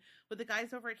collaboration with the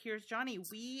guys over at Here's Johnny.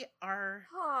 We are...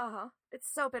 Oh,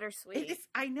 it's so bittersweet.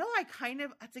 I know,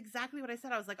 that's exactly what I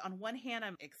said. I was like, on one hand,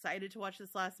 I'm excited to watch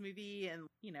this last movie. And,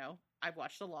 I've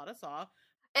watched a lot of Saw.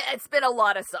 It's been a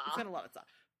lot of Saw.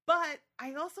 But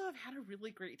I also have had a really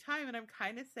great time, and I'm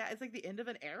kind of sad. It's like the end of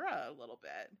an era a little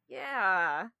bit.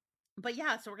 Yeah. But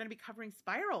yeah, so we're going to be covering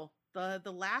Spiral, the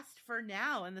last for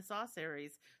now in the Saw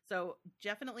series. So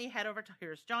definitely head over to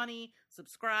Here's Johnny,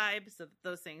 subscribe, so that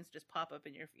those things just pop up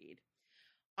in your feed.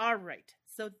 All right,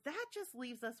 so that just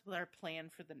leaves us with our plan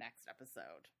for the next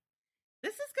episode.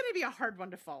 This is going to be a hard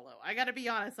one to follow. I got to be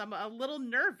honest, I'm a little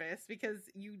nervous because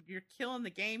you're killing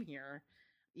the game here.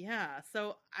 Yeah,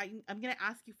 so I'm going to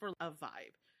ask you for a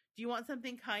vibe. Do you want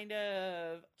something kind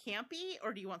of campy,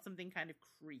 or do you want something kind of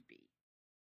creepy?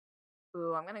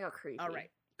 Ooh, I'm going to go creepy. All right,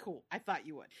 cool. I thought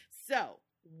you would. So,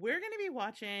 we're going to be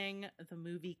watching the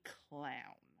movie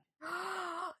Clown.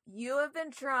 You have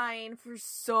been trying for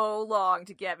so long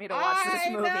to get me to watch this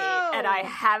movie, and I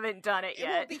haven't done it yet.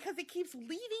 Well, because it keeps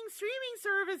leaving streaming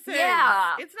services.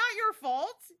 Yeah. It's not your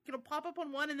fault. It'll pop up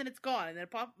on one, and then it's gone. And then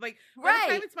it pop by the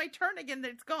time it's my turn again, then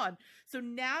it's gone. So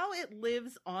now it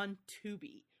lives on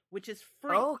Tubi, which is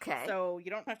free. Okay. So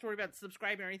you don't have to worry about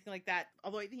subscribing or anything like that.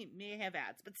 Although I think it may have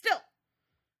ads, but still,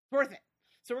 worth it.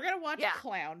 So we're going to watch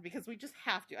Clown because we just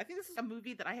have to. I think this is a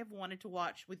movie that I have wanted to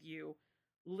watch with you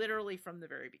literally from the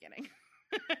very beginning.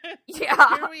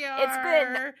 Yeah. Here we are. It's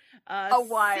been a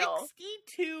while.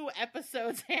 62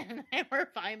 episodes in, and we're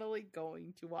finally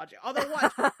going to watch it. Although,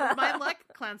 watch, my luck,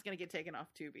 Clown's going to get taken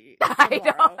off Tubi tomorrow. I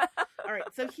know. All right,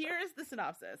 so here's the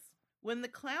synopsis. When the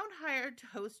clown hired to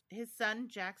host his son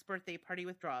Jack's birthday party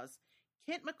withdraws,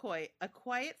 Kent McCoy, a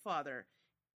quiet father,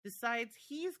 decides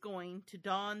he's going to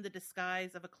don the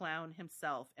disguise of a clown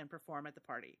himself and perform at the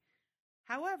party.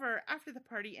 However, after the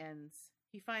party ends,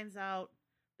 he finds out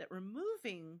that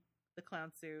removing the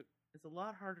clown suit is a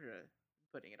lot harder than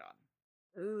putting it on.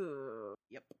 Ooh.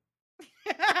 Yep.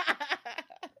 Okay.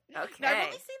 Now, I've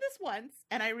only seen this once,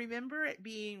 and I remember it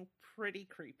being pretty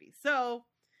creepy. So,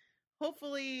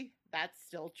 hopefully, that's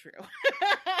still true.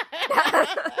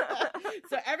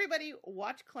 So, everybody,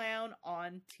 watch Clown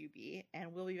on Tubi,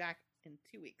 and we'll be back in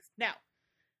 2 weeks. Now,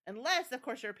 unless, of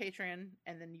course, you're a patron,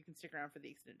 and then you can stick around for the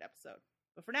extended episode.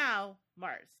 But for now,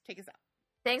 Mars, take us out.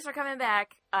 Thanks for coming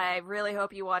back. I really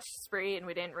hope you watched Spree and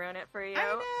we didn't ruin it for you.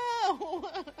 I know!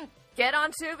 Get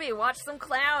on Tubi, watch some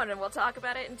Clown, and we'll talk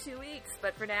about it in 2 weeks.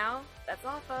 But for now, that's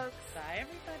all, folks. Bye,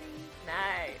 everybody.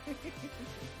 Night.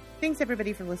 Thanks,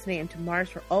 everybody, for listening, and to Mars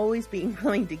for always being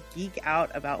willing to geek out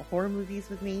about horror movies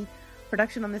with me.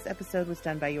 Production on this episode was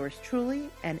done by yours truly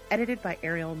and edited by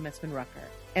Ariel Messman Rucker.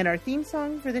 And our theme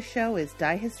song for the show is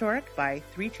Die Historic by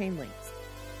 3 Chain Links.